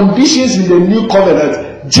any conditions in the new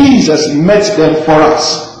covenant, Jesus met them for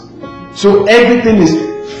us. So everything is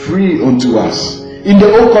free unto us. In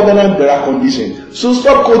the old covenant, there are conditions. So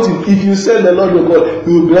stop quoting. If you serve the Lord your God,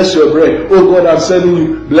 He will bless your bread. Oh God, I'm serving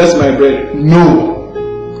you. Bless my bread.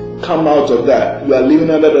 No. Come out of that. You are living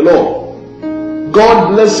under the law.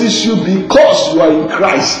 God blesses you because you are in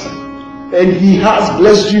Christ. And He has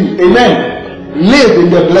blessed you. Amen. Live in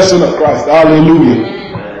the blessing of Christ. Hallelujah.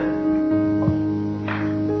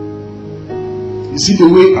 You see the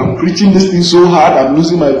way I'm preaching this thing so hard, I'm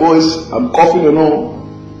losing my voice, I'm coughing and all.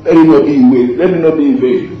 Let it not be in vain. Let it not be in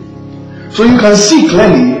vain. So you can see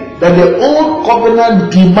clearly that the old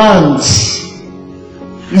covenant demands.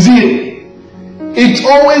 You see, it's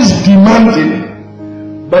always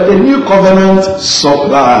demanding, but the new covenant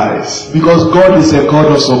supplies, because God is a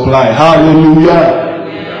God of supply. Hallelujah.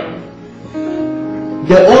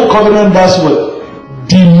 The old covenant does what?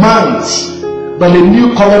 Demands, but the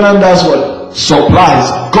new covenant does what?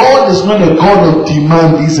 Supplies. God is not a God of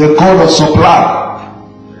demand, He's a God of supply.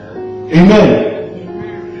 Amen.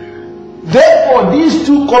 Therefore, these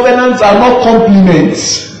two covenants are not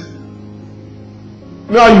complements.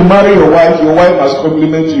 Now you marry your wife must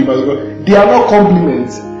compliment you. They are not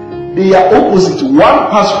complements. They are opposite.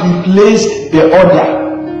 One has replaced the other.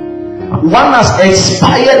 One has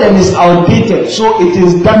expired and is outdated, so it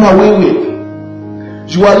is done away with.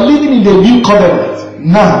 You are living in the new covenant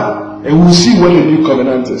now. And we'll see what the new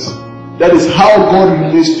covenant is. That is how God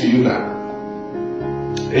relates to you now.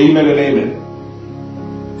 Amen and amen.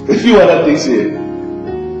 A few other things here.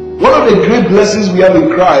 One of the great blessings we have in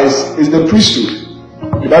Christ is the priesthood.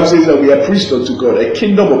 The Bible says that we are priests unto God, a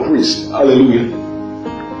kingdom of priests. Hallelujah.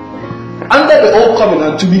 Under the old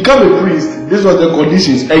covenant, to become a priest, these were the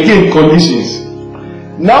conditions. Again, conditions.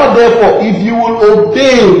 Now therefore, if you will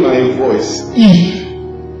obey my voice,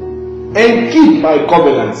 and keep my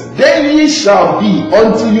covenants, then ye shall be.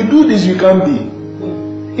 Until you do this, you can't be.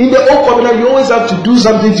 In the old covenant, you always have to do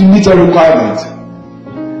something to meet a requirement.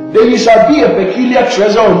 Then ye shall be a peculiar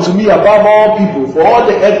treasure unto me above all people, for all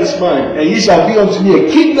the earth is mine, and ye shall be unto me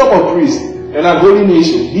a kingdom of priests and a holy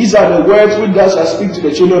nation. These are the words which thou shalt speak to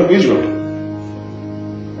the children of Israel.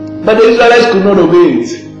 But the Israelites could not obey it.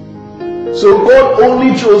 So God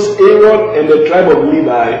only chose Aaron and the tribe of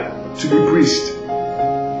Levi to be priests.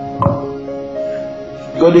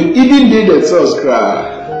 God even did themselves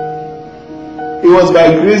cry. It was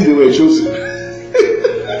by grace they were chosen.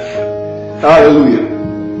 Hallelujah.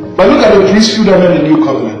 But look at the priesthood under the new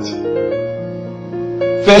covenant.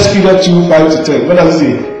 1 Peter 2:5-10. What does it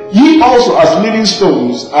say? Ye also as living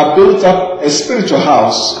stones are built up a spiritual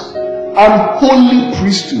house and holy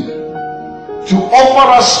priesthood, to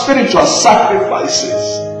offer us spiritual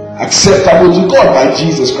sacrifices acceptable to God by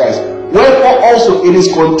Jesus Christ. Wherefore also it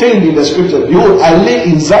is contained in the scripture, behold, I lay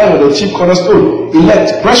in Zion the chief cornerstone,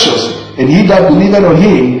 elect, precious, and he that believeth on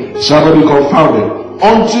him shall not be confounded.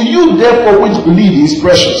 Unto you therefore which believe is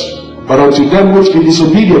precious, but unto them which be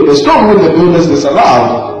disobedient, the stone which the builders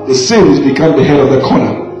disallowed, the same is become the head of the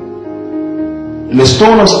corner, and the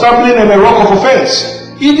stone of stumbling and the rock of offense,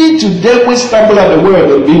 even to them which stumble at the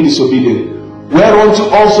word and being disobedient. Whereunto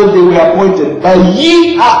also they were appointed. But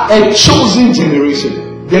ye are a chosen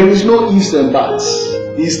generation. There is no ifs and buts.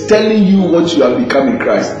 He's telling you what you have become in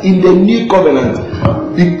Christ. In the new covenant,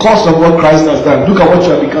 because of what Christ has done, look at what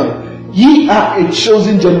you have become. Ye are a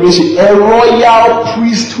chosen generation, a royal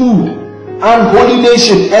priesthood, and holy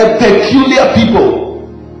nation, a peculiar people,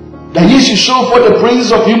 that ye should show forth the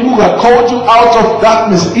praises of him who hath called you out of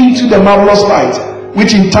darkness into the marvelous light,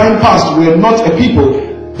 which in time past were not a people,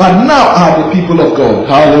 but now are the people of God.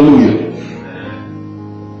 Hallelujah.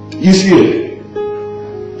 You see it?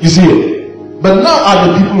 You see it? But now are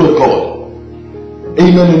the people of God.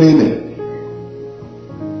 Amen and amen.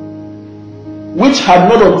 Which had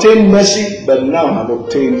not obtained mercy, but now have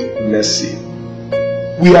obtained mercy.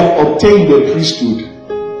 We have obtained the priesthood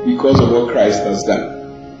because of what Christ has done.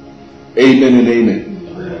 Amen and amen.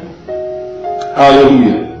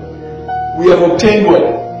 Hallelujah. We have obtained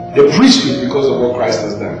what? The priesthood because of what Christ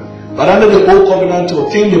has done. But under the old covenant, to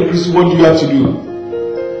obtain the priesthood, what do you have to do?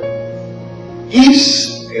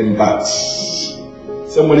 Ifs and buts.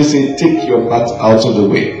 Somebody say, take your butt out of the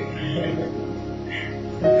way.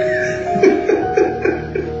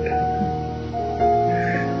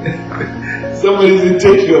 Somebody say,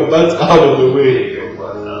 take your butt out of the way.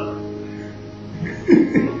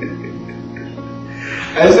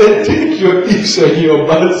 I said, take your ifs and your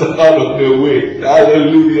buts out of the way.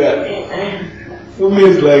 Hallelujah. For me,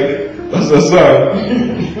 it's like, Pastor Sam.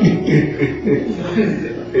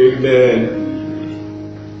 Amen.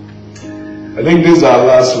 I think this is our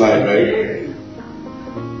last slide, right?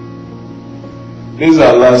 This is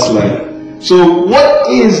our last slide. So, what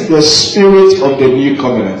is the spirit of the new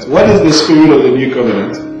covenant? What is the spirit of the new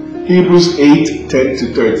covenant? Hebrews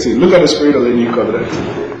 8:10-13. Look at the spirit of the new covenant.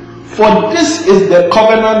 For this is the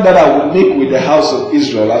covenant that I will make with the house of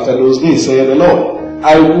Israel after those days, saith the Lord.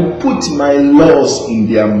 I will put my laws in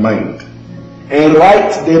their mind and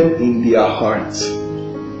write them in their hearts.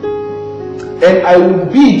 And I will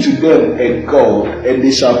be to them a God, and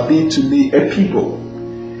they shall be to me a people.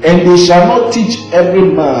 And they shall not teach every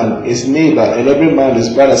man his neighbor and every man his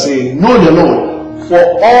brother, saying, know the Lord, for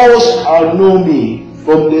all shall know me,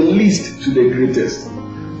 from the least to the greatest.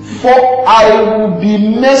 For I will be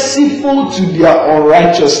merciful to their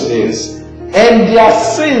unrighteousness, and their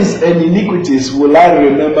sins and iniquities will I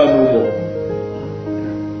remember no more.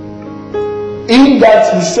 In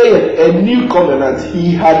that he said, a new covenant,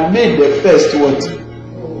 he had made the first what?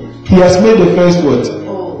 He has made the first what?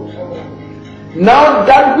 Now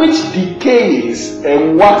that which decays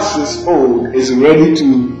and waxes old is ready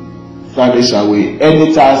to vanish away. And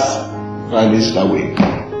it has vanished away.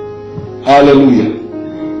 Hallelujah.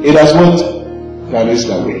 It has what? Vanished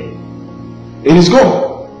away. It is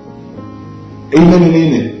gone. Amen and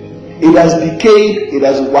amen. It has decayed, it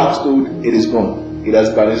has waxed old, it is gone. It has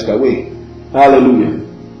vanished away. Hallelujah.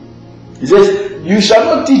 He says, you shall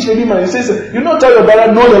not teach any man. He says, you not tell your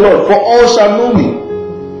brother, know the Lord, for all shall know me.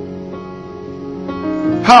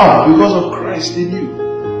 How? Because of Christ in you.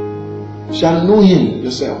 Shall know him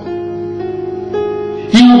yourself.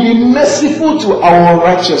 He will be merciful to our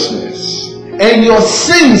righteousness, and your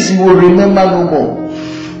sins he will remember no more.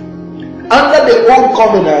 Under the old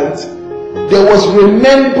covenant, there was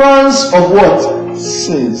remembrance of what?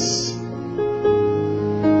 Sins.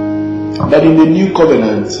 But in the new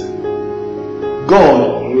covenant,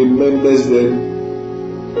 God remembers them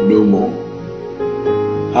no more.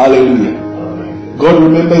 Hallelujah. God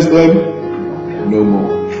remembers them no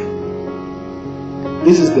more.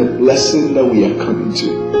 This is the blessing that we are coming to.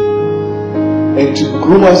 And to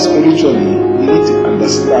grow us spiritually, we need to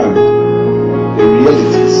understand the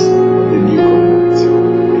realities